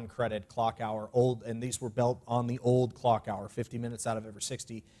non-credit clock hour, and these were built on the old clock hour, 50 minutes out of every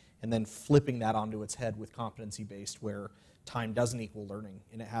 60, and then flipping that onto its head with competency-based, where time doesn't equal learning,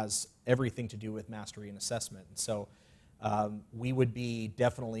 and it has everything to do with mastery and assessment. And so we would be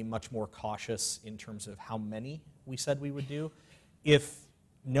definitely much more cautious in terms of how many we said we would do. If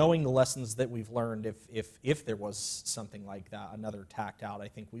knowing the lessons that we've learned, if there was something like that, another TAACCCT out, I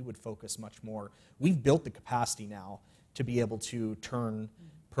think we would focus much more. We've built the capacity now to be able to turn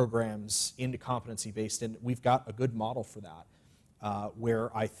programs into competency-based, and we've got a good model for that.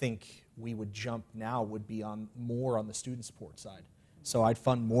 Where I think we would jump now would be more on the student support side. So I'd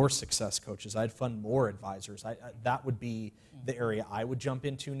fund more success coaches. I'd fund more advisors. That would be the area I would jump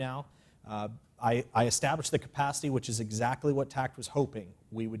into now. I established the capacity, which is exactly what TAACCCT was hoping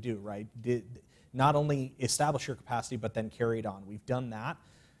we would do, right? Not only establish your capacity, but then carry it on. We've done that.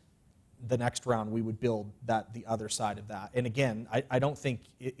 The next round, we would build the other side of that. And again, I don't think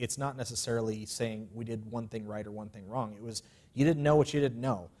it's not necessarily saying we did one thing right or one thing wrong. It was you didn't know what you didn't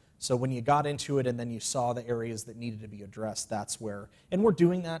know. So when you got into it and then you saw the areas that needed to be addressed, that's where, and we're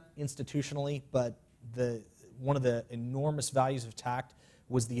doing that institutionally, but one of the enormous values of TAACCCT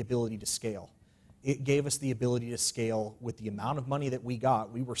was the ability to scale. It gave us the ability to scale with the amount of money that we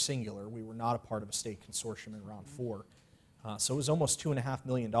got. We were singular. We were not a part of a state consortium in round 4. So it was almost $2.5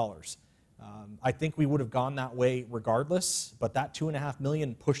 million. I think we would have gone that way regardless, but that $2.5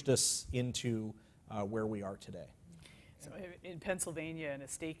 million pushed us into where we are today. So in Pennsylvania, in a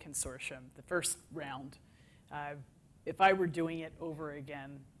state consortium, the first round, if I were doing it over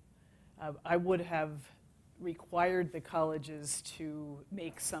again, I would have required the colleges to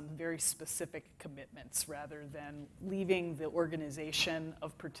make some very specific commitments rather than leaving the organization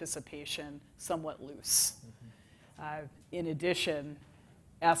of participation somewhat loose. In addition,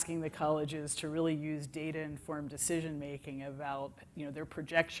 asking the colleges to really use data-informed decision-making about their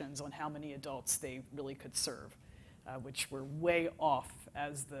projections on how many adults they really could serve. Which were way off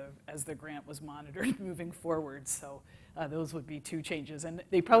as the grant was monitored moving forward. So those would be 2 changes, and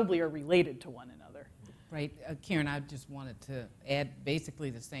they probably are related to one another. Right, Karen, I just wanted to add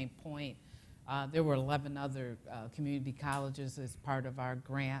basically the same point. There were 11 other community colleges as part of our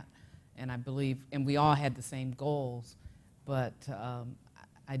grant, and I believe, and we all had the same goals, but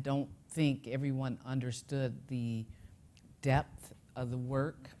I don't think everyone understood the depth of the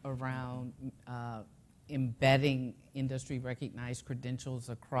work around embedding industry-recognized credentials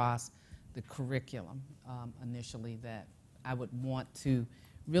across the curriculum initially, that I would want to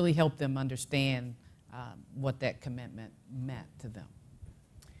really help them understand what that commitment meant to them.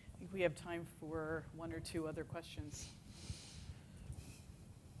 I think we have time for 1 or 2 other questions.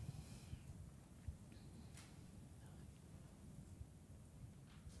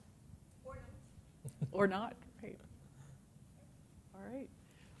 Or not, right. All right.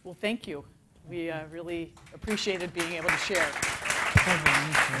 Well, thank you. We really appreciated being able to share.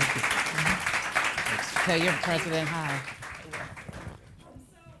 Tell your president hi.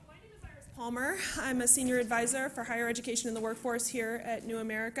 Palmer. I'm a senior advisor for higher education in the workforce here at New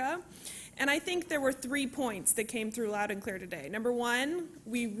America. And I think there were 3 points that came through loud and clear today. Number one,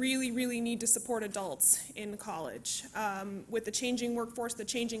 we really, really need to support adults in college. With the changing workforce, the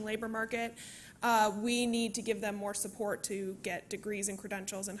changing labor market, we need to give them more support to get degrees and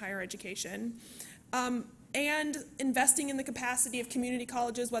credentials in higher education. And investing in the capacity of community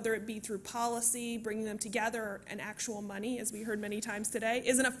colleges, whether it be through policy, bringing them together, and actual money, as we heard many times today,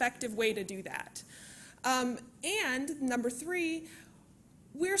 is an effective way to do that. And number 3,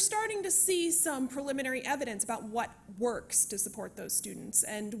 we're starting to see some preliminary evidence about what works to support those students,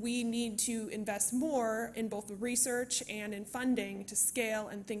 and we need to invest more in both the research and in funding to scale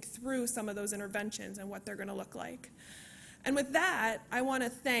and think through some of those interventions and what they're going to look like. And with that, I want to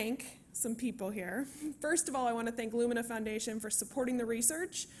thank some people here. First of all, I want to thank Lumina Foundation for supporting the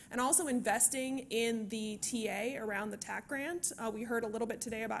research and also investing in the TA around the TAACCCT grant. We heard a little bit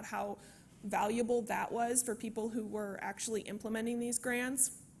today about how valuable that was for people who were actually implementing these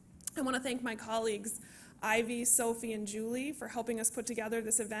grants. I want to thank my colleagues Ivy, Sophie, and Julie for helping us put together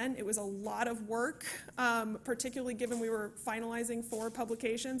this event. It was a lot of work, particularly given we were finalizing 4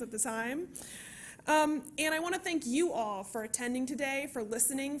 publications at the time. And I want to thank you all for attending today, for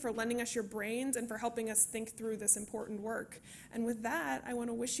listening, for lending us your brains, and for helping us think through this important work. And with that, I want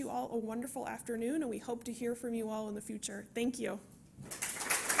to wish you all a wonderful afternoon, and we hope to hear from you all in the future. Thank you.